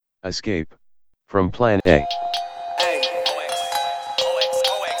Escape from Plan A.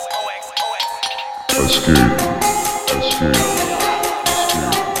 Escape, escape, escape.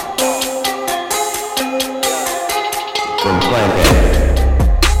 From Plan A.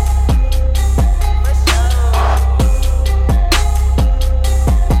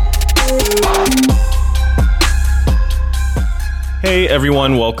 Hey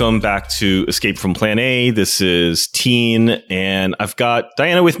everyone, welcome back to Escape from Plan A. This is Teen, and I've got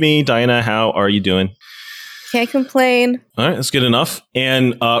Diana with me. Diana, how are you doing? Can't complain. All right, that's good enough.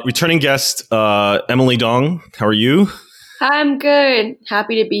 And returning guest, Emily Dong, how are you? I'm good.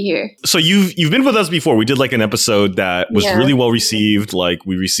 Happy to be here. So you've been with us before. We did like an episode that was really well received. Like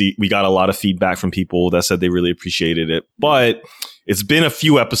we got a lot of feedback from people that said they really appreciated it. But it's been a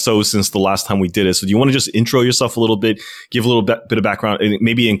few episodes since the last time we did it. So do you want to just intro yourself a little bit, give a little bit of background, and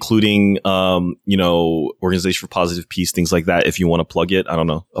maybe including, Organization for Positive Peace, things like that, if you want to plug it? I don't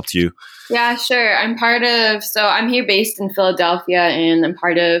know. Up to you. Yeah, sure. I'm here based in Philadelphia, and I'm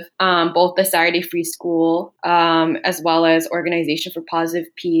part of both the Saturday Free School as well as Organization for Positive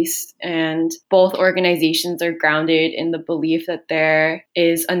Peace. And both organizations are grounded in the belief that there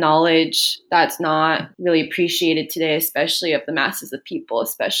is a knowledge that's not really appreciated today, especially of the masses of people,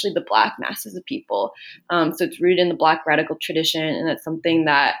 especially the Black masses of people. So it's rooted in the Black radical tradition, and it's something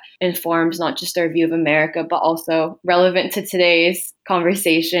that informs not just our view of America, but also relevant to today's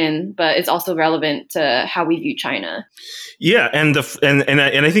conversation, but it's also relevant to how we view China. Yeah, and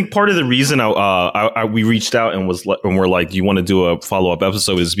I think part of the reason we reached out and we're like, do you want to do a follow-up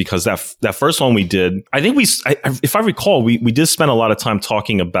episode, is because that first one we did, I think if I recall, we did spend a lot of time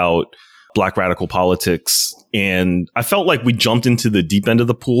talking about Black radical politics, and I felt like we jumped into the deep end of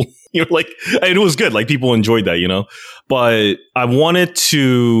the pool. Like, it was good. Like, people enjoyed that, but I wanted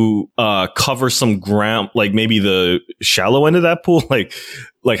to cover some ground, like maybe the shallow end of that pool, like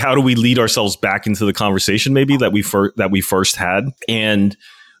how do we lead ourselves back into the conversation maybe that we first had. And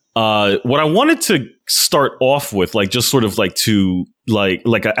what I wanted to start off with, like, just sort of like to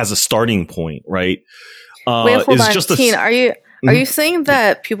as a starting point, right? Wait, hold on, just Teen, are you saying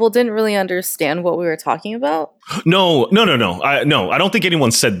that people didn't really understand what we were talking about? No. I don't think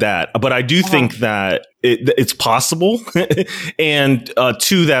anyone said that, but I do think that it's possible. And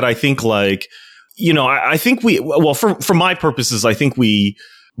to that, I think I think for my purposes, I think we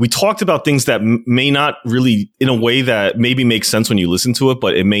talked about things that may not really, in a way that maybe makes sense when you listen to it,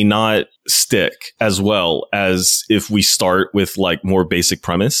 but it may not stick as well as if we start with like more basic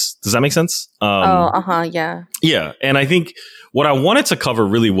premise. Does that make sense? Yeah. Yeah. And I think what I wanted to cover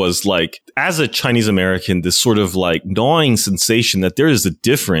really was, like, as a Chinese American, this sort of like gnawing sensation that there is a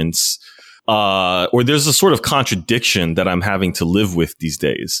difference, or there's a sort of contradiction that I'm having to live with these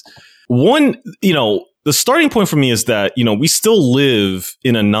days. One, the starting point for me is that, we still live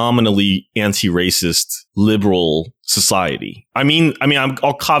in a nominally anti-racist liberal society.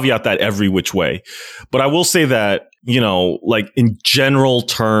 I'll caveat that every which way, but I will say that, like, in general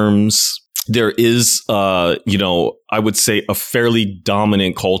terms, there is, I would say, a fairly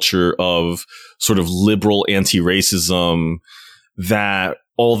dominant culture of sort of liberal anti-racism that,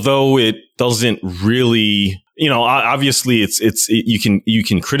 although it doesn't really, obviously you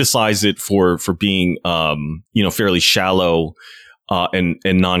can criticize it for being, fairly shallow, and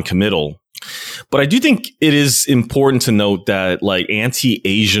non-committal. But I do think it is important to note that, like,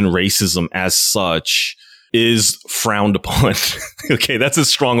 anti-Asian racism as such is frowned upon. Okay, that's as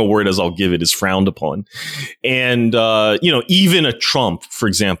strong a word as I'll give it, is frowned upon. And, even a Trump, for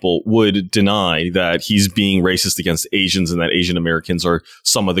example, would deny that he's being racist against Asians and that Asian Americans are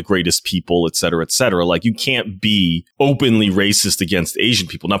some of the greatest people, et cetera, et cetera. Like, you can't be openly racist against Asian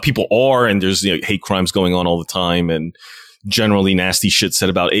people. Now, people are, and there's hate crimes going on all the time and generally nasty shit said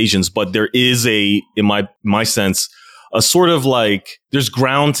about Asians. But there is in my sense, a sort of like, there's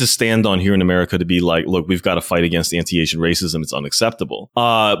ground to stand on here in America to be like, look, we've got to fight against anti-Asian racism. It's unacceptable.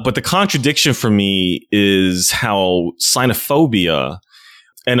 But the contradiction for me is how xenophobia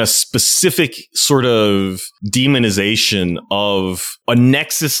and a specific sort of demonization of a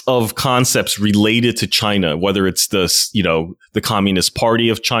nexus of concepts related to China, whether it's the Communist Party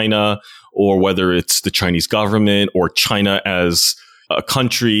of China, or whether it's the Chinese government, or China as a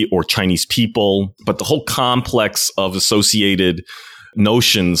country, or Chinese people, but the whole complex of associated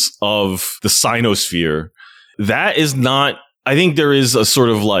notions of the Sinosphere, that is not, I think there is a sort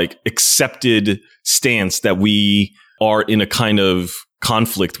of like accepted stance that we are in a kind of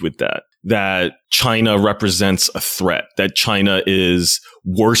conflict with that China represents a threat, that China is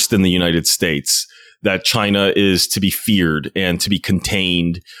worse than the United States, that China is to be feared and to be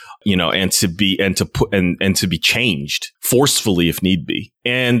contained, and to be changed forcefully if need be.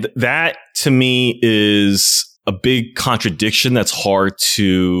 And that to me is a big contradiction that's hard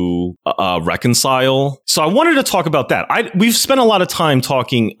to reconcile. So I wanted to talk about that. We've spent a lot of time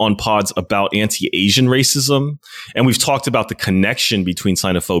talking on pods about anti-Asian racism, and we've talked about the connection between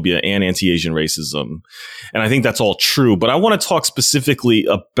xenophobia and anti-Asian racism. And I think that's all true. But I want to talk specifically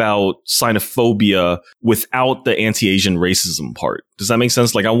about xenophobia without the anti-Asian racism part. Does that make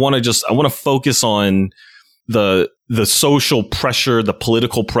sense? Like I want to focus on the social pressure, the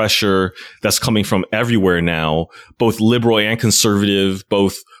political pressure that's coming from everywhere now, both liberal and conservative,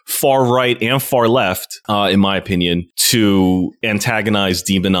 both far right and far left, in my opinion, to antagonize,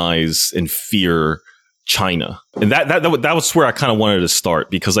 demonize, and fear China. And that was where I kind of wanted to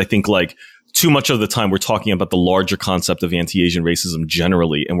start, because I think like too much of the time we're talking about the larger concept of anti-Asian racism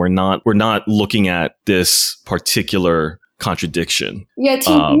generally, and we're not looking at this particular contradiction. Yeah,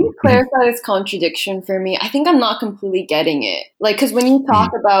 can you clarify this contradiction for me? I think I'm not completely getting it. Like, because when you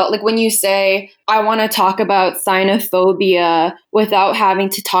talk about, like, when you say, I want to talk about xenophobia without having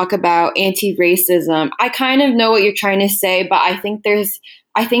to talk about anti-racism, I kind of know what you're trying to say, but I think I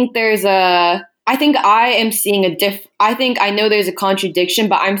know there's a contradiction,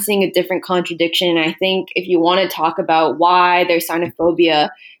 but I'm seeing a different contradiction. And I think if you want to talk about why there's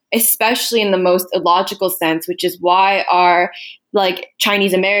xenophobia, especially in the most illogical sense, which is why are like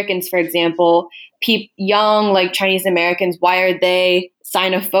Chinese Americans, for example, young like Chinese Americans, why are they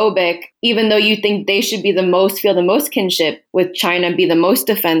xenophobic, even though you think they should be feel the most kinship with China, be the most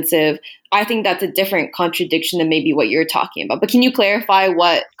defensive? I think that's a different contradiction than maybe what you're talking about. But can you clarify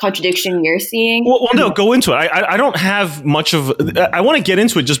what contradiction you're seeing? Well, no, go into it. I don't have much of. I want to get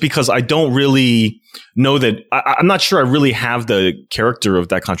into it just because I don't really know that. I'm not sure I really have the character of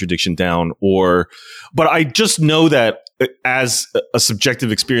that contradiction down, but I just know that as a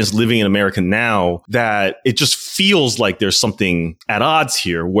subjective experience living in America now, that it just feels like there's something at odds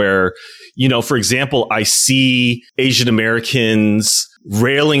here where, for example, I see Asian Americans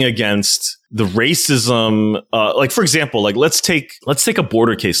railing against the racism. Like, for example, like let's take a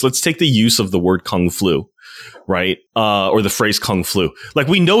border case. Let's take the use of the word Kung flu, right? Or the phrase Kung flu. Like,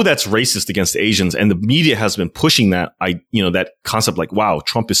 we know that's racist against Asians, and the media has been pushing that, that concept, like, wow,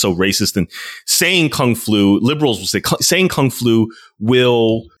 Trump is so racist, and saying Kung flu, liberals will say saying Kung flu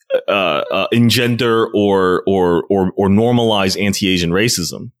will engender or normalize anti-Asian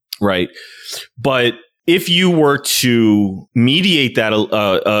racism, right? But if you were to mediate that,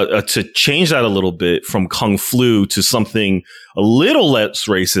 to change that a little bit from Kung flu to something a little less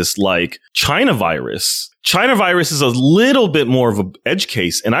racist, like China virus. China virus is a little bit more of an edge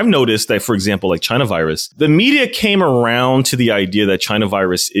case. And I've noticed that, for example, like China virus, the media came around to the idea that China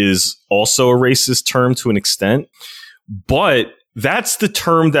virus is also a racist term to an extent. But that's the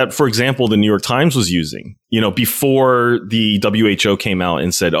term that, for example, the New York Times was using, before the WHO came out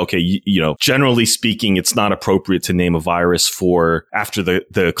and said, okay, generally speaking, it's not appropriate to name a virus after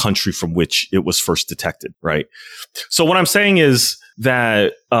the country from which it was first detected. Right. So what I'm saying is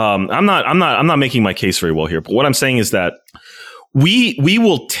that, I'm not making my case very well here, but what I'm saying is that we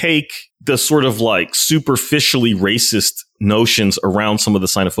will take the sort of like superficially racist notions around some of the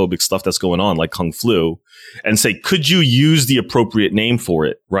xenophobic stuff that's going on, like Kung flu, and say, could you use the appropriate name for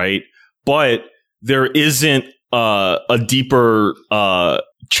it? Right. But there isn't a deeper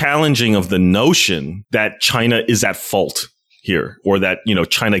challenging of the notion that China is at fault here, or that,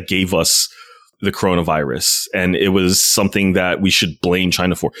 China gave us the coronavirus and it was something that we should blame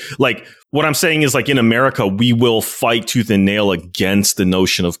China for. Like, what I'm saying is, like, in America, we will fight tooth and nail against the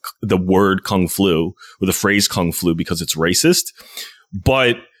notion of the word Kung flu or the phrase Kung flu because it's racist.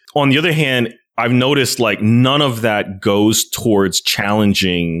 But on the other hand, I've noticed like none of that goes towards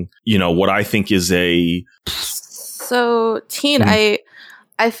challenging, what I think is So, Teen, I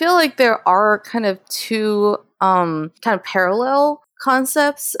feel like there are kind of two kind of parallel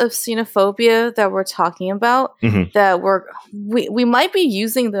concepts of xenophobia that we're talking about, that we might be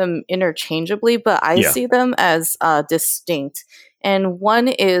using them interchangeably, but I see them as distinct. And one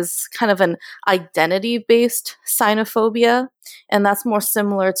is kind of an identity-based xenophobia, and that's more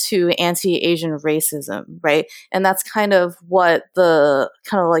similar to anti-Asian racism, right? And that's kind of what the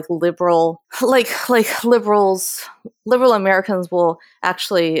kind of like liberal Americans will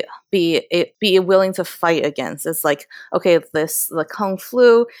actually be willing to fight against. It's like, okay, the Kung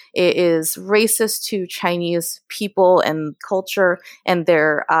flu, it is racist to Chinese people and culture and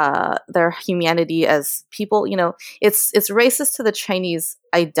their humanity as people. It's racist to the Chinese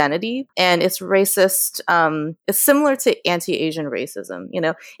identity, and it's racist. It's similar to anti-Asian racism. You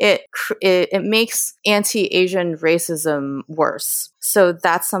know, it makes anti-Asian racism worse. So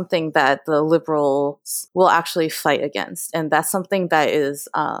that's something that the liberals will actually fight against. And that's something that is,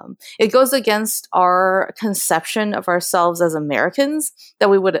 it goes against our conception of ourselves as Americans that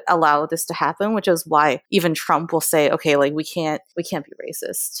we would allow this to happen, which is why even Trump will say, okay, like we can't be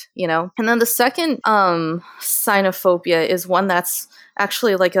racist, you know? And then the second, xenophobia is one that's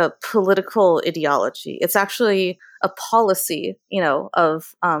actually like a political ideology. It's actually a policy, you know,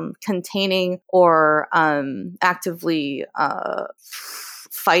 of containing or actively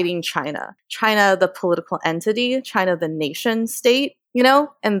fighting China, the political entity, China, the nation state, you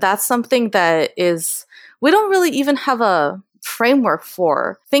know, and that's something that is, we don't really even have a framework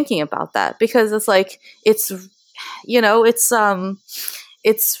for thinking about that, because it's like, it's, you know, it's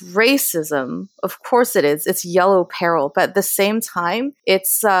racism. Of course it is. It's yellow peril. But at the same time,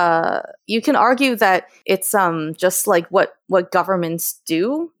 it's, you can argue that it's, just like what governments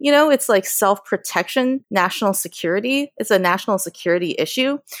do. You know, it's like self-protection, national security. It's a national security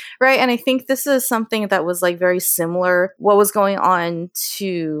issue, right? And I think this is something that was like very similar, what was going on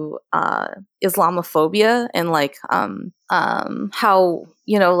to, Islamophobia, and like, how,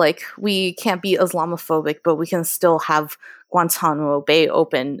 you know, like we can't be Islamophobic, but we can still have Guantanamo Bay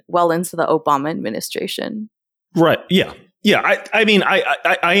open well into the Obama administration. Right. Yeah. Yeah. I mean,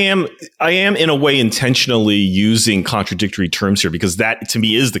 I am in a way intentionally using contradictory terms here, because that to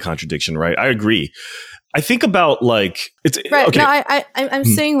me is the contradiction, right? I agree. I think about like, it's right. Okay. No, I'm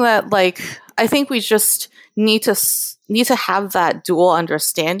saying that like, I think we just need to have that dual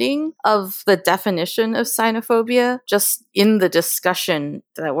understanding of the definition of xenophobia just in the discussion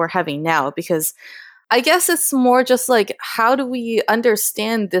that we're having now, because I guess it's more just like, how do we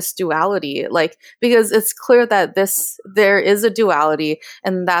understand this duality? Like, because it's clear that there is a duality,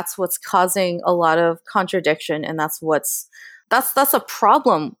 and that's what's causing a lot of contradiction, and that's a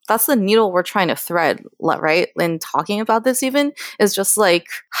problem. That's the needle we're trying to thread, right? In talking about this, even is just like,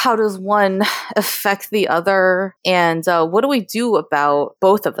 how does one affect the other, and what do we do about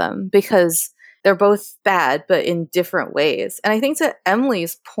both of them? Because they're both bad, but in different ways. And I think to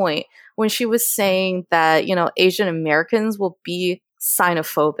Emily's point, when she was saying that, you know, Asian Americans will be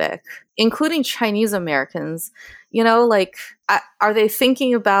xenophobic, including Chinese Americans, you know, like, are they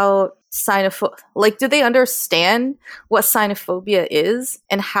thinking about xenophobia? Like, do they understand what xenophobia is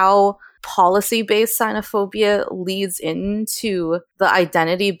and how policy-based xenophobia leads into the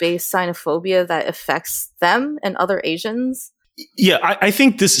identity-based xenophobia that affects them and other Asians? Yeah, I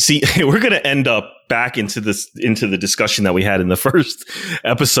think we're going to end up back into the discussion that we had in the first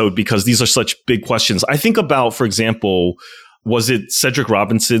episode, because these are such big questions. I think about, for example, was it Cedric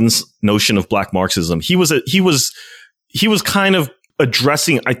Robinson's notion of Black Marxism? He was kind of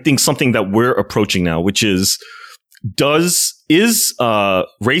addressing, I think, something that we're approaching now, which is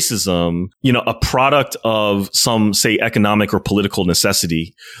racism, you know, a product of some, say, economic or political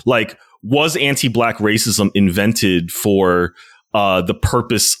necessity? Like, was anti-Black racism invented for the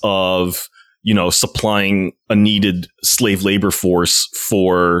purpose of, you know, supplying a needed slave labor force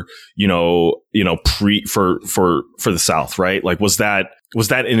for the South, right? Like, was that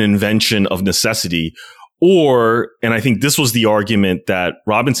an invention of necessity? Or, and I think this was the argument that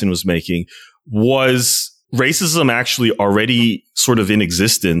Robinson was making, was racism actually already sort of in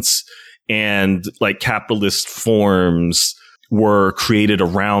existence, and like capitalist forms were created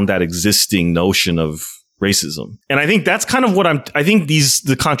around that existing notion of racism? And I think that's kind of what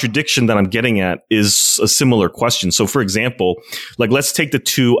the contradiction that I'm getting at is a similar question. So for example, like, let's take the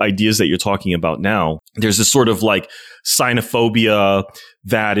two ideas that you're talking about now. There's this sort of like xenophobia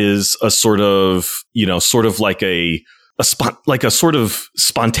that is a sort of, you know, sort of like a sort of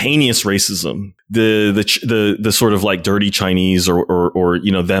spontaneous racism, the sort of like dirty Chinese or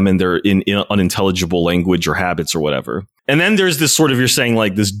you know, them and their in unintelligible language or habits or whatever. And then there's this sort of, you're saying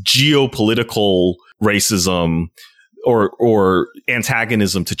like this geopolitical racism or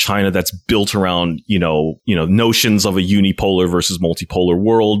antagonism to China that's built around, you know, notions of a unipolar versus multipolar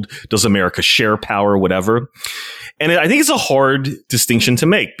world. Does America share power, whatever? And I think it's a hard distinction to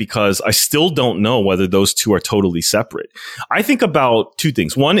make, because I still don't know whether those two are totally separate. I think about two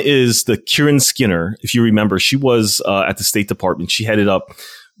things. One is the Kiran Skinner. If you remember, she was at the State Department. She headed up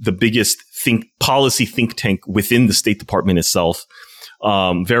the biggest policy think tank within the State Department itself.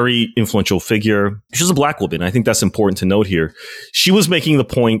 Very influential figure. She's a Black woman. I think that's important to note here. She was making the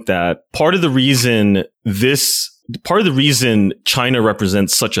point that part of the reason this part of the reason China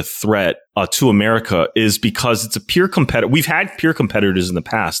represents such a threat to America is because it's a peer competitor. We've had peer competitors in the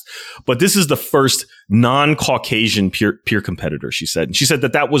past, but this is the first non-Caucasian peer competitor, she said. And she said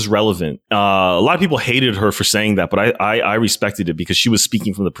that was relevant. A lot of people hated her for saying that, but I respected it because she was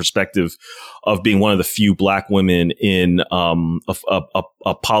speaking from the perspective of being one of the few Black women in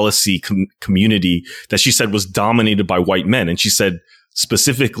a policy community that she said was dominated by white men. And she said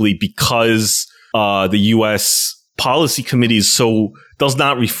specifically because the U.S. policy committee does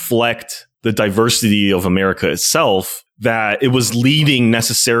not reflect the diversity of America itself, that it was leading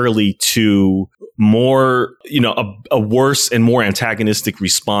necessarily to more, a worse and more antagonistic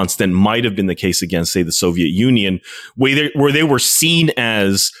response than might have been the case against, say, the Soviet Union, where they were seen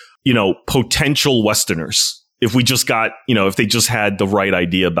as, potential Westerners. If we just got, if they just had the right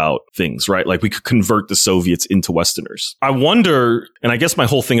idea about things, right? Like we could convert the Soviets into Westerners. I wonder, and I guess my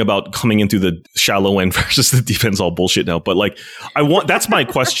whole thing about coming into the shallow end versus the deep end's all bullshit now, but like, that's my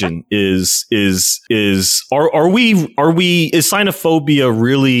question is xenophobia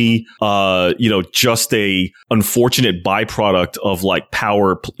really, just a unfortunate byproduct of like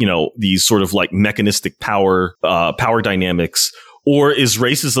power, these sort of like mechanistic power dynamics? Or is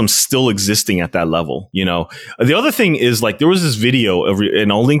racism still existing at that level? The other thing is like there was this video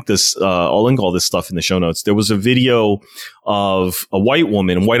and I'll link all this stuff in the show notes. There was a video of a white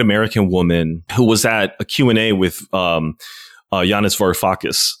American woman who was at a Q&A with Yanis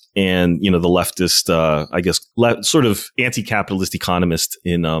Varoufakis and, the leftist, sort of anti-capitalist economist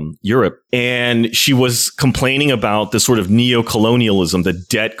in Europe. And she was complaining about the sort of neo-colonialism,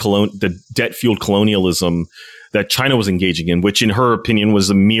 the debt-fueled colonialism that China was engaging in, which in her opinion was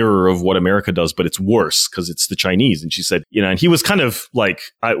a mirror of what America does, but it's worse because it's the Chinese. And she said, and he was kind of like,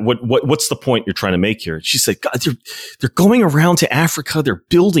 what's the point you're trying to make here? She said, God, they're going around to Africa. They're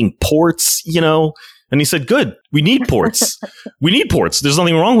building ports, And he said, good, we need ports. We need ports. There's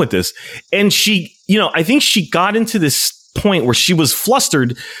nothing wrong with this. And she, I think she got into this point where she was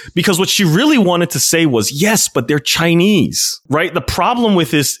flustered because what she really wanted to say was, yes, but they're Chinese, right? The problem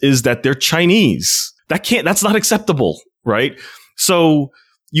with this is that they're Chinese. That's not acceptable, right? So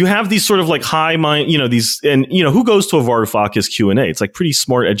you have these sort of like high mind, who goes to a Varoufakis Q&A? It's like pretty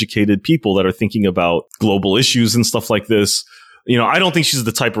smart, educated people that are thinking about global issues and stuff like this. I don't think she's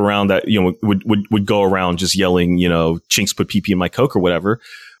the type around that, would go around just yelling, chinks put pee-pee in my Coke or whatever.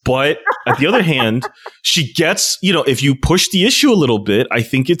 But at the other hand, she gets, if you push the issue a little bit, I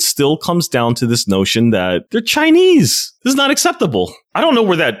think it still comes down to this notion that they're Chinese. This is not acceptable. I don't know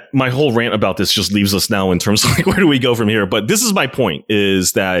where my whole rant about this just leaves us now in terms of like, where do we go from here? But this is my point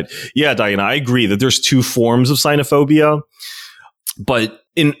is that, yeah, Diana, I agree that there's two forms of xenophobia. But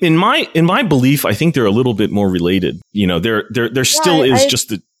in my belief, I think they're a little bit more related. There still is just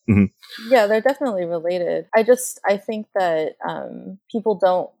the... Mm-hmm. Yeah, they're definitely related. I think that people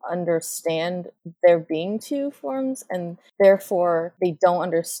don't understand there being two forms, and therefore they don't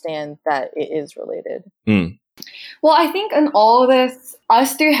understand that it is related. Mm. Well, I think in all of this,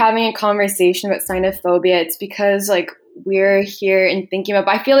 us through having a conversation about xenophobia, it's because like we're here and thinking about,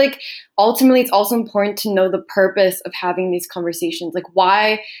 but I feel like ultimately it's also important to know the purpose of having these conversations, like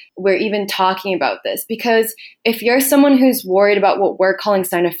why we're even talking about this. Because if you're someone who's worried about what we're calling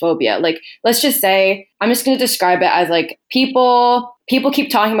xenophobia, like let's just say, I'm just going to describe it as like people keep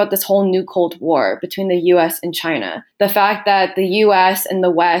talking about this whole new Cold War between the US and China. The fact that the US and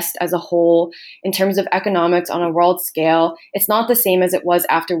the West as a whole, in terms of economics on a world scale, it's not the same as it was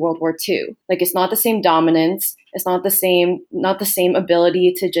after World War II. Like it's not the same dominance. It's not the same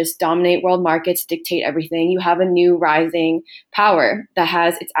ability to just dominate world markets, dictate everything. You have a new rising power that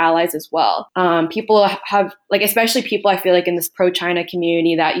has its allies as well. People have, like, especially people I feel like in this pro-China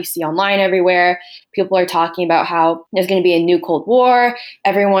community that you see online everywhere, people are talking about how there's going to be a new Cold War.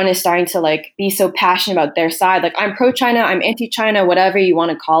 Everyone is starting to like be so passionate about their side. Like I'm pro-China, I'm anti-China, whatever you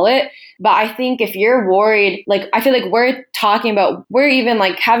want to call it. But I think if you're worried, like I feel like we're even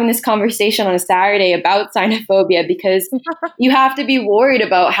like having this conversation on a Saturday about xenophobia because you have to be worried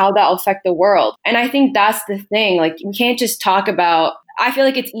about how that will affect the world. And I think that's the thing. Like we can't just talk about, I feel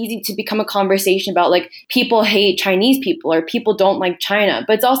like it's easy to become a conversation about like people hate Chinese people or people don't like China.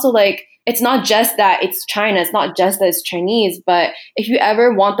 But it's also like, it's not just that it's China, it's not just that it's Chinese, but if you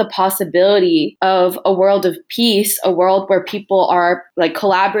ever want the possibility of a world of peace, a world where people are like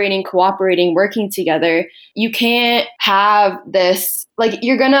collaborating, cooperating, working together, you can't have this, like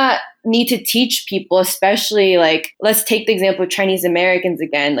you're gonna need to teach people, especially like, let's take the example of Chinese Americans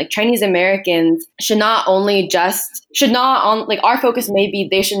again. Like Chinese Americans our focus may be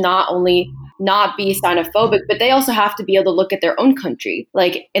they should not only not be xenophobic, but they also have to be able to look at their own country,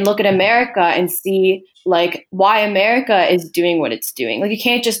 like, and look at America and see like why America is doing what it's doing. Like, you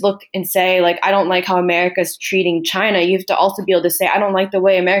can't just look and say like, I don't like how America's treating China. You have to also be able to say, I don't like the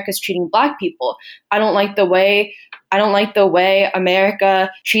way America's treating Black people. I don't like the way America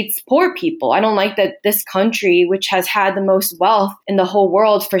treats poor people. I don't like that this country, which has had the most wealth in the whole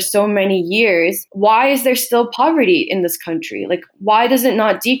world for so many years, why is there still poverty in this country? Like, why does it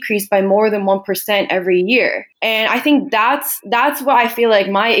not decrease by more than 1% every year? And I think that's what I feel like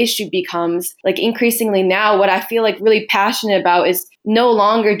my issue becomes, like, increasingly now. What I feel like really passionate about is no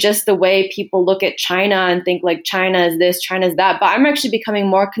longer just the way people look at China and think like China is this, China is that, but I'm actually becoming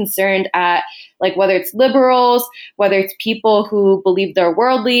more concerned at like whether it's liberals, whether it's people who believe they're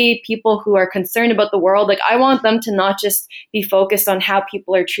worldly, people who are concerned about the world. Like, I want them to not just be focused on how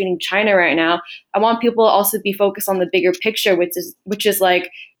people are treating China right now. I want people to also be focused on the bigger picture, which is like,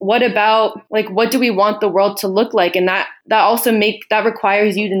 what about, like, what do we want the world to look like? And that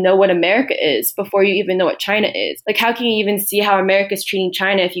requires you to know what America is before you even know what China is. Like, how can you even see how America is treating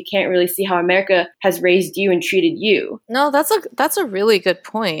China if you can't really see how America has raised you and treated you? No, that's a really good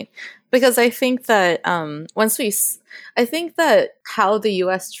point. Because I think that I think that how the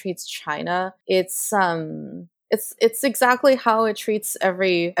U.S. treats China, it's exactly how it treats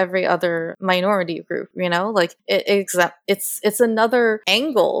every other minority group, you know? Like, it's another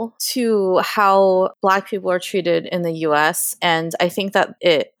angle to how Black people are treated in the US. And I think that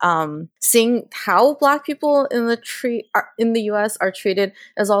seeing how Black people in the US are treated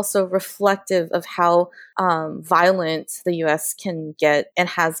is also reflective of how violent the US can get and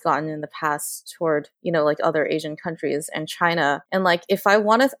has gotten in the past toward, you know, like other Asian countries and China. And like, if I'm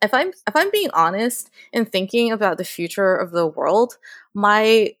being honest and thinking about the future of the world,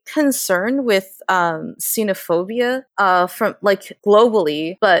 my concern with xenophobia from like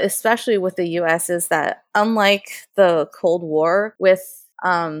globally, but especially with the US, is that unlike the Cold War with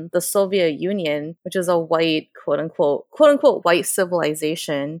the Soviet Union, which is a white, quote unquote white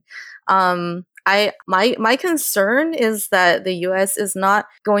civilization, my concern is that the US is not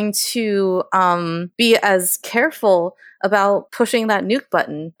going to be as careful about pushing that nuke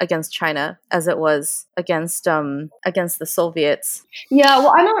button against China as it was against the Soviets. Yeah,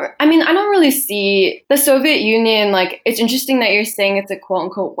 well, I don't really see the Soviet Union, like, it's interesting that you're saying it's a quote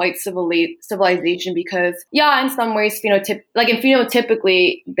unquote white civilization, because yeah, in some ways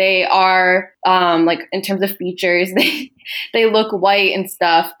phenotypically they are like, in terms of features, they look white and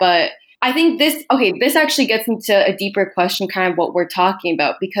stuff, but I think this actually gets into a deeper question, kind of what we're talking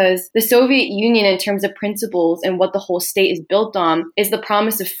about, because the Soviet Union, in terms of principles and what the whole state is built on, is the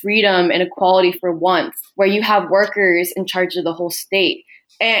promise of freedom and equality for once, where you have workers in charge of the whole state.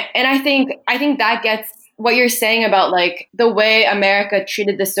 And I think that gets what you're saying about like the way America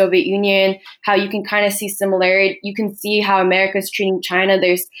treated the Soviet Union, how you can kind of see similarity. You can see how America's treating China.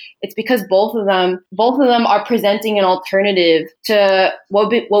 It's because both of them are presenting an alternative to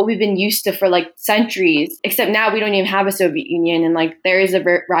what we've been used to for like centuries. Except now we don't even have a Soviet Union, and like there is a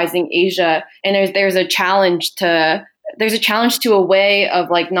rising Asia, and there's a challenge to a way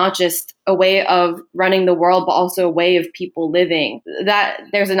of like, not just a way of running the world, but also a way of people living, that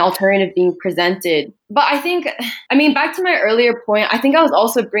there's an alternative being presented. But I think, back to my earlier point, I think I was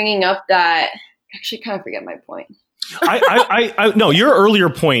also bringing up that, actually kind of forget my point. No, your earlier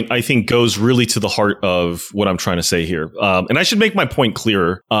point, I think, goes really to the heart of what I'm trying to say here. And I should make my point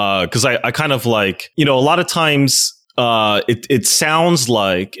clearer, because I kind of like, a lot of times, it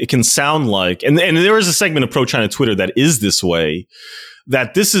can sound like, and there is a segment of pro-China Twitter that is this way,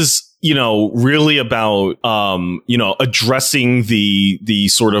 that this is, really about, addressing the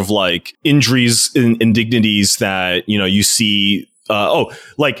sort of like injuries and indignities that, you see,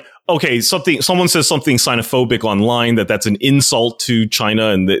 okay, someone says something xenophobic online, that's an insult to China,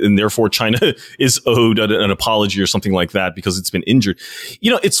 and therefore China is owed an apology or something like that because it's been injured.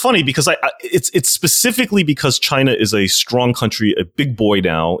 It's funny because it's specifically because China is a strong country, a big boy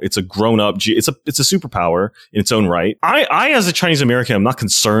now. It's a grown up, it's a superpower in its own right. I as a Chinese American, I'm not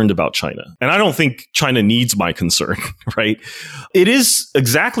concerned about China, and I don't think China needs my concern, right? It is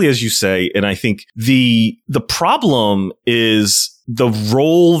exactly as you say, and I think the problem is the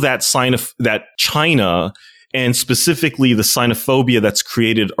role that China, and specifically the xenophobia that's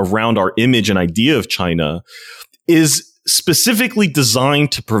created around our image and idea of China, is specifically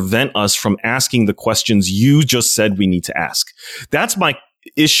designed to prevent us from asking the questions you just said we need to ask. That's my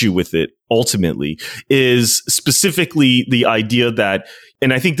issue with it, ultimately, is specifically the idea that,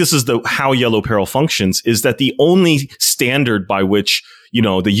 and I think this is how Yellow Peril functions, is that the only standard by which,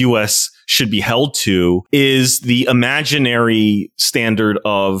 the U.S. should be held to is the imaginary standard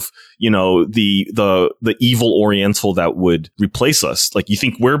of, the evil Oriental that would replace us. Like, you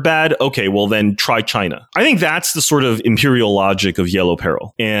think we're bad? Okay, well then try China. I think that's the sort of imperial logic of Yellow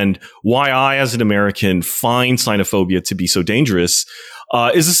Peril, and why I, as an American, find Sinophobia to be so dangerous.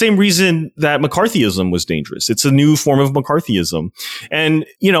 Is the same reason that McCarthyism was dangerous. It's a new form of McCarthyism. And,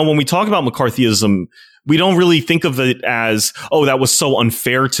 when we talk about McCarthyism, we don't really think of it as, oh, that was so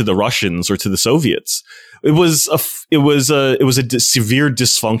unfair to the Russians or to the Soviets. It was a severe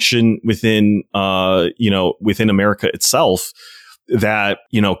dysfunction within, within America itself that,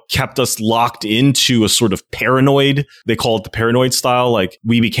 kept us locked into a sort of paranoid. They call it the paranoid style. Like,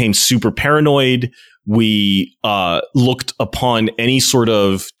 we became super paranoid. We looked upon any sort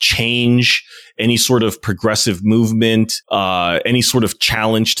of change, any sort of progressive movement, any sort of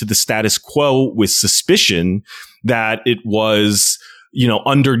challenge to the status quo with suspicion that it was,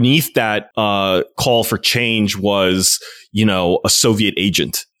 underneath that call for change was, a Soviet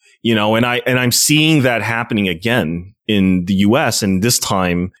agent. And I'm seeing that happening again in the US, and this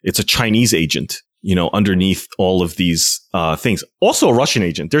time it's a Chinese agent, underneath all of these things. Also a Russian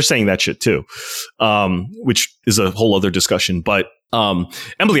agent. They're saying that shit too, which is a whole other discussion. But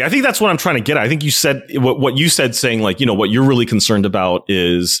Emily, I think that's what I'm trying to get at. I think you said what you said, saying like, what you're really concerned about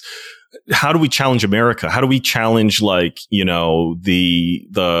is, how do we challenge America? How do we challenge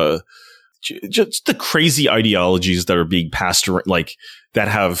just the crazy ideologies that are being passed around, like, that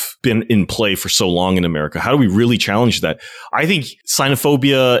have been in play for so long in America? How do we really challenge that? I think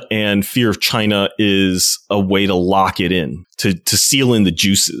Sinophobia and fear of China is a way to lock it in, to seal in the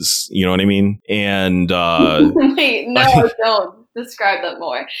juices. You know what I mean? And wait, no, I don't. Describe that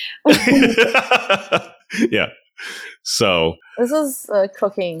more. Yeah. So this is a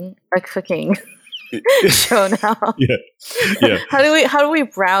cooking show now. Yeah. How do we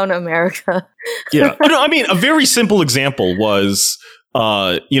brown America? Yeah. No, I mean, a very simple example was,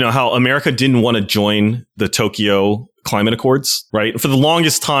 how America didn't want to join the Tokyo Climate Accords, right? For the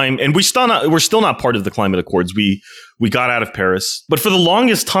longest time, and we're still not part of the Climate Accords. We got out of Paris, but for the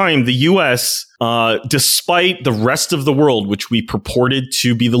longest time, the U.S., despite the rest of the world, which we purported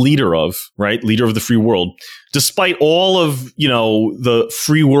to be the leader of, right, leader of the free world, despite all of the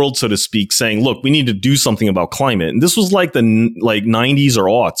free world, so to speak, saying, look, we need to do something about climate, and this was like the 90s or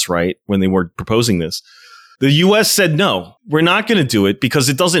aughts, right, when they were proposing this. The U.S. said, no, we're not going to do it because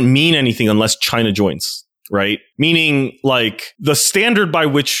it doesn't mean anything unless China joins. Right? Meaning, like, the standard by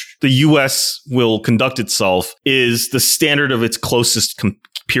which the U.S. will conduct itself is the standard of its closest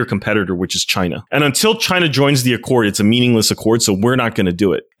peer competitor, which is China. And until China joins the accord, it's a meaningless accord, so we're not going to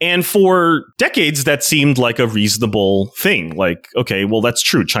do it. And for decades, that seemed like a reasonable thing. Like, okay, well, that's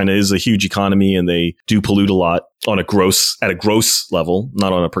true. China is a huge economy and they do pollute a lot at a gross level,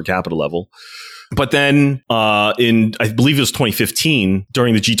 not on a per capita level. But then I believe it was 2015,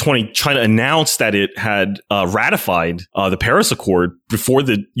 during the G20, China announced that it had ratified the Paris Accord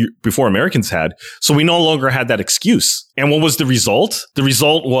before Americans had. So we no longer had that excuse. And what was the result? The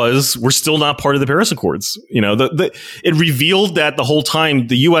result was we're still not part of the Paris Accords. It revealed that the whole time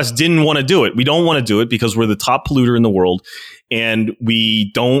the U.S. didn't want to do it. We don't want to do it because we're the top polluter in the world. And we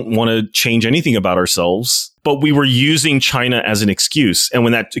don't want to change anything about ourselves. But we were using China as an excuse. And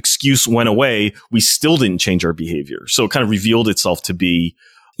when that excuse went away, we still didn't change our behavior. So it kind of revealed itself to be,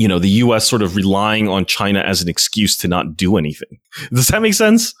 the U.S. sort of relying on China as an excuse to not do anything. Does that make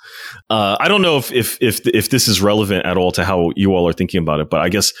sense? I don't know if this is relevant at all to how you all are thinking about it. But I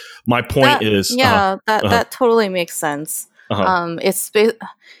guess my point is... That totally makes sense.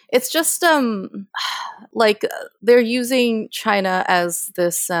 It's just like they're using China as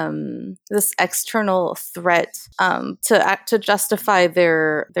this external threat to justify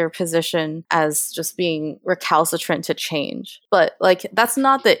their position as just being recalcitrant to change. But like, that's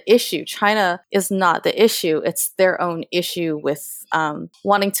not the issue. China is not the issue. It's their own issue with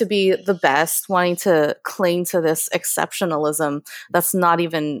wanting to be the best, wanting to cling to this exceptionalism that's not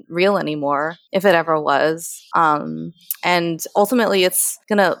even real anymore, if it ever was. And ultimately, it's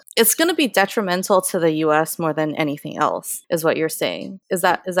gonna be detrimental to the U.S. more than anything else, is what you're saying. Is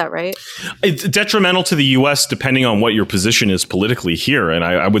that right? It's detrimental to the U.S. depending on what your position is politically here. And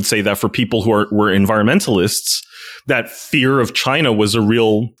I would say that for people who were environmentalists, that fear of China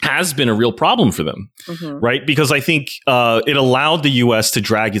has been a real problem for them, right? Because I think it allowed the U.S. to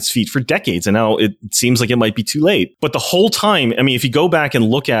drag its feet for decades, and now it seems like it might be too late. But the whole time, I mean, if you go back and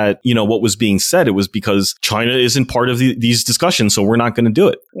look at, what was being said, it was because China isn't part of these discussions, so we're not going to do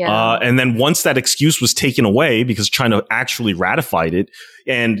it. Yeah. And then once that excuse was taken away because China actually ratified it,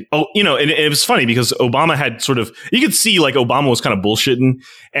 and it was funny because Obama had you could see like Obama was kind of bullshitting,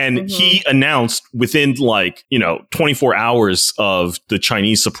 and he announced within 24 hours of the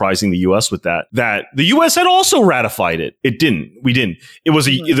Chinese surprising the U.S. with that the U.S. had also ratified it. We didn't. It was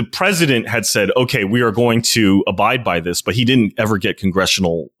the president had said, okay, we are going to abide by this, but he didn't ever get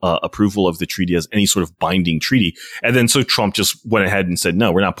congressional approval of the treaty as any sort of binding treaty. And then so Trump just went ahead and said,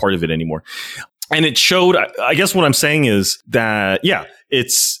 no, we're not part of it anymore. And it showed, I guess what I'm saying is that,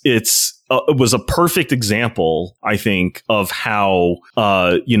 it was a perfect example, I think, of how,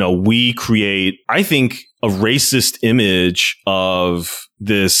 we create, I think, a racist image of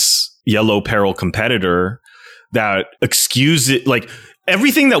this yellow peril competitor that excuses, like,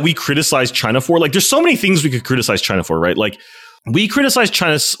 everything that we criticize China for. Like, there's so many things we could criticize China for, right? Like, we criticize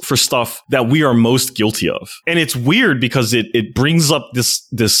China for stuff that we are most guilty of. And it's weird because it brings up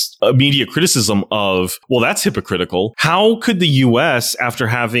this immediate criticism of, well, that's hypocritical. How could the U.S., after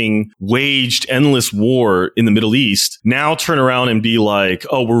having waged endless war in the Middle East, now turn around and be like,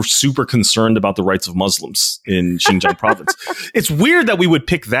 oh, we're super concerned about the rights of Muslims in Xinjiang province? It's weird that we would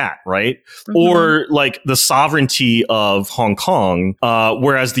pick that, right? Or like the sovereignty of Hong Kong,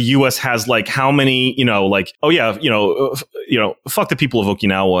 whereas the U.S. has like how many, fuck the people of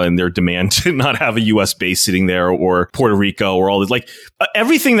Okinawa and their demand to not have a U.S. base sitting there, or Puerto Rico, or all this. Like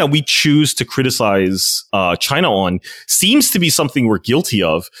everything that we choose to criticize China on seems to be something we're guilty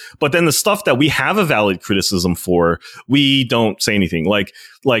of. But then the stuff that we have a valid criticism for, we don't say anything. Like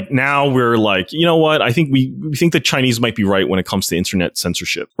now we're like, you know what? I think we think the Chinese might be right when it comes to internet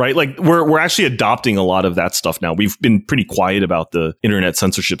censorship, right? Like we're actually adopting a lot of that stuff now. We've been pretty quiet about the internet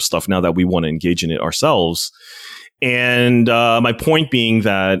censorship stuff now that we want to engage in it ourselves. And my point being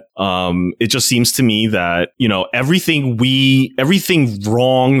that it just seems to me that, everything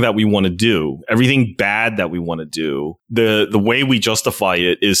wrong that we want to do, everything bad that we want to do, the way we justify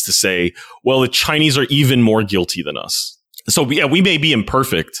it is to say, well, the Chinese are even more guilty than us. So we may be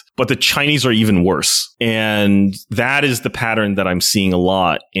imperfect, but the Chinese are even worse. And that is the pattern that I'm seeing a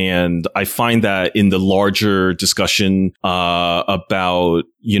lot. And I find that in the larger discussion about,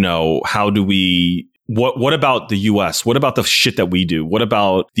 how do we... What about the U.S.? What about the shit that we do? What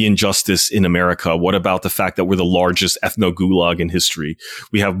about the injustice in America? What about the fact that we're the largest ethno-gulag in history?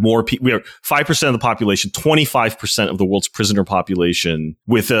 We have more people. We are 5% of the population, 25% of the world's prisoner population,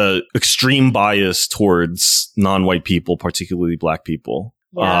 with a extreme bias towards non-white people, particularly black people.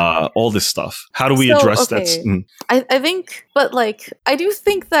 Yeah. All this stuff. How do we address that? I think, but like, I do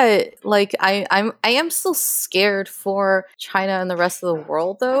think that like I am still scared for China and the rest of the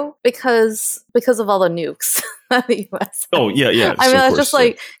world though, because of all the nukes that the US. Oh yeah. I mean, that's just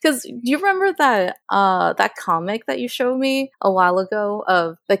like, because do you remember that that comic that you showed me a while ago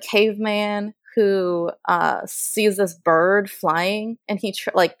of the caveman who sees this bird flying and he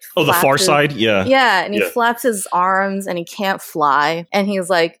the Far Side? And he flaps his arms and he can't fly and he's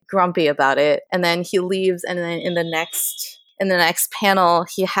like grumpy about it, and then he leaves, and then in the next panel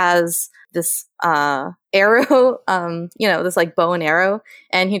he has this arrow, this like bow and arrow,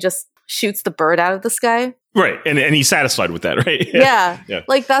 and he just shoots the bird out of the sky. Right. And he's satisfied with that, right? Yeah.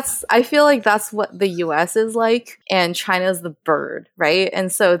 Like I feel like that's what the US is like, and China's the bird, right?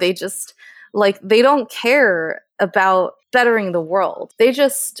 And so they just they don't care about bettering the world. They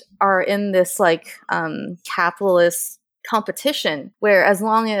just are in this capitalist competition where as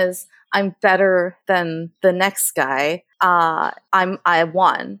long as I'm better than the next guy, I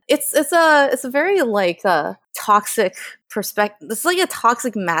won. It's a very toxic perspective. It's like a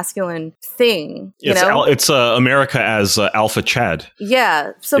toxic masculine thing. It's America as Alpha Chad.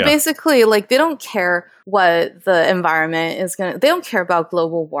 Yeah. So basically, they don't care what the environment is they don't care about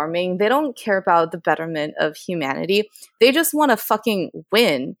global warming. They don't care about the betterment of humanity. They just want to fucking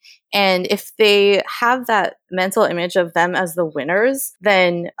win. And if they have that mental image of them as the winners,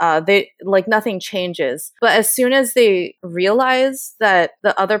 then they nothing changes. But as soon as they realize that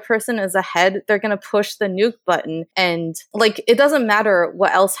the other person is ahead, they're going to push the nuke button, and like it doesn't matter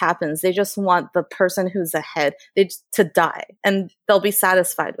what else happens. They just want the person who's ahead to die, and they'll be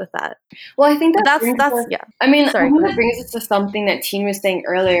satisfied with that. Well, I think that's yeah. I mean, I think that brings us to something that Teen was saying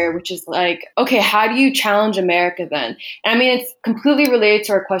earlier, which is like, okay, how do you challenge America then? And I mean, it's completely related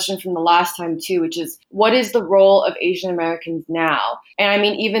to our question from the last time too, which is what is the role of Asian Americans now? And I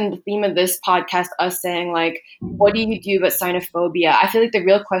mean, even the theme of this podcast, us saying like, what do you do about xenophobia? I feel like the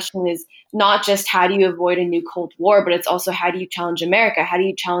real question is not just how do you avoid a new Cold War, but it's also how do you challenge America? How do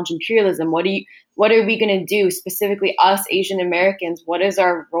you challenge imperialism? What are we going to do, specifically us Asian Americans? What is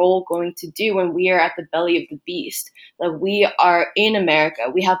our role going to do when we are at the belly of the beast? Like, we are in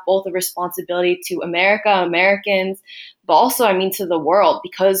America. We have both a responsibility to America, Americans, but also, I mean, to the world,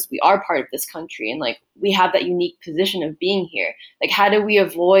 because we are part of this country and like we have that unique position of being here. Like, how do we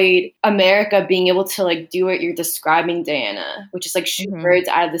avoid America being able to like do what you're describing, Diana, which is like shoot birds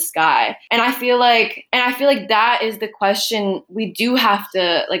out of the sky? And I feel like that is the question we do have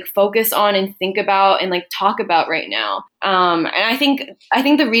to like focus on and think about and like talk about right now. And I think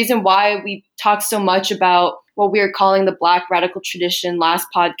the reason why we talk so much about what we were calling the Black radical tradition last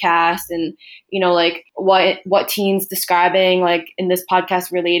podcast, and you know, like what Teen's describing like in this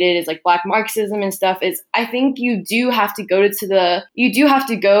podcast related is like Black Marxism and stuff, is I think you do have to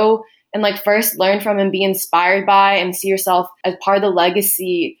go and like first learn from and be inspired by and see yourself as part of the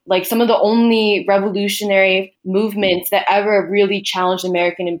legacy, like some of the only revolutionary movements that ever really challenged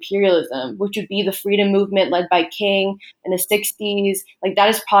American imperialism, which would be the freedom movement led by King in the 60s. Like that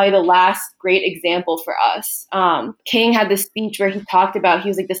is probably the last great example for us. King had this speech where he talked about, he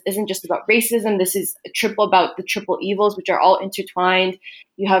was like, this isn't just about racism. This is about the triple evils, which are all intertwined.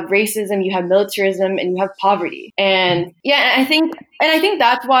 You have racism, you have militarism, and you have poverty. And yeah, I think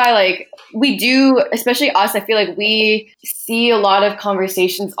that's why like we do, especially us, I feel like we see a lot of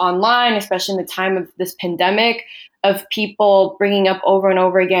conversations online, especially in the time of this pandemic, of people bringing up over and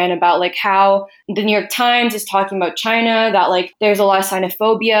over again about like how the New York Times is talking about China, that like there's a lot of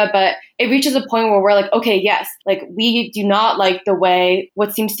xenophobia, but it reaches a point where we're like, okay, yes, like we do not like the way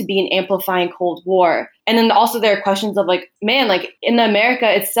what seems to be an amplifying Cold War. And then also there are questions of like, man, like in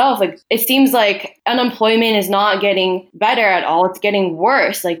America itself, like it seems like unemployment is not getting better at all. It's getting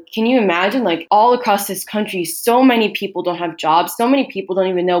worse. Like, can you imagine like all across this country, so many people don't have jobs. So many people don't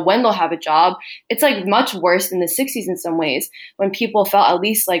even know when they'll have a job. It's like much worse than the 60s in some ways, when people felt at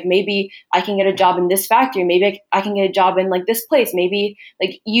least like maybe I can get a job in this factory. Maybe I can get a job in like this place. Maybe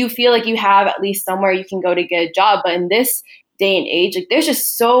like you feel like you have at least somewhere you can go to get a job. But in this day and age, like there's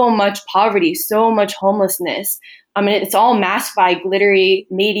just so much poverty, so much homelessness. I mean, it's all masked by glittery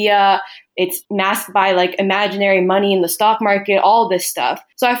media. It's masked by like imaginary money in the stock market, all this stuff.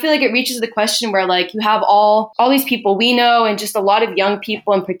 So I feel like it reaches the question where like you have all these people we know, and just a lot of young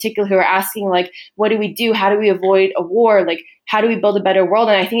people in particular, who are asking like, what do we do? How do we avoid a war? Like, how do we build a better world?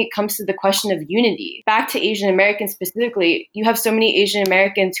 And I think it comes to the question of unity. Back to Asian Americans specifically, you have so many Asian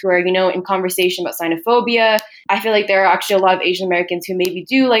Americans who are, you know, in conversation about xenophobia. I feel like there are actually a lot of Asian Americans who maybe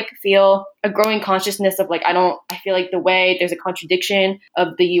do like feel a growing consciousness of like, I feel like the way there's a contradiction of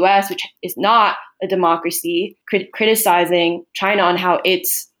the US, which is not a democracy, criticizing China on how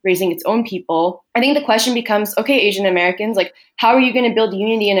it's raising its own people. I think the question becomes, okay, Asian Americans, like, how are you going to build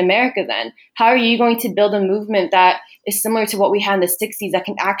unity in America then? How are you going to build a movement that is similar to what we had in the 60s, that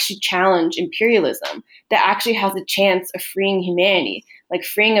can actually challenge imperialism, that actually has a chance of freeing humanity, like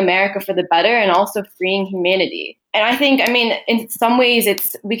freeing America for the better and also freeing humanity? And I think, I mean, in some ways,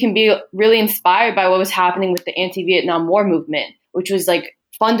 we can be really inspired by what was happening with the anti-Vietnam War movement, which was like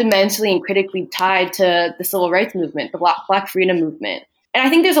fundamentally and critically tied to the civil rights movement, the Black freedom movement. And I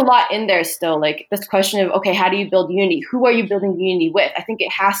think there's a lot in there still, like this question of, okay, how do you build unity? Who are you building unity with? I think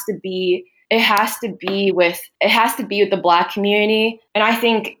it has to be with the Black community. And I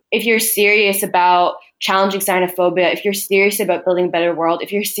think if you're serious about challenging xenophobia, if you're serious about building a better world,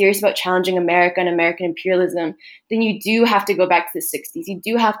 if you're serious about challenging America and American imperialism, then you do have to go back to the 60s. You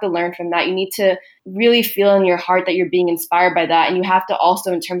do have to learn from that. You need to really feel in your heart that you're being inspired by that. And you have to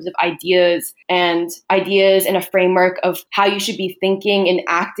also, in terms of ideas and a framework of how you should be thinking and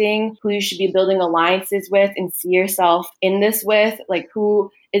acting, who you should be building alliances with and see yourself in this with, like who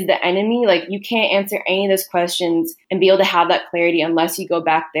is the enemy? Like you can't answer any of those questions and be able to have that clarity unless you go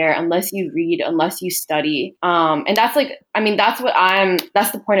back there, unless you read, unless you study. And that's like, I mean, that's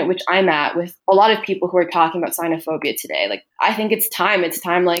the point at which I'm at with a lot of people who are talking about xenophobia today. Like, I think it's time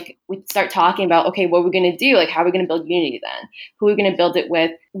like we start talking about, okay, what we're going to do? Like, how are we going to build unity then? Who are we going to build it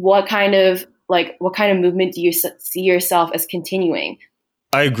with? What kind of movement do you see yourself as continuing?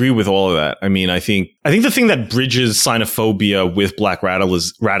 I agree with all of that. I mean, I think the thing that bridges xenophobia with black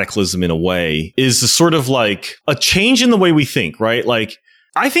radicalism in a way is a sort of like a change in the way we think, right? Like,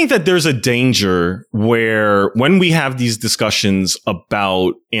 I think that there's a danger where when we have these discussions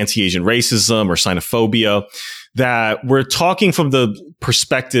about anti-Asian racism or xenophobia, that we're talking from the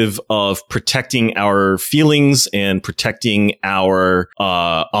perspective of protecting our feelings and protecting our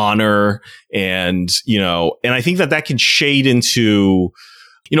honor. And I think that can shade into,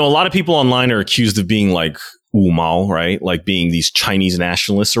 a lot of people online are accused of being like Wu-Mao, right? Like being these Chinese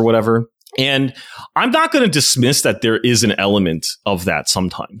nationalists or whatever. And I'm not going to dismiss that there is an element of that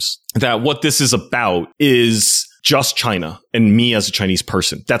sometimes, that what this is about is just China and me as a Chinese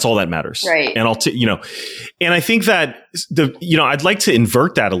person. That's all that matters. Right. And and I think that I'd like to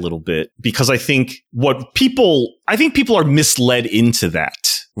invert that a little bit, because I think people are misled into that.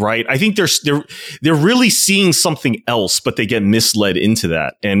 Right. I think they're really seeing something else, but they get misled into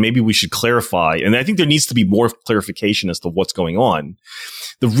that. And maybe we should clarify. And I think there needs to be more clarification as to what's going on.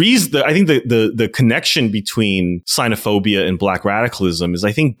 The reason I think the connection between xenophobia and black radicalism is,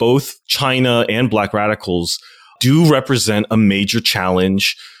 I think both China and black radicals do represent a major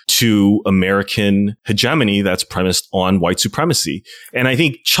challenge to American hegemony that's premised on white supremacy. And I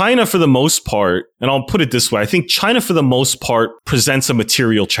think China, for the most part, and I'll put it this way, I think China, for the most part, presents a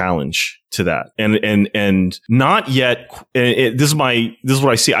material challenge to that. And not yet, this is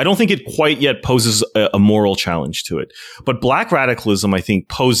what I see. I don't think it quite yet poses a moral challenge to it. But black radicalism, I think,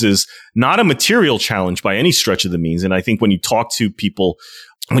 poses not a material challenge by any stretch of the means. And I think when you talk to people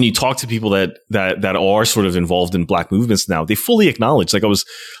that are sort of involved in black movements now, they fully acknowledge, like I was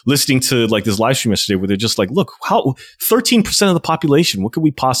listening to like this live stream yesterday where they're just like, look, how 13% of the population, what could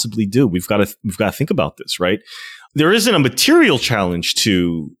we possibly do? We've got to think about this, right? There isn't a material challenge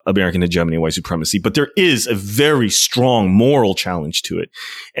to American hegemony and white supremacy, but there is a very strong moral challenge to it.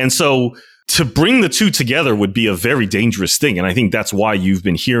 And so to bring the two together would be a very dangerous thing. And I think that's why you've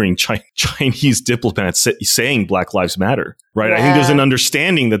been hearing Chinese diplomats saying Black Lives Matter, right? Yeah. I think there's an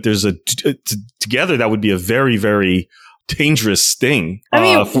understanding that there's together that would be a very, very dangerous thing. I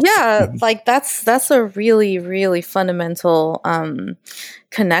mean, like that's a really, really fundamental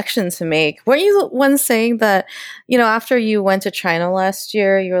connection to make. Weren't you one saying that, after you went to China last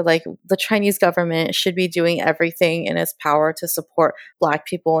year, you were like, the Chinese government should be doing everything in its power to support Black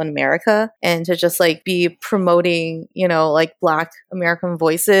people in America and to just like be promoting, like Black American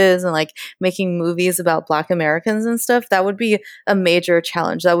voices and like making movies about Black Americans and stuff? That would be a major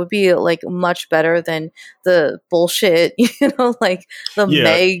challenge. That would be like much better than the bullshit, like the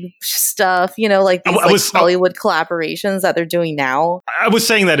Meg stuff, like these Hollywood collaborations that they're doing now. I was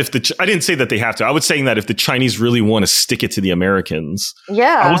saying that I didn't say that they have to. I was saying that if the Chinese really want to stick it to the Americans,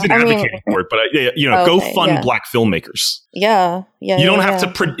 I wasn't advocating for it, but go fund Black filmmakers. Yeah. You don't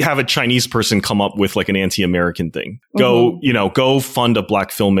have to have a Chinese person come up with like an anti-American thing. Go fund a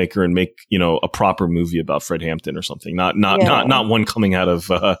Black filmmaker and make, a proper movie about Fred Hampton or something. Not one coming out of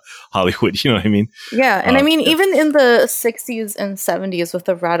Hollywood. You know what I mean? Yeah. And I mean, even in the 60s and 70s with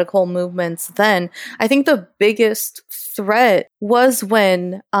the radical movements then, I think the biggest threat was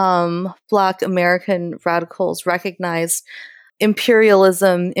when Black American radicals recognized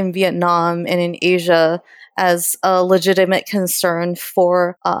imperialism in Vietnam and in Asia as a legitimate concern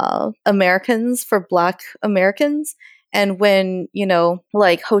for Americans, for Black Americans. And when,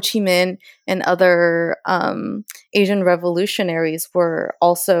 like Ho Chi Minh and other Asian revolutionaries were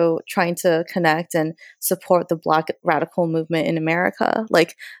also trying to connect and support the Black radical movement in America,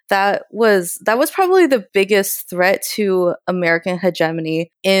 like that was probably the biggest threat to American hegemony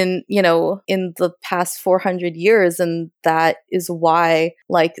in the past 400 years. And that is why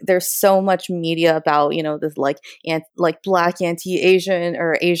like there's so much media about, this like Black anti-Asian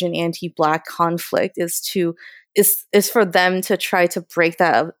or Asian anti-Black conflict is for them to try to break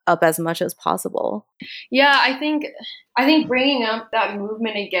that up as much as possible. Yeah, I think bringing up that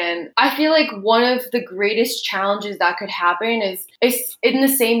movement again, I feel like one of the greatest challenges that could happen is in the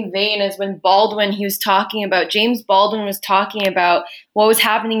same vein as when James Baldwin was talking about what was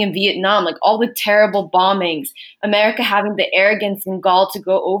happening in Vietnam, like all the terrible bombings, America having the arrogance and gall to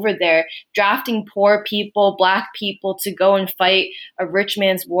go over there, drafting poor people, Black people to go and fight a rich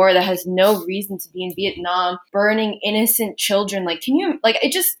man's war that has no reason to be in Vietnam, burning innocent children. Like, can you, like,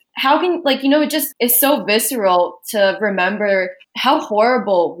 it just, how can, like, it just is so visceral to remember how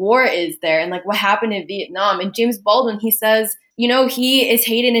horrible war is there and like what happened in Vietnam. And James Baldwin, he says, he is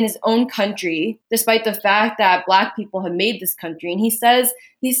hated in his own country, despite the fact that Black people have made this country. And he says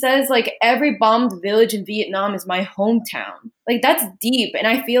He says, like, every bombed village in Vietnam is my hometown. Like, that's deep. And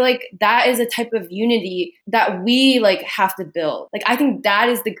I feel like that is a type of unity that we, like, have to build. Like, I think that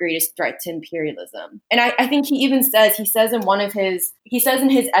is the greatest threat to imperialism. And I think he even says, he says in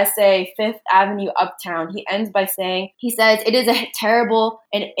his essay, Fifth Avenue Uptown, he ends by saying, he says, "It is a terrible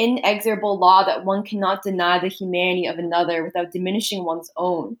and inexorable law that one cannot deny the humanity of another without diminishing one's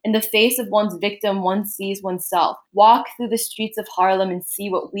own. In the face of one's victim, one sees oneself. Walk through the streets of Harlem and see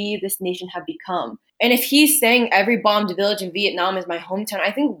what we, this nation, have become." And if he's saying every bombed village in Vietnam is my hometown,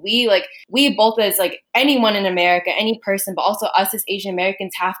 I think we both as like anyone in America, any person, but also us as Asian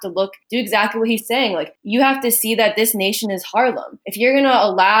Americans have to do exactly what he's saying. Like, you have to see that this nation is Harlem. If you're going to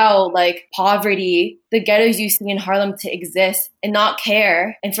allow like poverty, the ghettos you see in Harlem to exist and not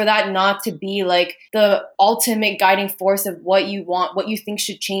care, and for that not to be like the ultimate guiding force of what you want, what you think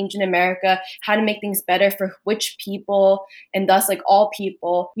should change in America, how to make things better for which people, and thus like all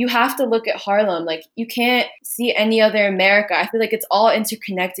people, you have to look at Harlem. Like, you can't see any other America. I feel like it's all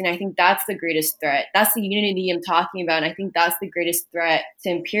interconnected. And I think that's the greatest threat. That's the unity I'm talking about. And I think that's the greatest threat to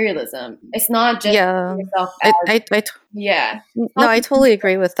imperialism. It's not just yourself as, No, I totally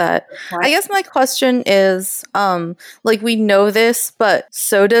agree with that. I guess my question is, like, we know this, but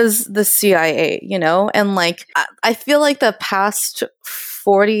so does the CIA, you know? And like, I feel like the past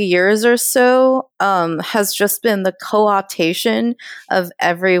 40 years or so has just been the co-optation of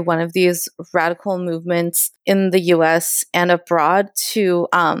every one of these radical movements in the US and abroad to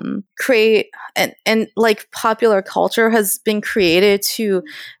create, and like popular culture has been created to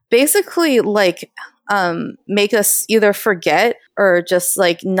basically like make us either forget or just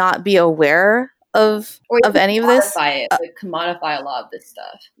like not be aware of any of this. Commodify a lot of this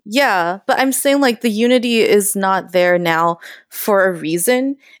stuff. Yeah, but I'm saying like the unity is not there now for a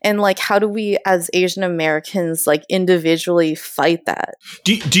reason, and like how do we as Asian Americans like individually fight that?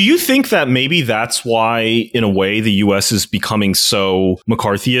 Do you think that maybe that's why in a way the US is becoming so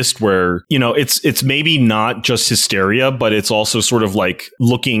McCarthyist, where, you know, it's maybe not just hysteria, but it's also sort of like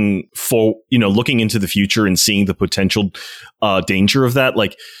looking into the future and seeing the potential danger of that?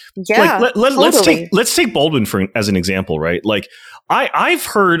 Like, yeah, like let's take Baldwin as an example, right? Like, I've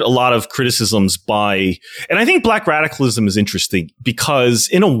heard a lot of criticisms by, and I think black radicalism is interesting because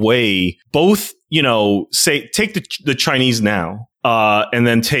in a way, both, you know, say take the Chinese now, and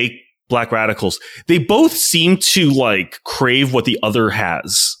then take black radicals. They both seem to like crave what the other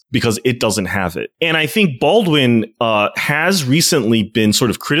has because it doesn't have it. And I think Baldwin has recently been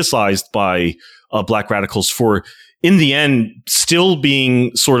sort of criticized by black radicals for, in the end, still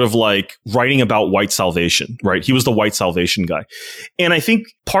being sort of like writing about white salvation, right? He was the white salvation guy. And I think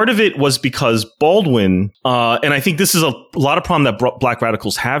part of it was because Baldwin, and I think this is a lot of problem that black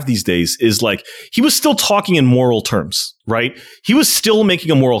radicals have these days, is like, he was still talking in moral terms, right? He was still making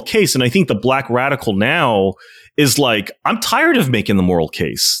a moral case. And I think the black radical now is like, I'm tired of making the moral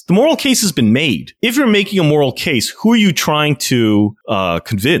case. The moral case has been made. If you're making a moral case, who are you trying to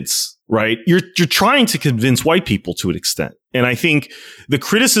convince? Right? You're trying to convince white people to an extent. And I think the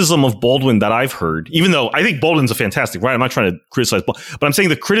criticism of Baldwin that I've heard, even though I think Baldwin's a fantastic writer, I'm not trying to criticize, but I'm saying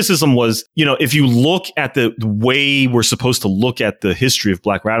the criticism was, you know, if you look at the way we're supposed to look at the history of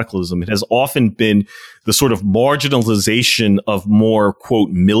black radicalism, it has often been the sort of marginalization of more, quote,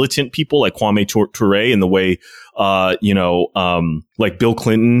 militant people like Kwame Ture in the way, like Bill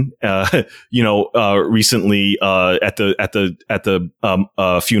Clinton, recently, at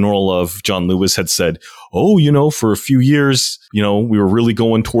the funeral of John Lewis had said, oh, you know, for a few years, you know, we were really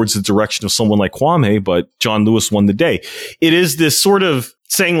going towards the direction of someone like Kwame, but John Lewis won the day. It is this sort of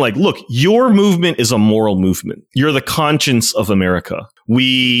saying like, look, your movement is a moral movement. You're the conscience of America.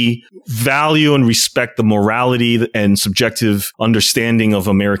 We value and respect the morality and subjective understanding of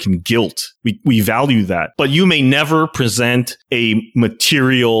American guilt. We value that, but you may never present a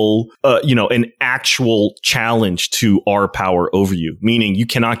material, an actual challenge to our power over you. Meaning you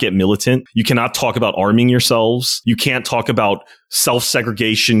cannot get militant. You cannot talk about arming yourselves. You can't talk about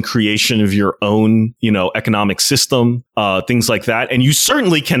self-segregation, creation of your own, economic system, things like that. And you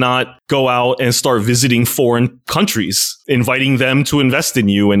certainly cannot go out and start visiting foreign countries, inviting them to invest in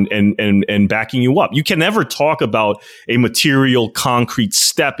you and backing you up. You can never talk about a material, concrete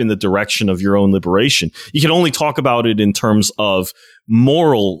step in the direction of your own liberation. You can only talk about it in terms of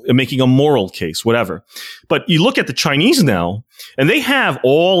making a moral case, whatever. But you look at the Chinese now, and they have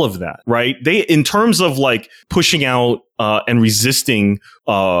all of that, right? They, in terms of like pushing out and resisting,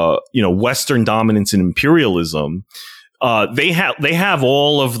 Western dominance and imperialism, They have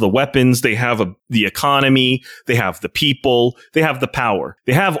all of the weapons. They have the economy. They have the people. They have the power.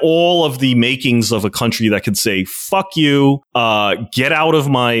 They have all of the makings of a country that could say, fuck you, get out of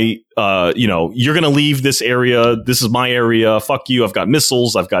my, you're going to leave this area. This is my area. Fuck you. I've got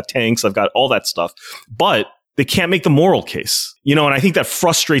missiles. I've got tanks. I've got all that stuff. But they can't make the moral case, and I think that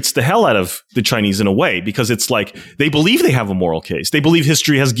frustrates the hell out of the Chinese in a way, because it's like they believe they have a moral case. They believe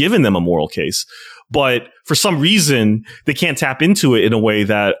history has given them a moral case, but for some reason they can't tap into it in a way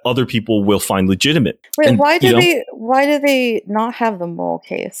that other people will find legitimate. Wait, and, why do they not have the moral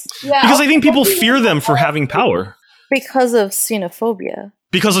case? Yeah, because I think people fear them for having power. Because of xenophobia.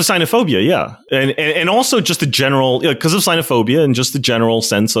 Because of xenophobia, yeah. And also just the general, because of xenophobia and just the general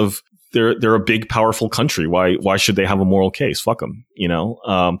sense of they're a big, powerful country. Why should they have a moral case? Fuck them,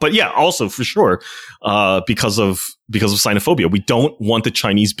 But yeah, also for sure, because of xenophobia, we don't want the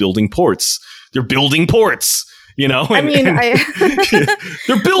Chinese building ports. They're building ports, they're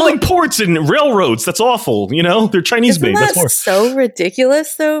building ports and railroads. That's awful, They're Chinese made. That's That's so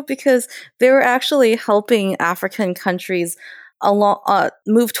ridiculous, though, because they were actually helping African countries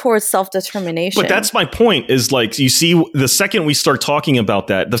move towards self-determination. But that's my point, is like, you see, the second we start talking about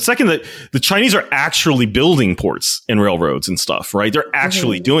that, the second that the Chinese are actually building ports and railroads and stuff, right? They're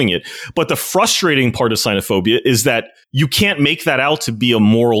actually doing it. But the frustrating part of xenophobia is that you can't make that out to be a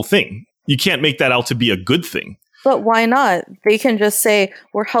moral thing. You can't make that out to be a good thing. But why not? They can just say,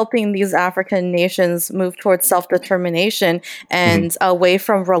 we're helping these African nations move towards self-determination and away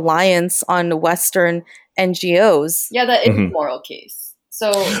from reliance on Western NGOs. Yeah, that is a moral case.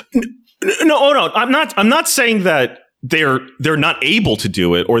 So no, I'm not saying that they're not able to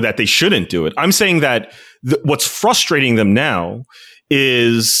do it or that they shouldn't do it. I'm saying that what's frustrating them now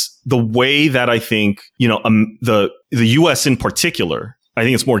is the way that I think, the US in particular, I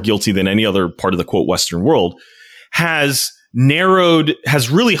think it's more guilty than any other part of the quote Western world, has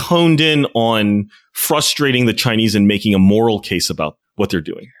really honed in on frustrating the Chinese and making a moral case about what they're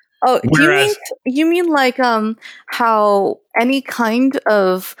doing. Oh, you mean like how any kind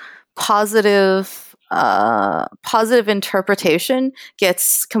of positive interpretation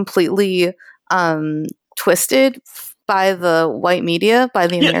gets completely twisted by the white media, by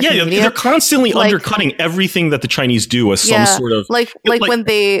the American media. They're constantly undercutting everything that the Chinese do as some sort of like when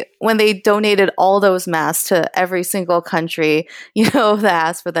they donated all those masks to every single country, that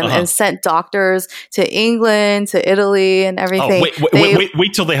asked for them, and sent doctors to England, to Italy, and everything.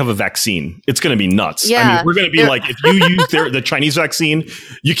 Wait till they have a vaccine. It's going to be nuts. Yeah, I mean, we're going to be like, if you use the Chinese vaccine,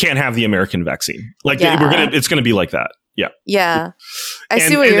 you can't have the American vaccine. It's going to be like that. Yeah. I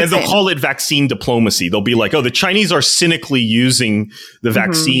see what you're saying. And they'll call it vaccine diplomacy. They'll be like, the Chinese are cynically using the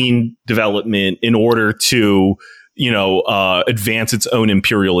vaccine development in order to, advance its own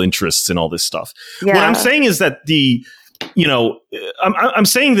imperial interests and all this stuff. Yeah. What I'm saying is that I'm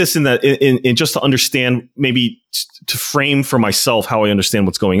saying this in just to understand, maybe to frame for myself how I understand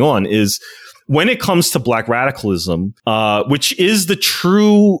what's going on, is when it comes to black radicalism, which is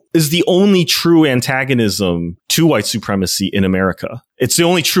the only true antagonism to white supremacy in America. It's the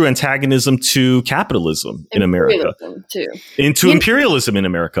only true antagonism to capitalism in America. Imperialism in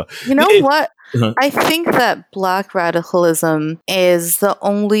America. You know what? I think that black radicalism is the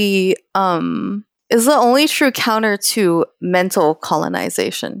only true counter to mental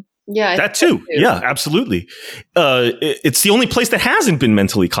colonization. Yeah, that too. Yeah, absolutely. It's the only place that hasn't been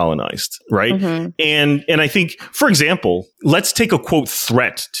mentally colonized, right? And I think, for example, let's take a quote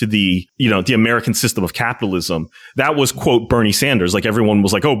threat to the American system of capitalism. That was quote Bernie Sanders. Like, everyone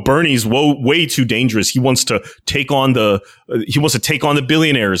was like, "Oh, Bernie's way too dangerous. He wants to take on the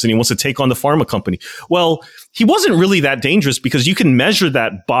billionaires, and he wants to take on the pharma company." Well, he wasn't really that dangerous, because you can measure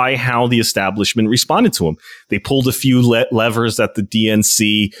that by how the establishment responded to him. They pulled a few levers at the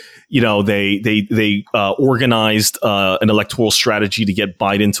DNC. They organized an electoral strategy to get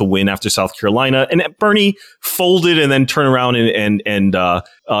Biden to win after South Carolina, and Bernie folded and then turned around and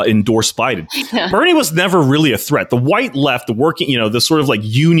endorsed Biden. Yeah. Bernie was never really a threat. The white left, the working, the sort of like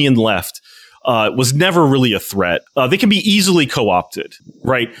union left, was never really a threat. They can be easily co-opted,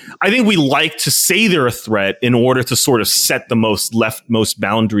 right? I think we like to say they're a threat in order to sort of set the leftmost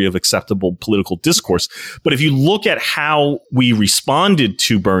boundary of acceptable political discourse. But if you look at how we responded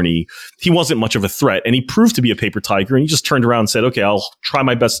to Bernie, he wasn't much of a threat, and he proved to be a paper tiger, and he just turned around and said, "Okay, I'll try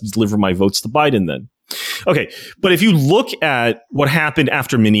my best to deliver my votes to Biden then." Okay, but if you look at what happened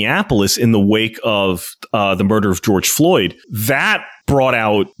after Minneapolis in the wake of the murder of George Floyd, that brought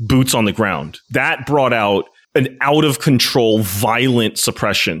out boots on the ground. That brought out an out of control, violent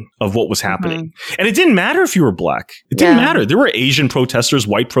suppression of what was happening. And it didn't matter if you were black. It didn't matter. There were Asian protesters,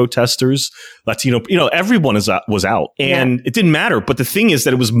 white protesters, Latino, everyone was out. And it didn't matter. But the thing is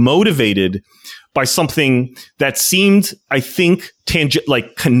that it was motivated by something that seemed, I think,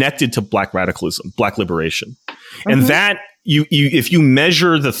 connected to black radicalism, black liberation. And that if you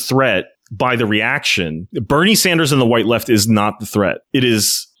measure the threat by the reaction, Bernie Sanders and the white left is not the threat. It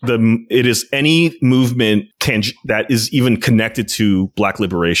is any movement that is even connected to black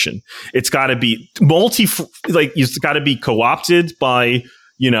liberation. It's got to be it's got to be co-opted by,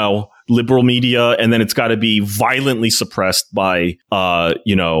 liberal media, and then it's got to be violently suppressed by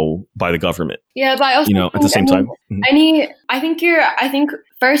the government. Yeah, but I also at the same time. I think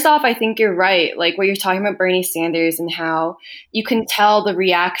first off, I think you're right. Like what you're talking about Bernie Sanders and how you can tell the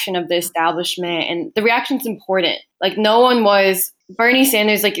reaction of the establishment, and the reaction's important. Like Bernie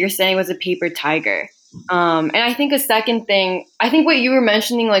Sanders, like you're saying, was a paper tiger. And I think a second thing, I think what you were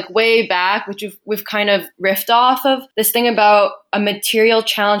mentioning like way back, which we've kind of riffed off of, this thing about a material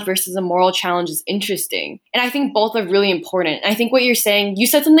challenge versus a moral challenge is interesting. And I think both are really important. And I think what you're saying, you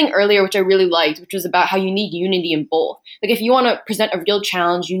said something earlier, which I really liked, which was about how you need unity in both. Like if you want to present a real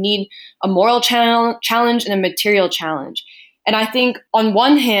challenge, you need a moral challenge and a material challenge. And I think on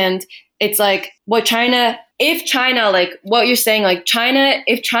one hand, it's like if China, like what you're saying, like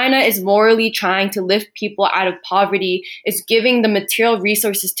if China is morally trying to lift people out of poverty, is giving the material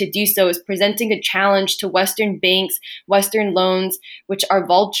resources to do so, is presenting a challenge to Western banks, Western loans, which are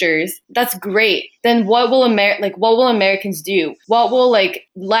vultures, that's great. Then what will Americans do? What will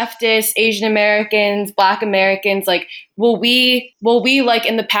leftists, Asian Americans, Black Americans, will we like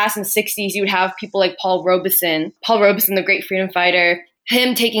in the past in the 60s, you would have people like Paul Robeson, the great freedom fighter,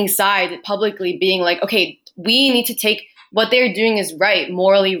 him taking sides publicly, being like, okay, we need to take what they're doing is right,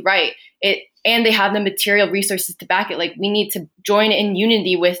 morally right. And they have the material resources to back it. Like we need to join in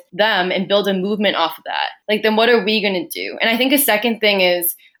unity with them and build a movement off of that. Like then what are we going to do? And I think a second thing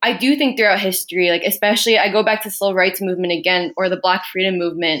is, I do think throughout history, especially I go back to the civil rights movement again, or the Black freedom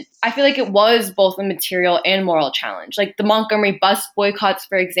movement, I feel like it was both a material and moral challenge, like the Montgomery bus boycotts,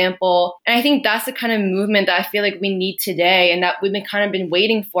 for example. And I think that's the kind of movement that I feel like we need today and that we've been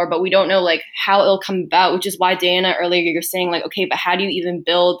waiting for, but we don't know how it'll come about, which is why Diana earlier you're saying okay, but how do you even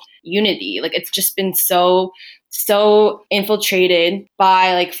build unity? It's just been so infiltrated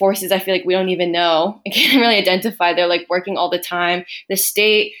by forces I feel like we don't even know. I can't really identify. They're working all the time. The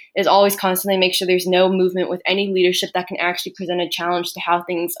state is always constantly make sure there's no movement with any leadership that can actually present a challenge to how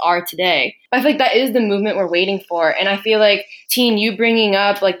things are today. But I feel like that is the movement we're waiting for. And I feel like, Teen, you bringing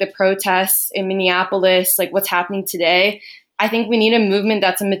up the protests in Minneapolis, what's happening today, I think we need a movement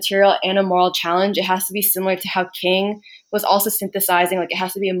that's a material and a moral challenge. It has to be similar to how King was also synthesizing, it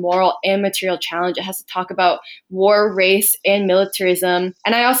has to be a moral and material challenge. It has to talk about war, race, and militarism.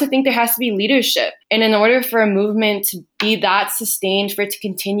 And I also think there has to be leadership. And in order for a movement to be that sustained, for it to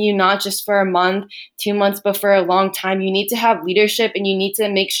continue not just for a month, 2 months, but for a long time, you need to have leadership, and you need to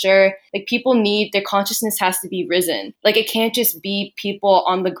make sure people need, their consciousness has to be risen. It can't just be people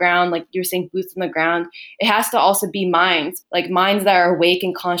on the ground, like you're saying, boots on the ground. It has to also be minds, minds that are awake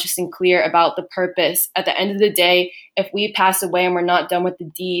and conscious and clear about the purpose. At the end of the day, if we pass away and we're not done with the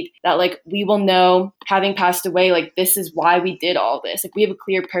deed, that we will know, having passed away, this is why we did all this. We have a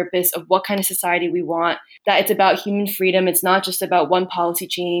clear purpose of what kind of society we want, that it's about human freedom. It's not just about one policy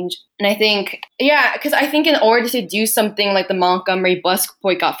change. And I think, because I think in order to do something like the Montgomery bus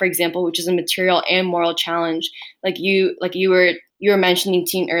boycott, for example, which is a material and moral challenge, you were mentioning,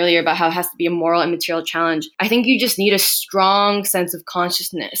 Teen, earlier about how it has to be a moral and material challenge. I think you just need a strong sense of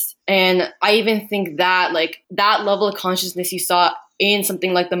consciousness. And I even think that that level of consciousness you saw in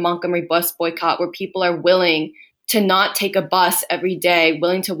something like the Montgomery bus boycott, where people are willing to not take a bus every day,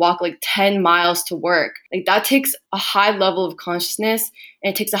 willing to walk 10 miles to work. That takes a high level of consciousness,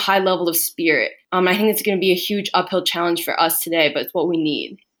 and it takes a high level of spirit. I think it's going to be a huge uphill challenge for us today, but it's what we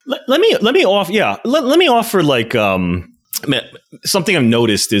need. Let me offer something I've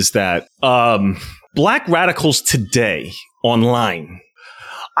noticed is that Black radicals today online,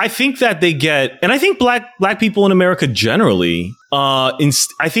 I think that they get, and I think black people in America generally,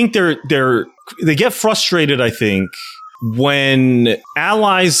 I think they get frustrated, I think, when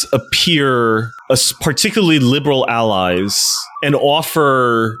allies appear, particularly liberal allies, and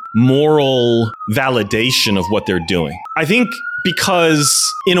offer moral validation of what they're doing. I think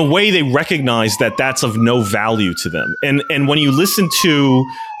because in a way they recognize that that's of no value to them. And when you listen to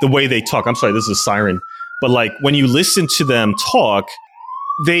the way they talk, I'm sorry, this is a siren, but when you listen to them talk,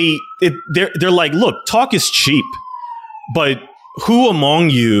 they're like, look, talk is cheap, but who among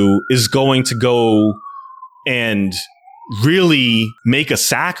you is going to go and really make a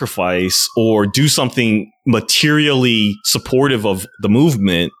sacrifice or do something materially supportive of the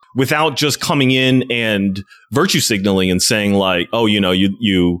movement without just coming in and virtue signaling and saying like, oh, you know,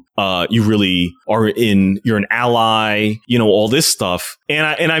 you really are you're an ally, you know, all this stuff.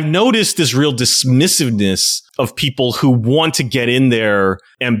 And I've noticed this real dismissiveness of people who want to get in there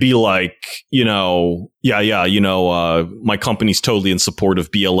and be like, you know, my company's totally in support of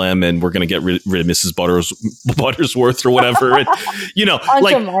BLM and we're going to get rid of Mrs. Buttersworth or whatever. And, you know, Aunt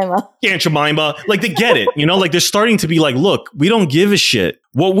like Jemima. Aunt Jemima, like they get it, you know, like they're starting to be like, look, we don't give a shit.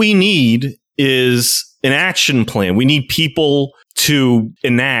 What we need is an action plan. We need people to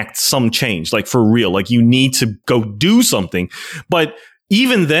enact some change, like for real. Like you need to go do something. But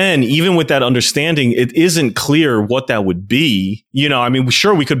even then, even with that understanding, it isn't clear what that would be. You know, I mean,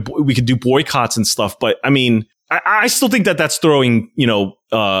 sure, we could do boycotts and stuff, but I mean, I still think that that's throwing, you know,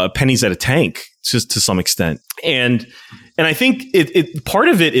 pennies at a tank just to some extent. And I think it part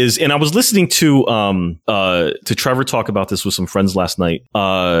of it is, and I was listening to Trevor talk about this with some friends last night.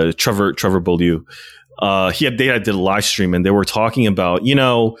 Trevor Beaulieu. They did a live stream and they were talking about, you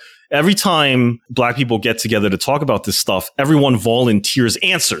know, every time Black people get together to talk about this stuff, everyone volunteers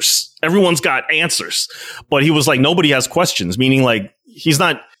answers. Everyone's got answers. But he was like, nobody has questions, meaning like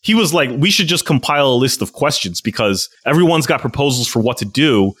he was like, we should just compile a list of questions because everyone's got proposals for what to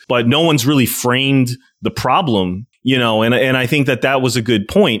do, but no one's really framed the problem, you know, and I think that was a good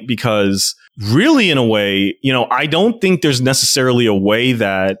point because really in a way, you know, I don't think there's necessarily a way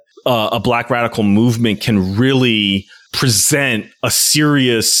that a Black radical movement can really present a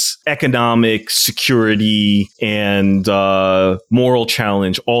serious economic, security, and moral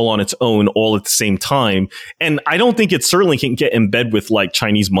challenge all on its own, all at the same time. And I don't think it certainly can get in bed with like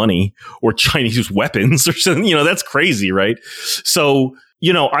Chinese money or Chinese weapons or something. You know, that's crazy, right? So,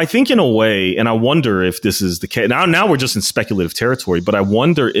 you know, I think in a way, and I wonder if this is the case. Now we're just in speculative territory, but I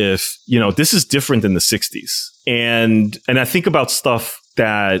wonder if, you know, this is different than the 60s. And I think about stuff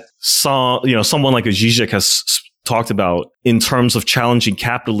that someone like a Zizek has talked about in terms of challenging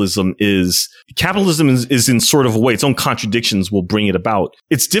capitalism is in sort of a way, its own contradictions will bring it about.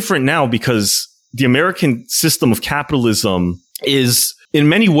 It's different now because the American system of capitalism is, in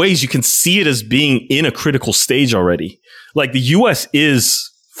many ways, you can see it as being in a critical stage already. Like the US is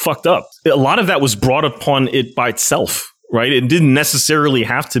fucked up. A lot of that was brought upon it by itself, right? It didn't necessarily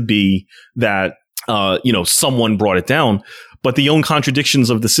have to be that, someone brought it down. But the own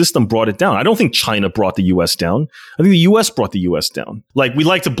contradictions of the system brought it down. I don't think China brought the U.S. down. I think the U.S. brought the U.S. down. Like, we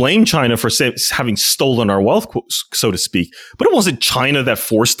like to blame China for having stolen our wealth, so to speak. But it wasn't China that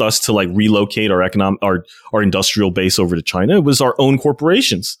forced us to like relocate our industrial base over to China. It was our own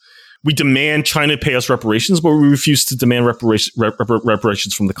corporations. We demand China pay us reparations, but we refuse to demand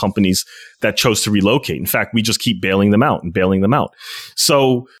reparations from the companies that chose to relocate. In fact, we just keep bailing them out.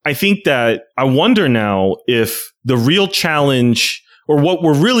 So I think that I wonder now if the real challenge, or what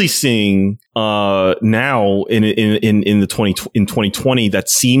we're really seeing now in 2020 that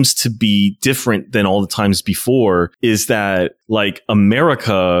seems to be different than all the times before, is that like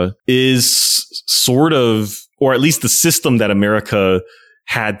America is sort of, or at least the system that America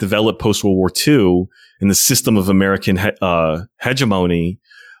had developed post-World War II, and the system of American hegemony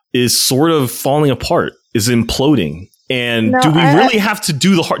is sort of falling apart, is imploding. And do we really have to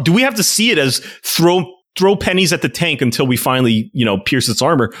do the hard? Do we have to see it as throw pennies at the tank until we finally, pierce its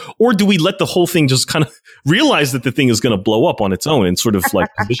armor? Or do we let the whole thing just kind of realize that the thing is going to blow up on its own and sort of like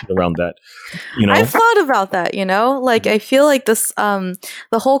position around that, I've thought about that, like I feel like this, the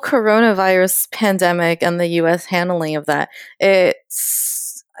whole coronavirus pandemic and the US handling of that,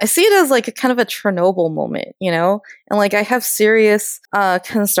 I see it as like a kind of a Chernobyl moment, and like I have serious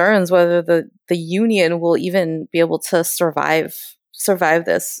concerns whether the Union will even be able to survive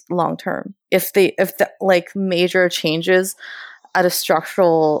this long term if the like major changes on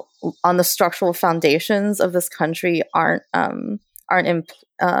the structural foundations of this country aren't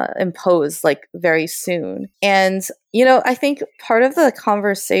imposed like very soon. And I think part of the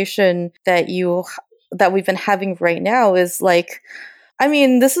conversation that we've been having right now is like, I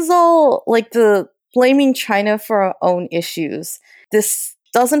mean, this is all like the blaming China for our own issues. This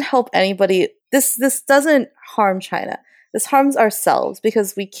doesn't help anybody. This doesn't harm China. This harms ourselves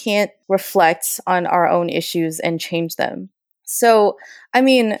because we can't reflect on our own issues and change them. So, I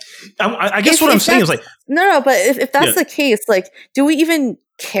mean, I guess what I'm saying is like, no, but if that's the case, like, do we even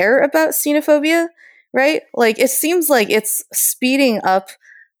care about xenophobia? Right? Like, it seems like it's speeding up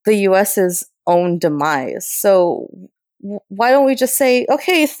the US's own demise. So why don't we just say,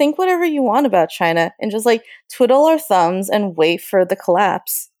 okay, think whatever you want about China and just like twiddle our thumbs and wait for the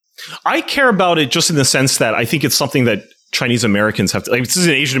collapse? I care about it just in the sense that I think it's something that Chinese Americans have to, like, this is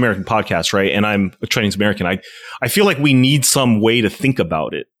an Asian American podcast, right? And I'm a Chinese American. I feel like we need some way to think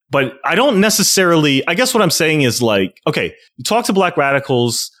about it. But I don't necessarily, I guess what I'm saying is like, okay, you talk to black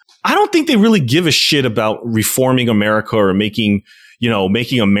radicals. I don't think they really give a shit about reforming America or making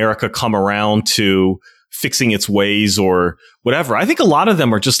America come around to fixing its ways or whatever. I think a lot of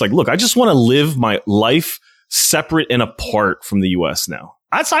them are just like, look, I just want to live my life separate and apart from the US now.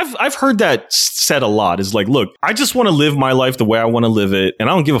 I've heard that said a lot, is like, look, I just want to live my life the way I want to live it. And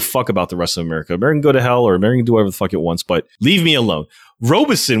I don't give a fuck about the rest of America. America can go to hell, or America can do whatever the fuck it wants, but leave me alone.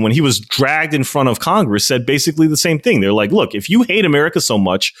 Robeson, when he was dragged in front of Congress, said basically the same thing. They're like, look, if you hate America so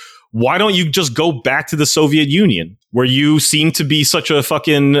much, why don't you just go back to the Soviet Union, where you seem to be such a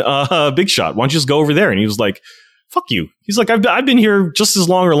fucking big shot? Why don't you just go over there? And he was like, fuck you. He's like, I've been here just as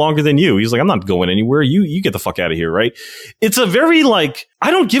long or longer than you. He's like, I'm not going anywhere. You get the fuck out of here, right? It's a very like,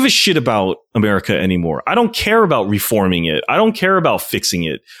 I don't give a shit about America anymore. I don't care about reforming it. I don't care about fixing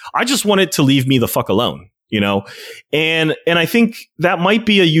it. I just want it to leave me the fuck alone, you know? And I think that might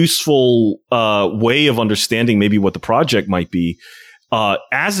be a useful way of understanding maybe what the project might be.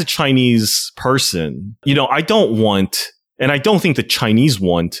 As a Chinese person, you know, I don't want, and I don't think the Chinese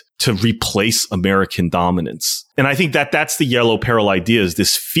want to replace American dominance. And I think that that's the yellow peril idea, is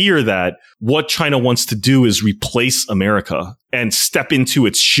this fear that what China wants to do is replace America and step into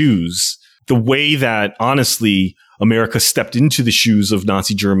its shoes the way that, honestly, America stepped into the shoes of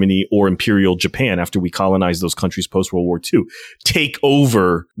Nazi Germany or Imperial Japan after we colonized those countries post-World War II. Take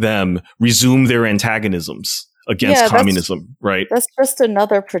over them, resume their antagonisms against communism, right? That's just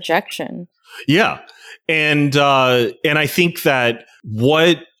another projection. Yeah. And I think that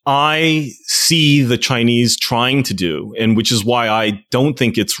what I see the Chinese trying to do, and which is why I don't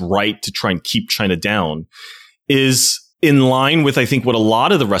think it's right to try and keep China down, is in line with, I think, what a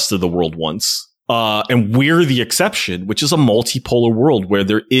lot of the rest of the world wants. And we're the exception, which is a multipolar world where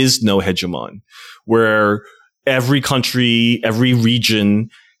there is no hegemon, where every country, every region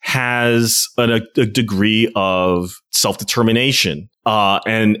has a degree of self-determination,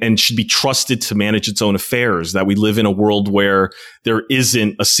 and should be trusted to manage its own affairs, that we live in a world where there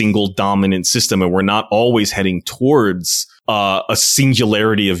isn't a single dominant system, and we're not always heading towards a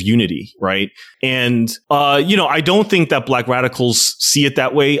singularity of unity, right? And, I don't think that black radicals see it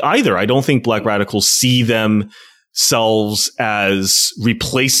that way either. I don't think black radicals see themselves as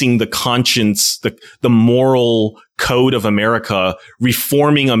replacing the conscience, the moral code of America,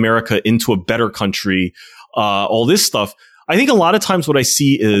 reforming America into a better country, all this stuff. I think a lot of times what I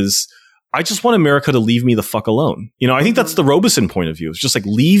see is, I just want America to leave me the fuck alone. You know, I think that's the Robeson point of view. It's just like,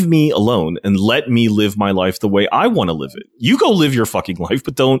 leave me alone and let me live my life the way I want to live it. You go live your fucking life,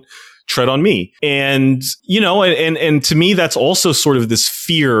 but don't tread on me. And, and to me, that's also sort of this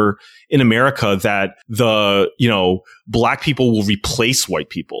fear in America that black people will replace white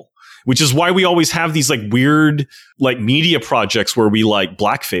people, which is why we always have these like weird like media projects where we like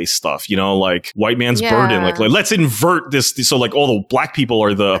blackface stuff, like White Man's Burden, like let's invert this so like all the black people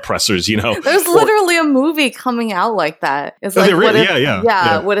are the oppressors, There's literally a movie coming out like that. It's like,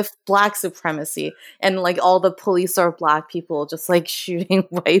 what if black supremacy and like all the police are black people just like shooting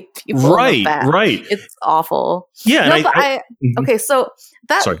white people in the back. Right. It's awful. Yeah. Okay, so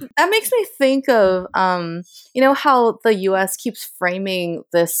that makes me think of how the US keeps framing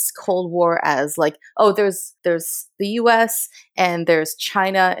this Cold War as like, oh, there's the US and there's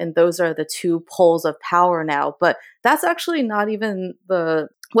China, and those are the two poles of power now. But that's actually not even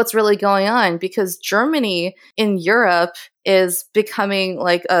what's really going on, because Germany in Europe is becoming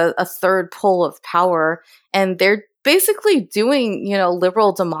like a third pole of power, and they're basically doing,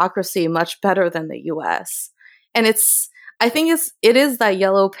 liberal democracy much better than the US. And I think it is that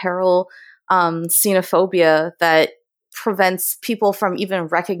yellow peril xenophobia that prevents people from even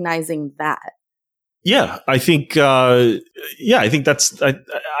recognizing that. Yeah, I think, I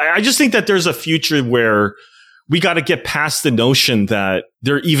just think that there's a future where we got to get past the notion that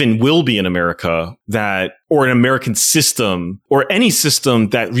there even will be in America or an American system, or any system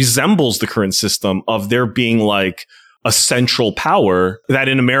that resembles the current system, of there being like a central power that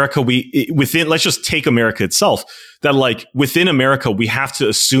in America let's just take America itself, that like within America, we have to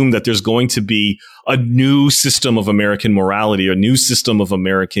assume that there's going to be a new system of American morality, a new system of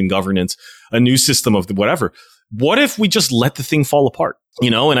American governance, a new system of whatever. What if we just let the thing fall apart?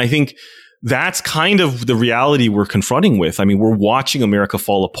 And I think that's kind of the reality we're confronting with. I mean, we're watching America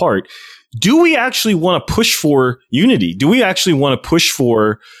fall apart. Do we actually want to push for unity? Do we actually want to push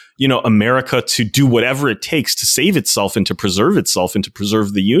for, America to do whatever it takes to save itself and to preserve itself and to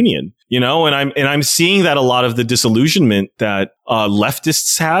preserve the Union. And I'm seeing that a lot of the disillusionment that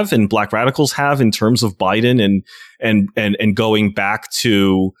leftists have and black radicals have in terms of Biden and going back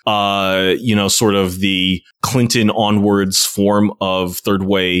to sort of the Clinton onwards form of third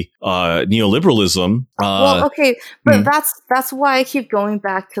way neoliberalism. Well, okay, but that's why I keep going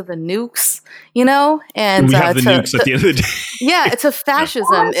back to the nukes, and we have the nukes at the end of the day. Yeah, to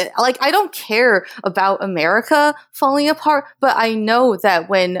fascism. I don't care about America falling apart, but I know that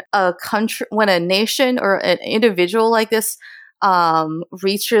when a nation or an individual like this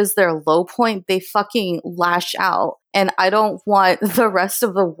reaches their low point, they fucking lash out. And I don't want the rest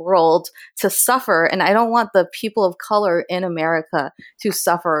of the world to suffer. And I don't want the people of color in America to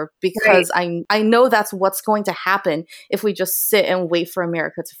suffer, because I know that's what's going to happen if we just sit and wait for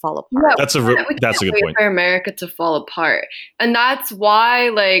America to fall apart. Yeah, that's a good point. For America to fall apart. And that's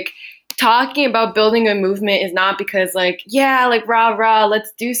why, talking about building a movement is not because rah rah, let's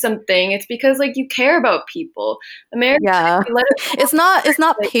do something. It's because you care about people. America, it's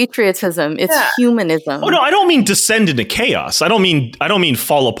not patriotism. It's humanism. Oh no, I don't mean descend into chaos. I don't mean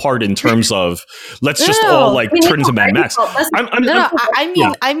fall apart in terms of let's just all turn into Mad Max.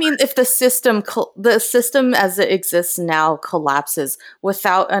 I mean if the system as it exists now collapses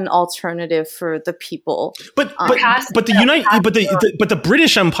without an alternative for the people. But the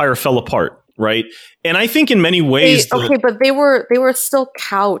British Empire fell apart, right? And I think in many ways, but they were still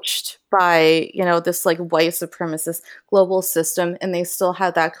couched by this white supremacist global system, and they still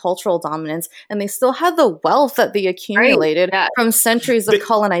had that cultural dominance, and they still had the wealth that they accumulated from centuries of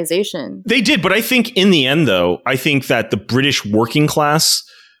colonization. They did, but I think in the end, though, I think that the British working class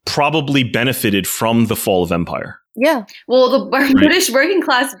probably benefited from the fall of empire. Yeah. Well, the British working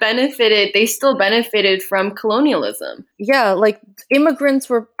class benefited. They still benefited from colonialism. Yeah, immigrants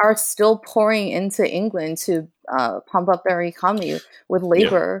are still pouring into England to pump up their economy with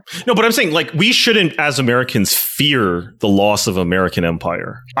labor. Yeah. No, but I'm saying we shouldn't, as Americans, fear the loss of American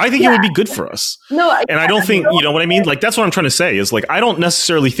empire. I think it would be good for us. And I don't think, you know what I mean? That's what I'm trying to say is I don't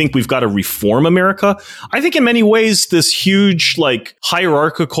necessarily think we've got to reform America. I think in many ways, this huge,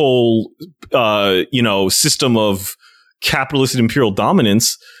 hierarchical, system of capitalist and imperial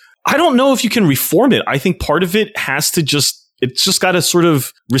dominance, I don't know if you can reform it. I think part of it has to it's just got to sort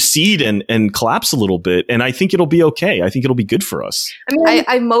of recede and collapse a little bit. And I think it'll be okay. I think it'll be good for us.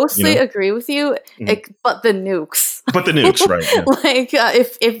 I mostly agree with you, but the nukes. But the nukes, right. Yeah.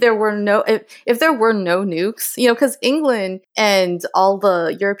 If there were no nukes, because England and all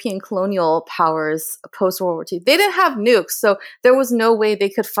the European colonial powers post World War II, they didn't have nukes. So there was no way they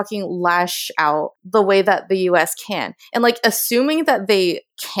could fucking lash out the way that the US can. And assuming that they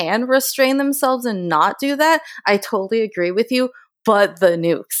can restrain themselves and not do that, I totally agree with you, but the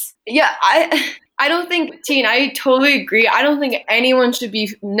nukes. Yeah, I don't think, Teen, I totally agree. I don't think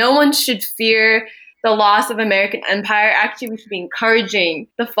no one should fear the loss of American empire. Actually, we should be encouraging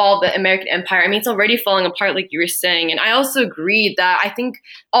the fall of the American empire. I mean, it's already falling apart, like you were saying. And I also agree that I think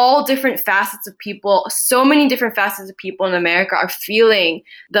all different facets of people, so many different facets of people in America are feeling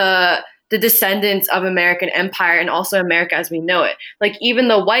the descendants of American empire and also America as we know it. Even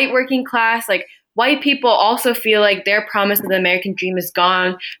the white working class, white people also feel like their promise of the American dream is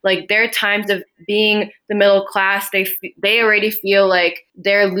gone. Their times of being the middle class, they already feel like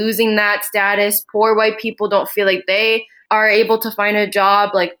they're losing that status. Poor white people don't feel like they are able to find a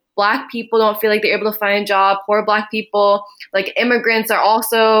job. Black people don't feel like they're able to find a job. Poor Black people, immigrants are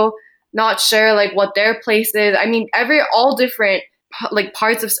also not sure what their place is. I mean, all different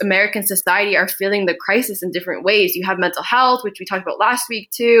parts of American society are feeling the crisis in different ways. You have mental health, which we talked about last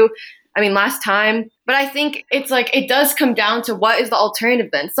time. But I think it's it does come down to what is the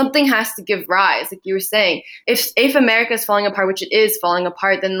alternative then? Something has to give rise, like you were saying. If America is falling apart, which it is falling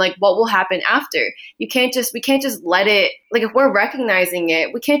apart, then what will happen after? We can't just let it, if we're recognizing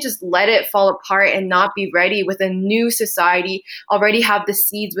it, we can't just let it fall apart and not be ready with a new society, already have the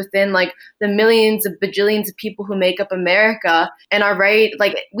seeds within the millions of bajillions of people who make up America and are ready.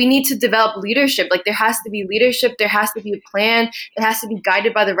 We need to develop leadership. There has to be leadership. There has to be a plan. It has to be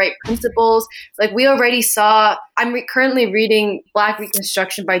guided by the right principles. We already saw, I'm currently reading Black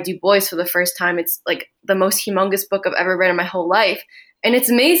Reconstruction by Du Bois for the first time. It's the most humongous book I've ever read in my whole life. And it's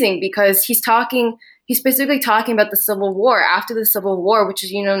amazing because he's specifically talking about the Civil War, after the Civil War, which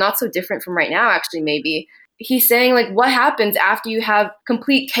is, not so different from right now, actually, maybe. He's saying what happens after you have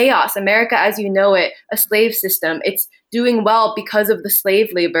complete chaos, America as you know it, a slave system. It's doing well because of the slave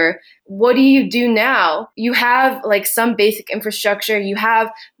labor. What do you do now? You have like some basic infrastructure, you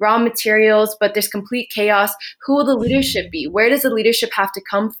have raw materials, but there's complete chaos. Who will the leadership be? Where does the leadership have to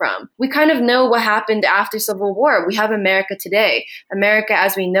come from? We kind of know what happened after Civil War. We have America today. America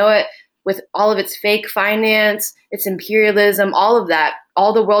as we know it, with all of its fake finance, its imperialism, all of that,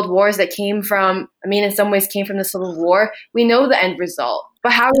 all the world wars that came from, in some ways came from the Civil War. We know the end result.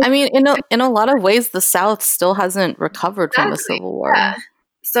 But how? In a lot of ways, the South still hasn't recovered from the Civil War. Yeah.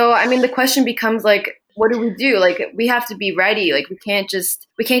 So, the question becomes like, what do we do? Like, we have to be ready. Like, we can't just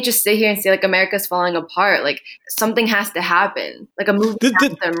sit here and say like America's falling apart. Like, something has to happen. Like, a movement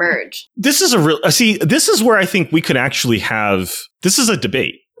has to emerge. This is this is where I think we could actually have. This is a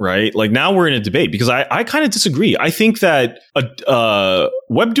debate. Right? Like now we're in a debate because I kind of disagree. I think that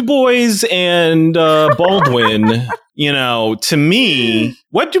Webb Du Bois and Baldwin, to me,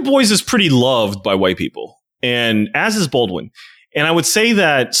 Webb Du Bois is pretty loved by white people, and as is Baldwin. And I would say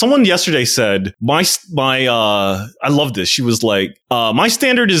that someone yesterday said, I love this. She was like, my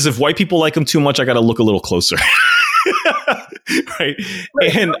standard is if white people like him too much, I got to look a little closer. Right.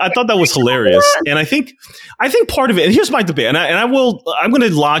 And I thought that was hilarious. And I think part of it, and here's my debate, and I'm going to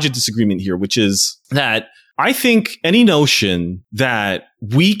lodge a disagreement here, which is that I think any notion that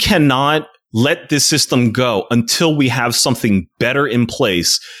we cannot let this system go until we have something better in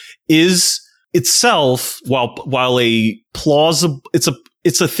place is itself, while a plausible,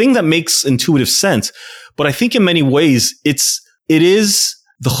 it's a thing that makes intuitive sense. But I think in many ways, it is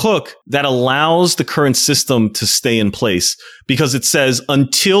the hook that allows the current system to stay in place, because it says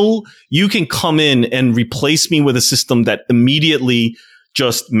until you can come in and replace me with a system that immediately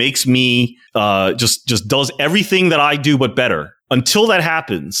just makes me just does everything that I do but better. Until that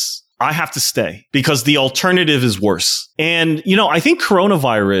happens, I have to stay because the alternative is worse. And, I think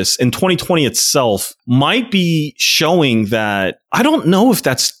coronavirus in 2020 itself might be showing that I don't know if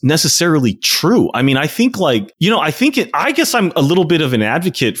that's necessarily true. I think I guess I'm a little bit of an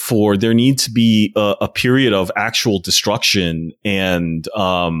advocate for there need to be a period of actual destruction and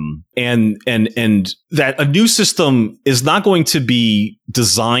that a new system is not going to be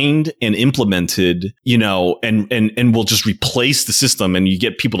designed and implemented, and will just replace the system and you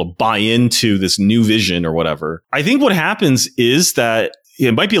get people to buy into this new vision or whatever. I think what happens is that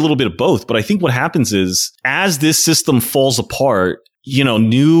it might be a little bit of both, but I think what happens is as this system falls apart,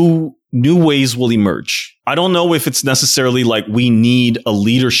 new ways will emerge. I don't know if it's necessarily like we need a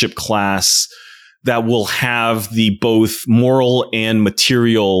leadership class that will have the both moral and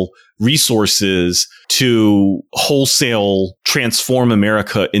material resources to wholesale transform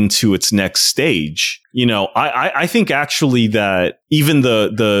America into its next stage. I think actually that even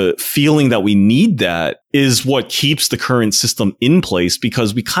the feeling that we need that is what keeps the current system in place,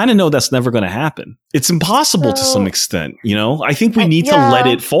 because we kind of know that's never going to happen. It's impossible to some extent. I think we need to let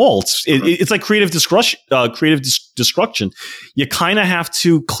it fall. It's like creative destruction. You kind of have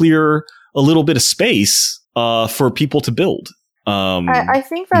to clear a little bit of space for people to build. I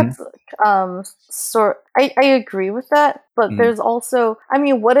think that's I agree with that, but there's also,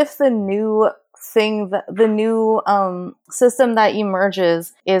 what if the new system that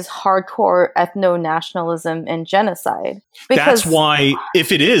emerges is hardcore ethno-nationalism and genocide? Because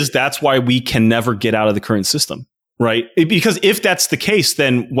that's why we can never get out of the current system, right? Because if that's the case,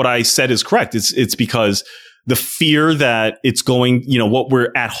 then what I said is correct. It's because the fear that it's going, what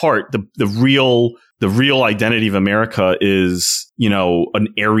we're at heart, the real identity of America is, an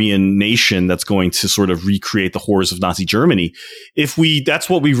Aryan nation that's going to sort of recreate the horrors of Nazi Germany. If that's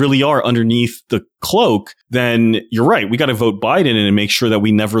what we really are underneath the cloak, then you're right. We got to vote Biden and make sure that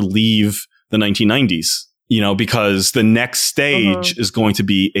we never leave the 1990s, because the next stage is going to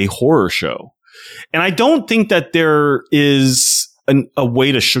be a horror show. And I don't think that there is a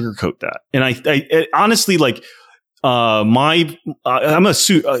way to sugarcoat that. And I honestly, like, Emily,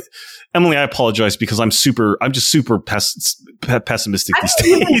 I apologize because I'm just super pessimistic these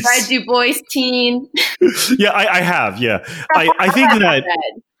days. I Du Bois teen. Yeah, I have. Yeah, I think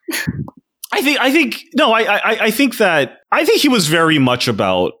that. I think he was very much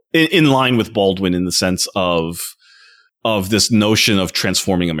about in line with Baldwin in the sense of this notion of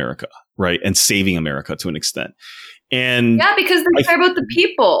transforming America, right, and saving America to an extent. And yeah, because they care about the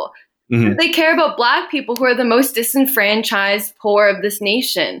people. Mm-hmm. They care about Black people who are the most disenfranchised, poor of this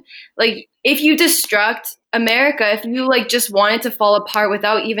nation. Like, if you destruct America, if you just want it to fall apart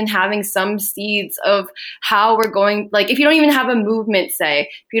without even having some seeds of how we're going, if you don't even have a movement, say,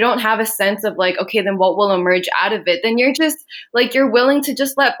 if you don't have a sense of okay, then what will emerge out of it, then you're just you're willing to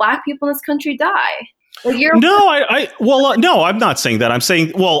just let Black people in this country die. Like no, I'm not saying that. I'm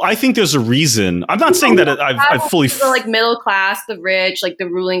saying, well, I think there's a reason. I'm not saying that I've fully like middle class, the rich, like the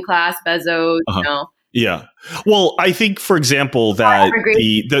ruling class, Bezos, you know. Yeah. Well, I think, for example, that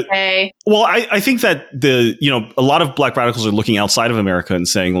I think that a lot of black radicals are looking outside of America and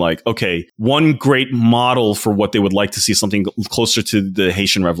saying like, okay, one great model for what they would like to see something closer to the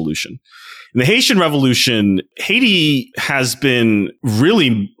Haitian Revolution. In the Haitian Revolution, Haiti has been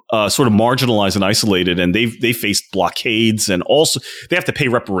really sort of marginalized and isolated, and they faced blockades, and also they have to pay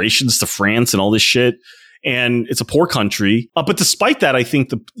reparations to France and all this shit. And it's a poor country. But despite that, I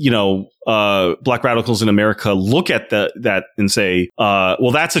think black radicals in America look at that and say, well,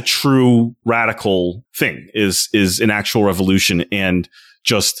 that's a true radical thing, is an actual revolution and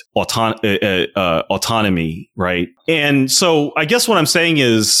just autonomy, right? And so I guess what I'm saying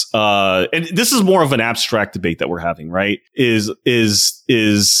is, and this is more of an abstract debate that we're having, right?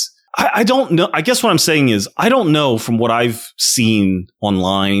 I don't know. I guess what I'm saying is, I don't know from what I've seen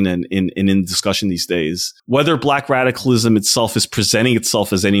online and in discussion these days, whether black radicalism itself is presenting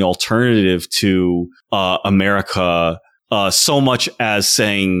itself as any alternative to America, so much as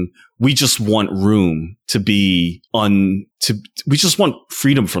saying, we just want room we just want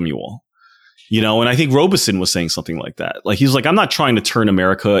freedom from you all. You know, and I think Robeson was saying something like that. Like, he's like, I'm not trying to turn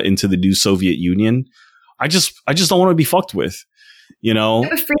America into the new Soviet Union. I just don't want to be fucked with. You know,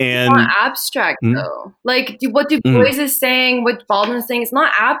 and not abstract though. Like what Du Bois is saying, what Baldwin's saying, it's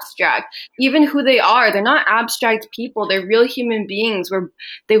not abstract. Even who they are, they're not abstract people. They're real human beings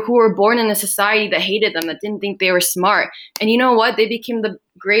who were born in a society that hated them, that didn't think they were smart. And you know what? They became the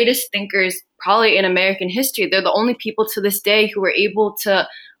greatest thinkers probably in American history. They're the only people to this day who were able to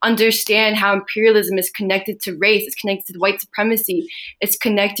understand how imperialism is connected to race, it's connected to white supremacy, it's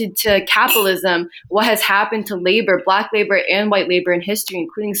connected to capitalism, what has happened to labor, black labor and white labor in history,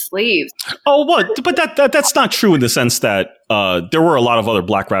 including slaves. Oh, what? But that's not true in the sense that there were a lot of other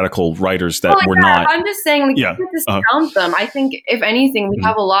black radical writers that were not. I'm just saying, like, you can't discount them. I think, if anything, we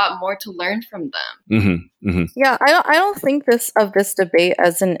have a lot more to learn from them. Yeah, I don't think this debate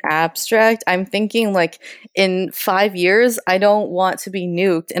as an abstract. I'm thinking like in 5 years, I don't want to be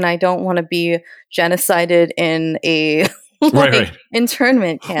nuked and I don't want to be genocided in a right.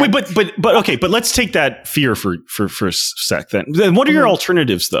 internment camp. Wait, but okay, but let's take that fear for a sec then. Then what are your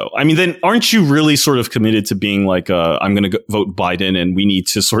alternatives though? I mean, then aren't you really sort of committed to being like, I'm going to vote Biden and we need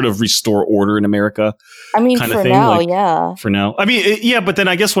to sort of restore order in America? I mean, kind of thing? Now, like, yeah. For now. I mean, yeah, but then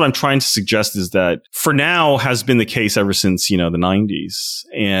I guess what I'm trying to suggest is that for now has been the case ever since, the 90s.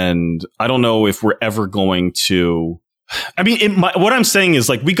 And I don't know if we're ever going to, I mean, what I'm saying is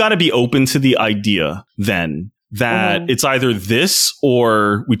like, we got to be open to the idea then that it's either this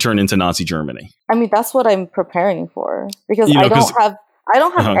or we turn into Nazi Germany. I mean, that's what I'm preparing for, because I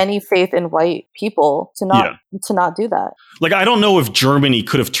don't have any faith in white people to not do that. Like, I don't know if Germany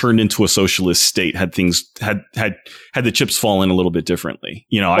could have turned into a socialist state had things had the chips fallen a little bit differently.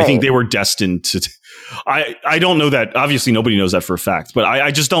 Right. I think they were destined to. I don't know that. Obviously, nobody knows that for a fact. But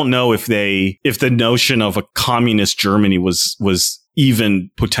I just don't know if the notion of a communist Germany was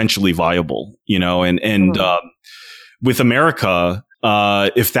even potentially viable. And with America,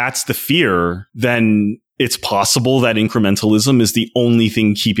 if that's the fear, then it's possible that incrementalism is the only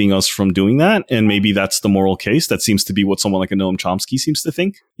thing keeping us from doing that. And maybe that's the moral case. That seems to be what someone like a Noam Chomsky seems to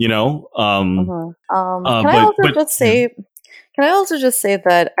think, Can I also just say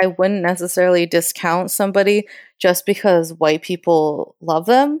that I wouldn't necessarily discount somebody just because white people love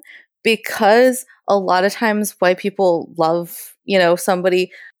them, because a lot of times white people love,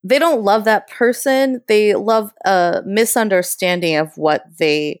 somebody. They don't love that person. They love a misunderstanding of what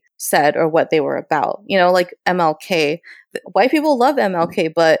they said or what they were about, like MLK. White people love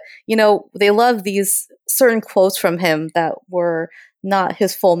MLK, but, they love these certain quotes from him that were not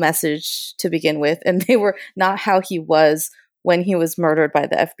his full message to begin with. And they were not how he was when he was murdered by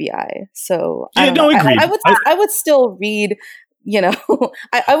the FBI. So agreed. I would still read,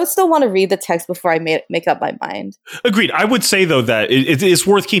 I would still want to read the text before I make up my mind. Agreed. I would say though that it's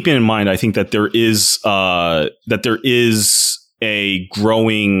worth keeping in mind. I think that there is a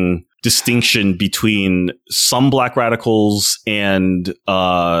growing distinction between some black radicals and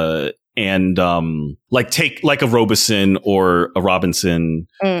take like a Robeson or a Robinson,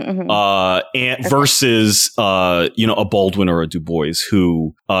 and versus a Baldwin or a Du Bois,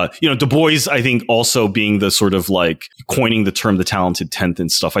 who Du Bois, I think, also being the sort of like coining the term the talented tenth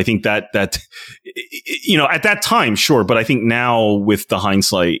and stuff. I think that at that time, sure. But I think now with the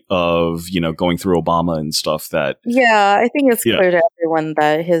hindsight of, going through Obama and stuff that. Yeah, I think it's clear to everyone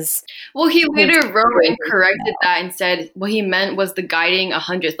that Well, he later wrote and corrected that and said what he meant was the guiding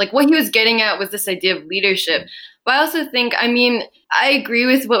 100th. Like what he was getting at was this idea of leadership. But I also think, I agree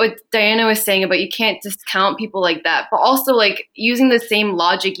with what Diana was saying about you can't discount people like that. But also like using the same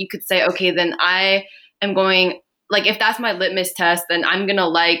logic, you could say, okay, then I am going, like if that's my litmus test, then I'm going to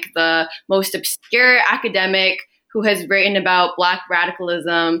like the most obscure academic who has written about Black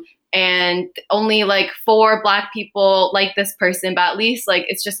radicalism, and only like 4 Black people like this person, but at least like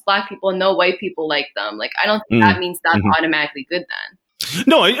it's just Black people and no white people like them. Like I don't think that means that's automatically good then.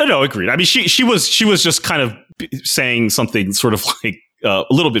 No, agreed. I mean, she was just kind of saying something sort of like a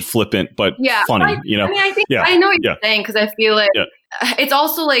little bit flippant, but funny. I think I know what you're saying, because I feel like it's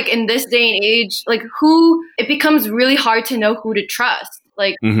also like in this day and age, like it becomes really hard to know who to trust.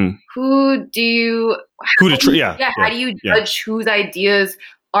 Like how do you judge whose ideas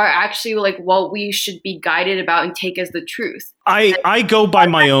are actually like what we should be guided about and take as the truth? I go by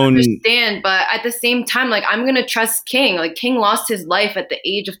my own understand, but at the same time, like I'm gonna trust King. Like King lost his life at the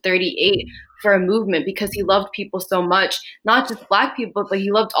age of 38 for a movement because he loved people so much, not just Black people, but he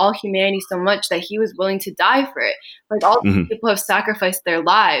loved all humanity so much that he was willing to die for it. Like all these people have sacrificed their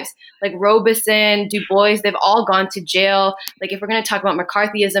lives. Like Robeson, Du Bois, they've all gone to jail. Like if we're going to talk about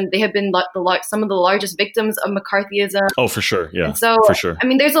McCarthyism, they have been some of the largest victims of McCarthyism. Oh, for sure. Yeah. And so, for sure. I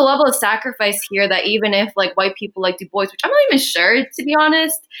mean, there's a level of sacrifice here that even if like white people like Du Bois, which I'm not even sure, to be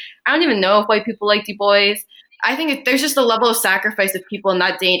honest, I don't even know if white people like Du Bois. I think there's just a level of sacrifice of people in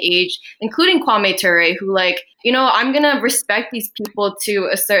that day and age, including Kwame Ture, who I'm going to respect these people to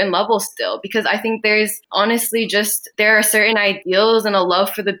a certain level still, because I think there's honestly there are certain ideals and a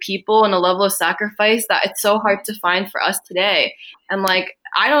love for the people and a level of sacrifice that it's so hard to find for us today. And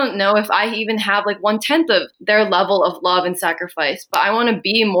I don't know if I even have 1/10 of their level of love and sacrifice, but I want to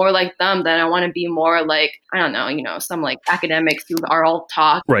be more like them than I want to be more like, I don't know, some academics who are all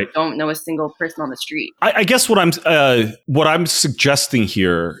talk, right, don't know a single person on the street. I guess what I'm suggesting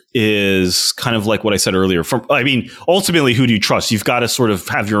here is kind of like what I said earlier. Ultimately, who do you trust? You've got to sort of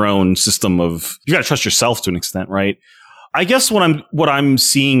have your own system you got to trust yourself to an extent, right? I guess what I'm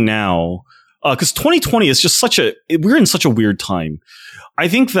seeing now, because 2020 is just we're in such a weird time. I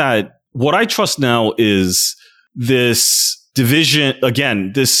think that what I trust now is this division,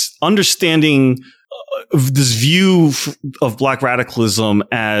 again, this understanding of this view of Black radicalism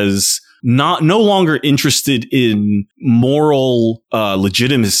as no longer interested in moral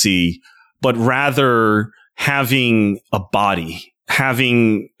legitimacy, but rather having a body,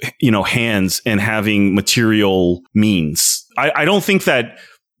 having, hands, and having material means. I don't think that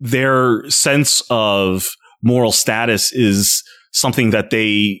their sense of moral status is something that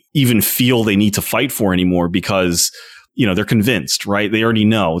they even feel they need to fight for anymore, because they're convinced, right? They already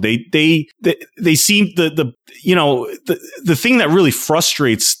know. They seem the thing that really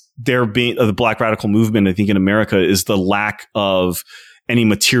frustrates the Black radical movement, I think, in America, is the lack of any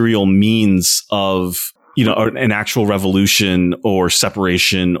material means of an actual revolution or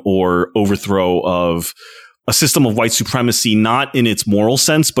separation or overthrow of a system of white supremacy, not in its moral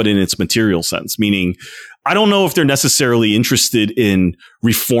sense, but in its material sense. Meaning, I don't know if they're necessarily interested in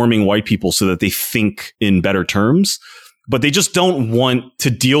reforming white people so that they think in better terms, but they just don't want to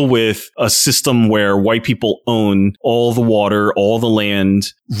deal with a system where white people own all the water, all the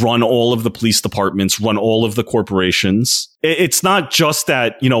land, run all of the police departments, run all of the corporations. It's not just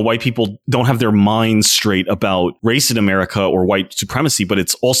that, white people don't have their minds straight about race in America or white supremacy, but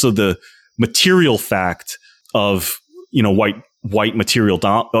it's also the material fact of, white material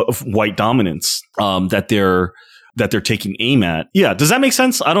of white dominance that they're taking aim at. Yeah, does that make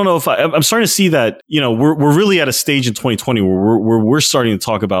sense? I don't know if I'm starting to see that we're really at a stage in 2020 where we're starting to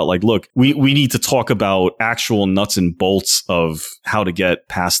talk about look, we need to talk about actual nuts and bolts of how to get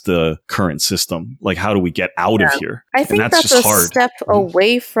past the current system. How do we get out of here? I think that's just a step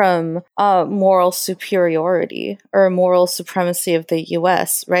away from moral superiority or moral supremacy of the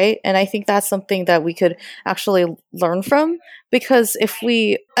U.S., right? And I think that's something that we could actually learn from, because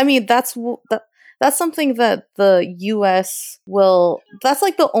that's something that the U.S. that's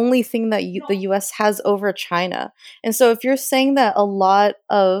the only thing that the U.S. has over China. And so if you're saying that a lot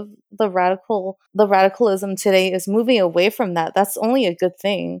of the radicalism today is moving away from that, that's only a good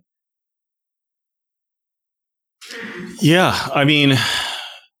thing. Yeah. I mean,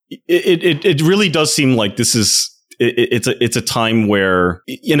 it really does seem like this is it's a time where,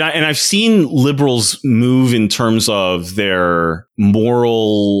 and I've seen liberals move in terms of their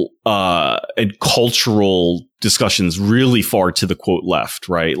moral and cultural discussions really far to the quote left,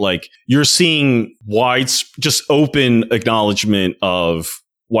 right? Like you're seeing just open acknowledgement of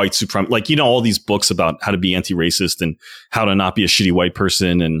white supremacy, like, you know, all these books about how to be anti-racist and how to not be a shitty white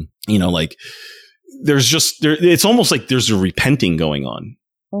person. And, you know, like it's almost like there's a repenting going on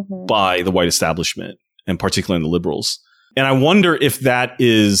by the white establishment and particularly in the liberals. And I wonder if that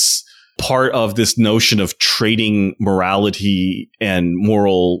is part of this notion of trading morality and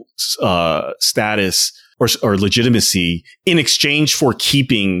moral status or legitimacy in exchange for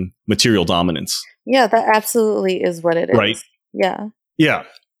keeping material dominance. Yeah, that absolutely is what it is. Right. Yeah. Yeah.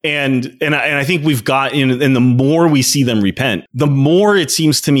 And I think we've got and the more we see them repent, the more it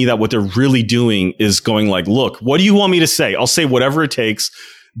seems to me that what they're really doing is going like, look, what do you want me to say? I'll say whatever it takes.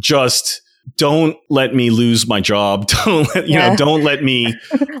 Just don't let me lose my job. Don't let, don't let me,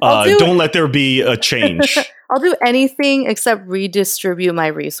 don't let there be a change. I'll do anything except redistribute my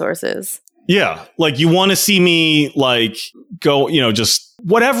resources. Yeah. Like you want to see me like go, just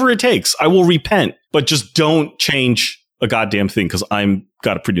whatever it takes. I will repent, but just don't change a goddamn thing because I'm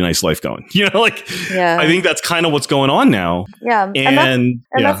got a pretty nice life going. I think that's kind of what's going on now. Yeah. And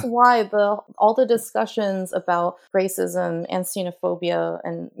that's why all the discussions about racism and xenophobia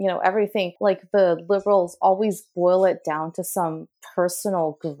and, everything, like the liberals always boil it down to some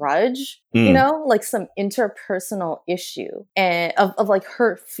personal grudge, like some interpersonal issue and of like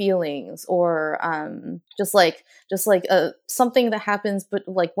hurt feelings or just like something that happens, but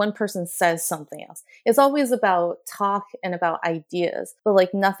like one person says something else. It's always about talk and about ideas, but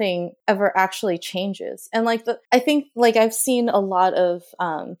like nothing ever actually changes. And like I think like I've seen a lot of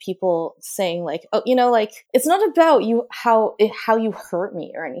people saying like, oh, like it's not about you how you hurt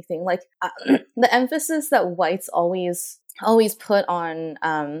me or anything. Like the emphasis that whites always put on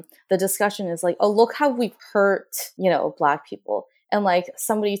the discussion is like, oh, look how we've hurt, Black people. And like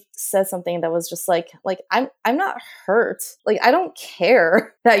somebody said something that was just like I'm not hurt. Like I don't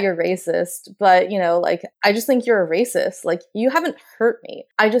care that you're racist, but like I just think you're a racist. Like you haven't hurt me.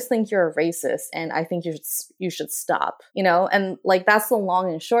 I just think you're a racist, and I think you should stop. And like that's the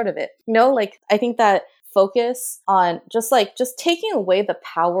long and short of it. Like I think that focus on just taking away the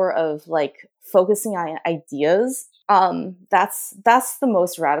power of like focusing on ideas. That's the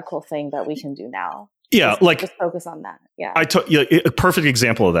most radical thing that we can do now. Yeah, just focus on that. Yeah, a perfect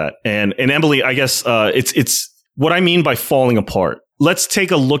example of that. And Emily, I guess it's what I mean by falling apart. Let's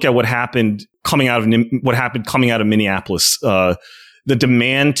take a look at what happened coming out of Minneapolis. The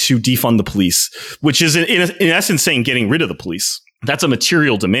demand to defund the police, which is in essence saying getting rid of the police. That's a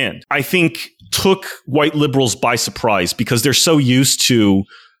material demand. I think took white liberals by surprise because they're so used to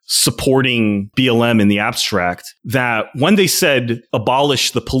supporting BLM in the abstract that when they said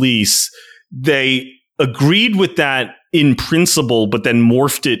abolish the police, they agreed with that in principle, but then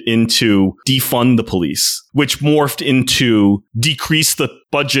morphed it into defund the police, which morphed into decrease the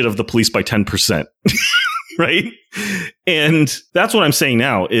budget of the police by 10%. Right? And that's what I'm saying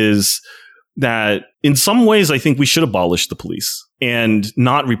now is that in some ways, I think we should abolish the police and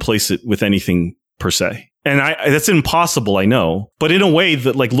not replace it with anything per se. And that's impossible, I know. But in a way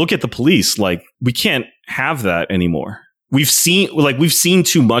that, like, look at the police, like, we can't have that anymore. We've seen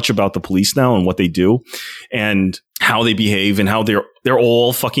too much about the police now and what they do and how they behave and how they're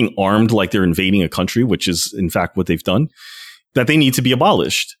all fucking armed like they're invading a country, which is in fact what they've done, that they need to be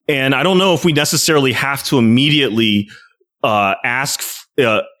abolished. And I don't know if we necessarily have to immediately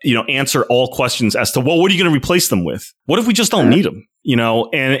answer all questions as to, well, what are you going to replace them with? What if we just don't need them?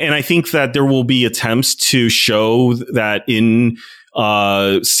 And I think that there will be attempts to show that in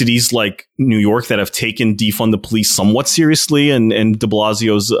cities like New York that have taken defund the police somewhat seriously, and de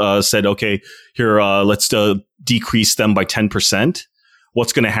Blasio's said, okay, here, let's decrease them by 10%.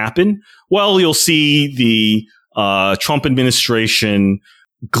 What's going to happen? Well, you'll see the Trump administration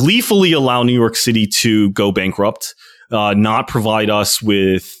gleefully allow New York City to go bankrupt, not provide us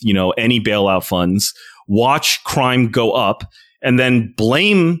with, any bailout funds, watch crime go up, and then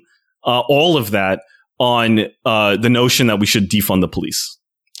blame all of that on the notion that we should defund the police.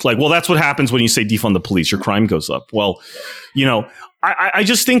 It's like, well, that's what happens when you say defund the police. Your crime goes up. Well, I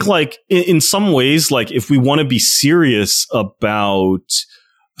just think like in some ways, like if we want to be serious about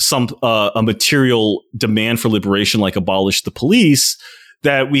a material demand for liberation, like abolish the police,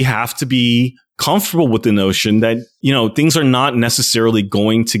 that we have to be comfortable with the notion that, things are not necessarily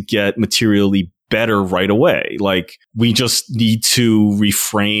going to get materially better right away. Like we just need to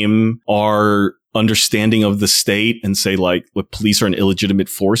reframe our understanding of the state and say like, look, police are an illegitimate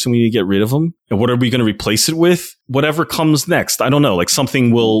force and we need to get rid of them. And what are we going to replace it with? Whatever comes next. I don't know. Like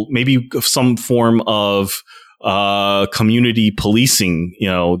something will, maybe some form of community policing,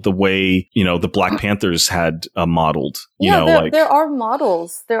 the way, the Black Panthers had modeled, there are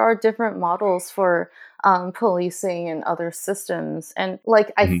models. There are different models for policing and other systems. And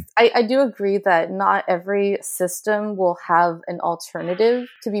like, I do agree that not every system will have an alternative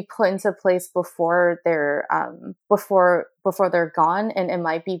to be put into place before they're gone. And it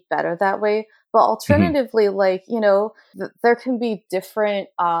might be better that way. But alternatively, there can be different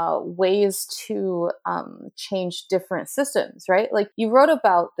ways to change different systems, right? Like you wrote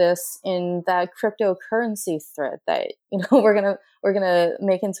about this in that cryptocurrency thread that we're gonna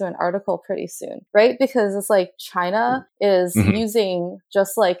make into an article pretty soon, right? Because it's like China is using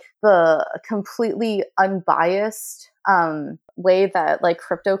just like the completely unbiased way that like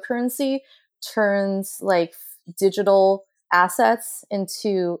cryptocurrency turns like digital assets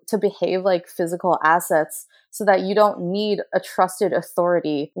to behave like physical assets, so that you don't need a trusted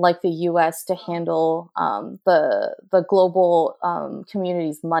authority like the US to handle the global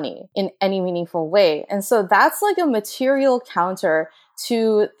community's money in any meaningful way. And so that's like a material counter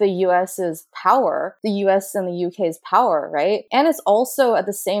to the US's power, the US and the UK's power, right? And it's also at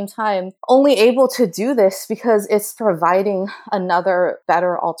the same time only able to do this because it's providing another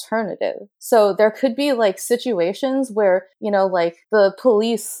better alternative. So there could be like situations where, like the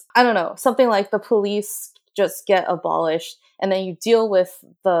police, I don't know, something like the police just get abolished and then you deal with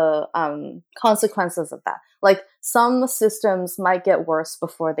the consequences of that. Like some systems might get worse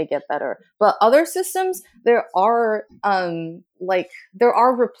before they get better, but other systems, there are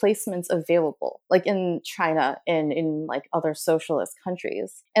replacements available, like in China and in like other socialist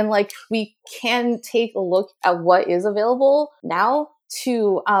countries. And like we can take a look at what is available now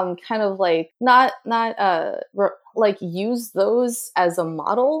to kind of like not use those as a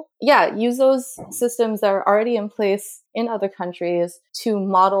model. Yeah, use those systems that are already in place in other countries to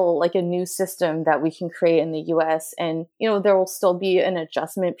model like a new system that we can create in the US. And, there will still be an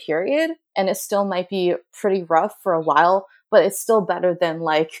adjustment period and it still might be pretty rough for a while, but it's still better than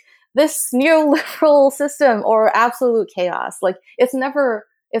like this neoliberal system or absolute chaos. Like it's never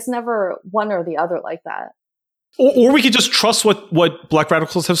one or the other like that. Or we could just trust what Black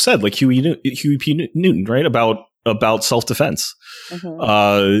radicals have said, like Huey P. Newton, right? About self-defense.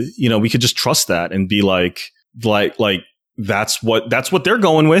 We could just trust that and be like that's what they're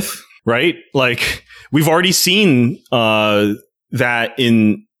going with, right? Like we've already seen that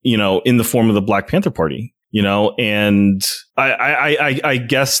in the form of the Black Panther Party, and I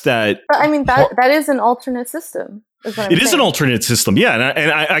guess that. But I mean that is an alternate system. It is an alternate system, yeah,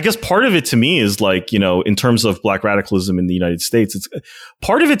 and I guess part of it to me is like in terms of Black radicalism in the United States, it's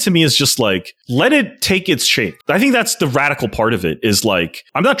part of it to me is just like let it take its shape. I think that's the radical part of it. Is like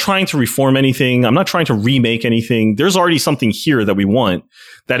I'm not trying to reform anything. I'm not trying to remake anything. There's already something here that we want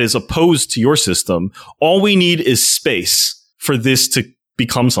that is opposed to your system. All we need is space for this to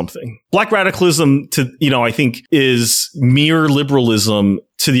become something. Black radicalism, I think, is mere liberalism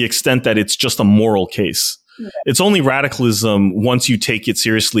to the extent that it's just a moral case. It's only radicalism once you take it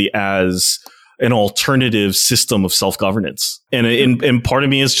seriously as an alternative system of self-governance. And part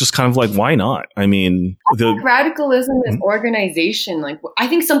of me is just kind of like, why not? I mean, radicalism is organization. Like, I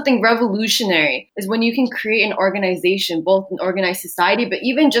think something revolutionary is when you can create an organization, both an organized society, but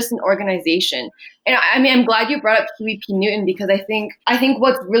even just an organization. And I mean, I'm glad you brought up Huey P. Newton because I think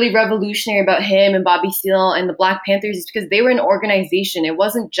what's really revolutionary about him and Bobby Seale and the Black Panthers is because they were an organization.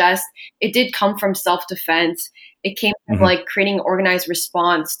 It did come from self-defense. It came from like creating an organized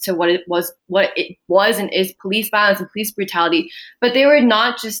response to what it was and is police violence and police brutality. But they were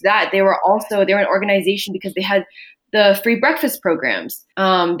not just that. They were an organization because they had the free breakfast programs.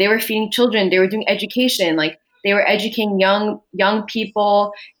 They were feeding children. They were doing education. Like they were educating young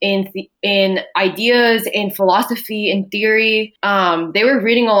people in ideas, in philosophy, in theory. They were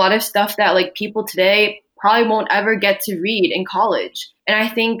reading a lot of stuff that like people today probably won't ever get to read in college. And I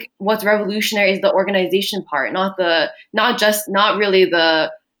think what's revolutionary is the organization part, not really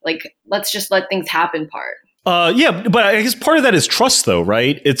the like, let's just let things happen part. Yeah, but I guess part of that is trust though,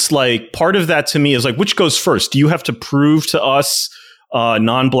 right? It's like part of that to me is like, which goes first? Do you have to prove to us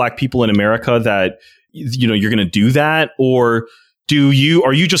non-Black people in America that you're going to do that? Or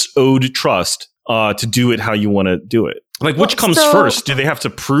are you just owed trust to do it how you want to do it? Like, which comes first? Do they have to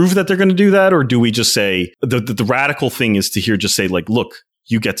prove that they're going to do that? Or do we just say the radical thing is to say, like, look,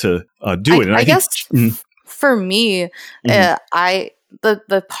 you get to do it? And I guess for me,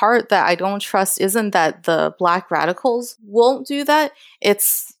 the part that I don't trust isn't that the Black radicals won't do that.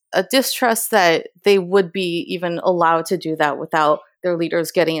 It's a distrust that they would be even allowed to do that without their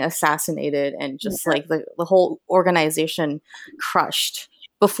leaders getting assassinated and just like the whole organization crushed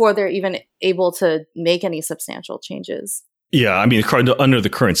before they're even able to make any substantial changes. Yeah, I mean, under the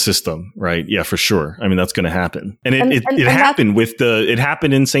current system, right? Yeah, for sure. I mean, that's going to happen, and it happened it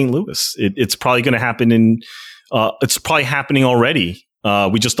happened in St. Louis. It's probably going to happen it's probably happening already.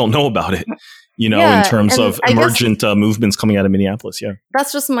 We just don't know about it, in terms of emergent movements coming out of Minneapolis. Yeah,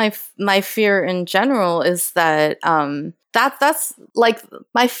 that's just my fear in general is that that's like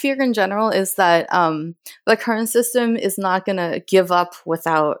my fear in general is that the current system is not going to give up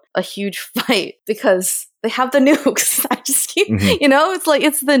without a huge fight because they have the nukes. I just keep, it's like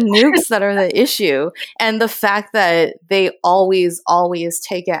it's the nukes that are the issue. And the fact that they always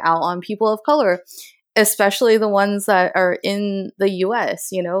take it out on people of color, especially the ones that are in the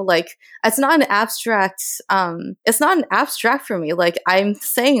US, like it's not an abstract for me. Like I'm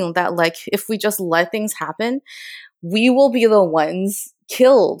saying that like if we just let things happen, we will be the ones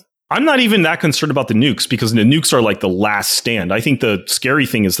killed. I'm not even that concerned about the nukes because the nukes are like the last stand. I think the scary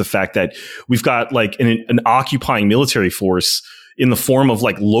thing is the fact that we've got like an occupying military force in the form of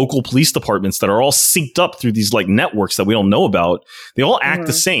like local police departments that are all synced up through these like networks that we don't know about. They all act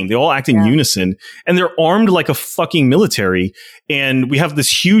the same. They all act in unison and they're armed like a fucking military. And we have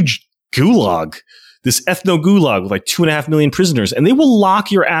this huge gulag, this ethno gulag with like 2.5 million prisoners, and they will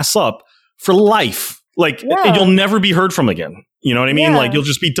lock your ass up for life. Like and you'll never be heard from again. You know what I mean? Like you'll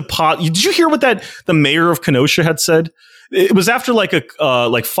just be deposited. Did you hear what the mayor of Kenosha had said? It was after like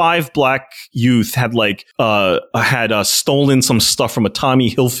like 5 black youth had stolen some stuff from a Tommy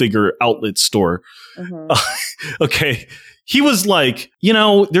Hilfiger outlet store. Okay. He was like,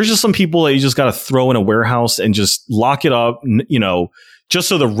 there's just some people that you just got to throw in a warehouse and just lock it up, just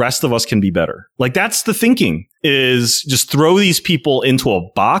so the rest of us can be better. Like that's the thinking is just throw these people into a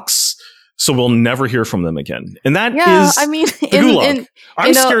box so we'll never hear from them again. And that is I mean, the gulag.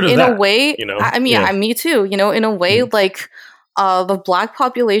 I'm scared of that. In a way, I mean, me too. In a way, like the black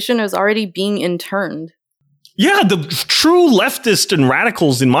population is already being interned. Yeah, the true leftists and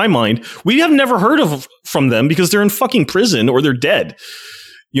radicals, in my mind, we have never heard of from them because they're in fucking prison or they're dead.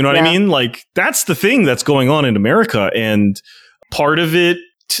 You know what I mean? Like, that's the thing that's going on in America. And part of it,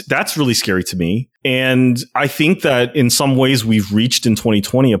 that's really scary to me. And I think that in some ways we've reached in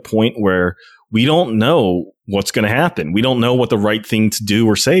 2020 a point where we don't know what's going to happen. We don't know what the right thing to do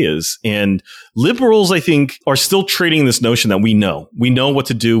or say is. And liberals, I think, are still trading this notion that we know what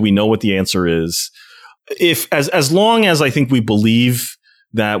to do. We know what the answer is. As long as I think we believe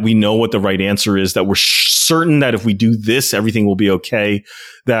that we know what the right answer is, that we're certain that if we do this, everything will be okay,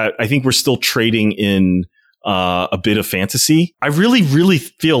 that I think we're still trading in a bit of fantasy. I really, really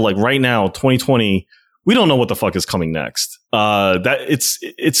feel like right now, 2020, we don't know what the fuck is coming next. That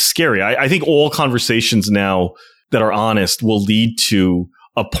it's scary. I think all conversations now that are honest will lead to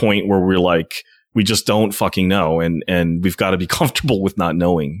a point where we're like, we just don't fucking know. And we've got to be comfortable with not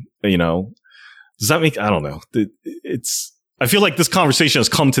knowing, Does that make, I don't know. I feel like this conversation has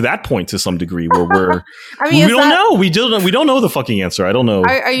come to that point to some degree where we're, we don't know. We don't know the fucking answer. I don't know.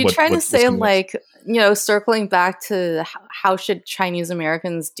 Are you trying to say like, circling back to how should Chinese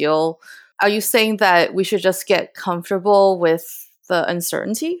Americans deal? Are you saying that we should just get comfortable with the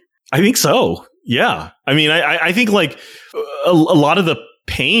uncertainty? I think so. Yeah. I mean, I think like a lot of the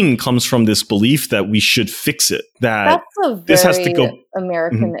pain comes from this belief that we should fix it. That that's a very this has to go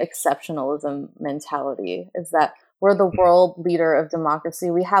American exceptionalism mentality. Is that we're the world leader of democracy.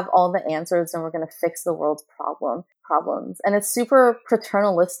 We have all the answers, and we're going to fix the world's problems. And it's super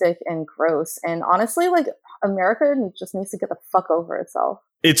paternalistic and gross. And honestly, like America just needs to get the fuck over itself.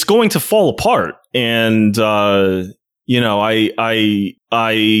 It's going to fall apart, and I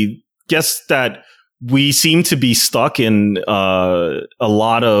guess that we seem to be stuck in a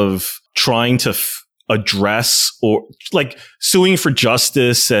lot of trying to address or like suing for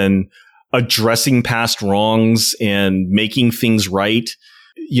justice and addressing past wrongs and making things right.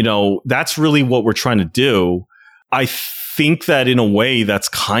 That's really what we're trying to do. I think that in a way that's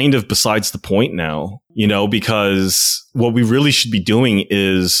kind of besides the point now, because what we really should be doing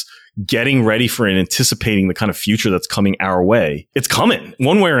is getting ready for and anticipating the kind of future that's coming our way. It's coming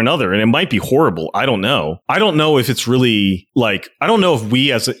one way or another, and it might be horrible. I don't know. I don't know if it's really like, I don't know if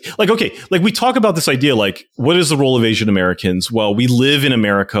we we talk about this idea, like, what is the role of Asian Americans? Well, we live in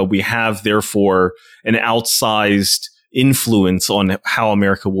America. We have, therefore, an outsized influence on how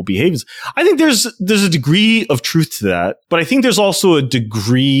America will behave. I think there's a degree of truth to that, but I think there's also a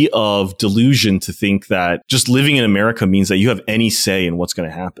degree of delusion to think that just living in America means that you have any say in what's going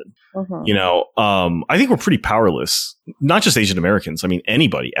to happen. Mhm. You know, I think we're pretty powerless. Not just Asian Americans. I mean,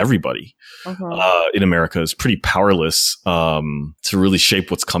 everybody Mhm. in America is pretty powerless to really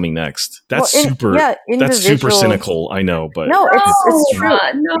shape what's coming next. That's Well, that's super individuals. cynical. I know, but No, it's true.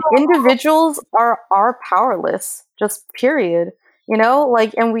 No. Individuals are powerless. Just period. You know,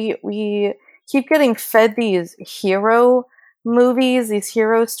 like, and we keep getting fed these hero movies, these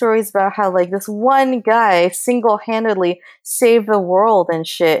hero stories about how like this one guy single-handedly saved the world and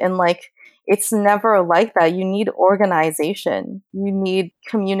shit, and like it's never like that. You need organization. You need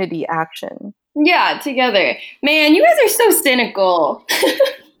community action. Yeah, together. Man, you guys are so cynical.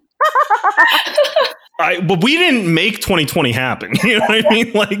 But we didn't make 2020 happen. You know what I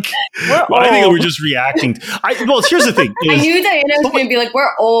mean? Like, We're I think old. we're just reacting. Well, here's the thing. I is- knew Diana was going to be like,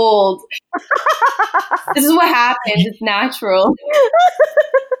 we're old. This is what happens. It's natural.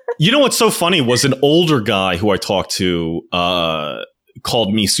 You know what's so funny was an older guy who I talked to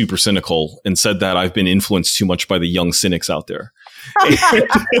called me super cynical and said that I've been influenced too much by the young cynics out there.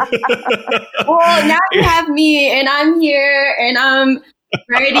 Well, now you have me, and I'm here, and I'm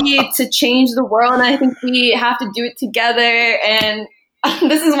ready to change the world. And I think we have to do it together. And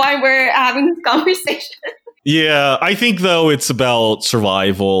this is why we're having this conversation. Yeah, I think though it's about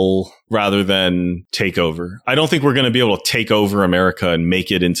survival rather than takeover. I don't think we're going to be able to take over America and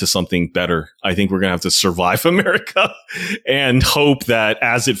make it into something better. I think we're going to have to survive America and hope that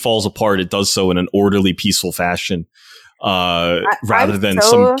as it falls apart, it does so in an orderly, peaceful fashion, rather than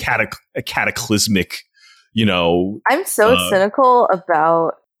some cataclysmic, you know. I'm so cynical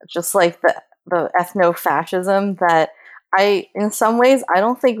about just like the ethno-fascism that in some ways, I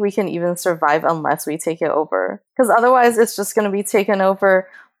don't think we can even survive unless we take it over. Because otherwise, it's just going to be taken over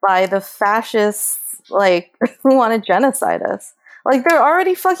by the fascists, like, who want to genocide us. Like, they're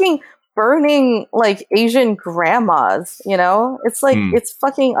already fucking burning, like, Asian grandmas, you know? It's like, it's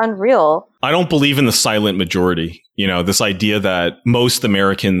fucking unreal. I don't believe in the silent majority. You know, this idea that most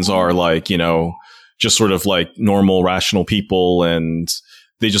Americans are like, you know, just sort of like normal, rational people and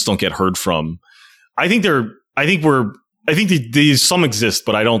they just don't get heard from. I think some exist,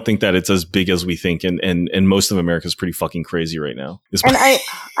 but I don't think that it's as big as we think. And most of America is pretty fucking crazy right now. And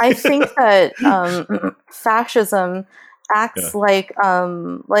I think that fascism acts like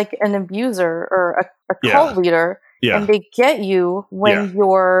an abuser or a cult leader, and they get you when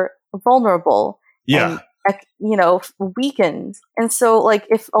you're vulnerable. Yeah. And, you know, weakened. And so, like,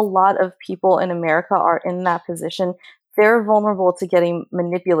 if a lot of people in America are in that position, they're vulnerable to getting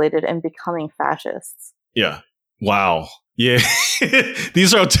manipulated and becoming fascists. Yeah. Wow. Yeah.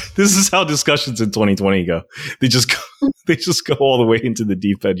 This is how discussions in 2020 go. They just go all the way into the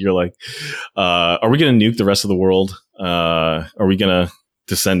deep end. You're like, are we going to nuke the rest of the world? Are we going to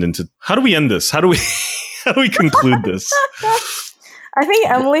descend into, how do we end this? How do we conclude this? I think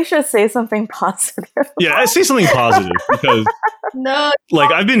Emily should say something positive. Yeah, I say something positive because No.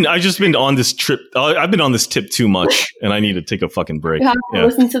 like I've just been on this trip. I've been on this tip too much, and I need to take a fucking break. You have to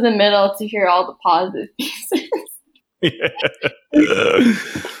listen to the middle to hear all the positive pieces. Yeah.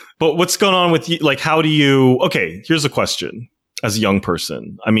 But what's going on with you? Like, how do you? Okay, here's a question. As a young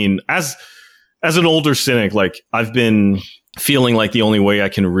person, I mean, as an older cynic, like I've been feeling like the only way I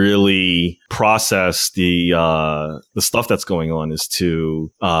can really process the stuff that's going on is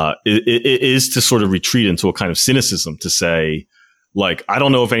to sort of retreat into a kind of cynicism to say, like, I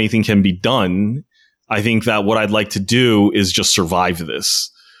don't know if anything can be done. I think that what I'd like to do is just survive this.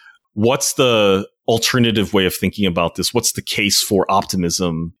 What's the alternative way of thinking about this? What's the case for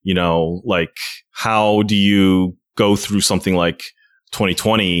optimism? You know, like, how do you go through something like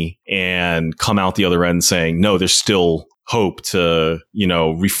 2020 and come out the other end saying, no, there's still hope to, you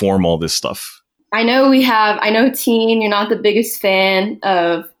know, reform all this stuff? I know Teen, you're not the biggest fan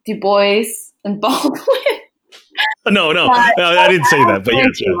of Du Bois and Baldwin. No, I didn't say that, but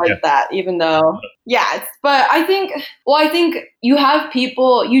that, even though, but I think you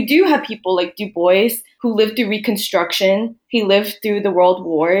do have people like Du Bois who lived through Reconstruction. He lived through the World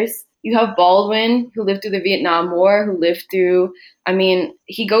Wars. You have Baldwin who lived through the Vietnam War, who lived through,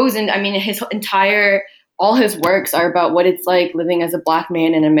 all his works are about what it's like living as a Black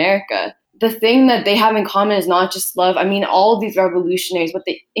man in America. The thing that they have in common is not just love. I mean, all of these revolutionaries,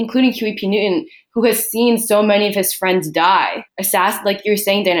 including Huey P. Newton, who has seen so many of his friends die, like you're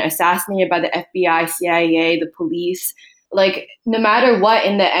saying, Dana, assassinated by the FBI, CIA, the police. like no matter what,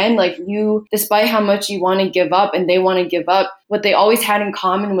 in the end, like you, despite how much you want to give up and they want to give up, what they always had in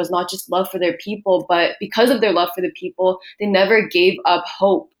common was not just love for their people, but because of their love for the people, they never gave up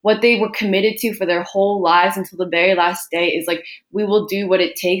hope. What they were committed to for their whole lives until the very last day is like, we will do what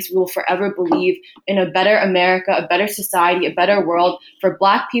it takes. We will forever believe in a better America, a better society, a better world for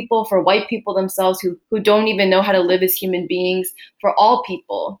Black people, for white people themselves who don't even know how to live as human beings, for all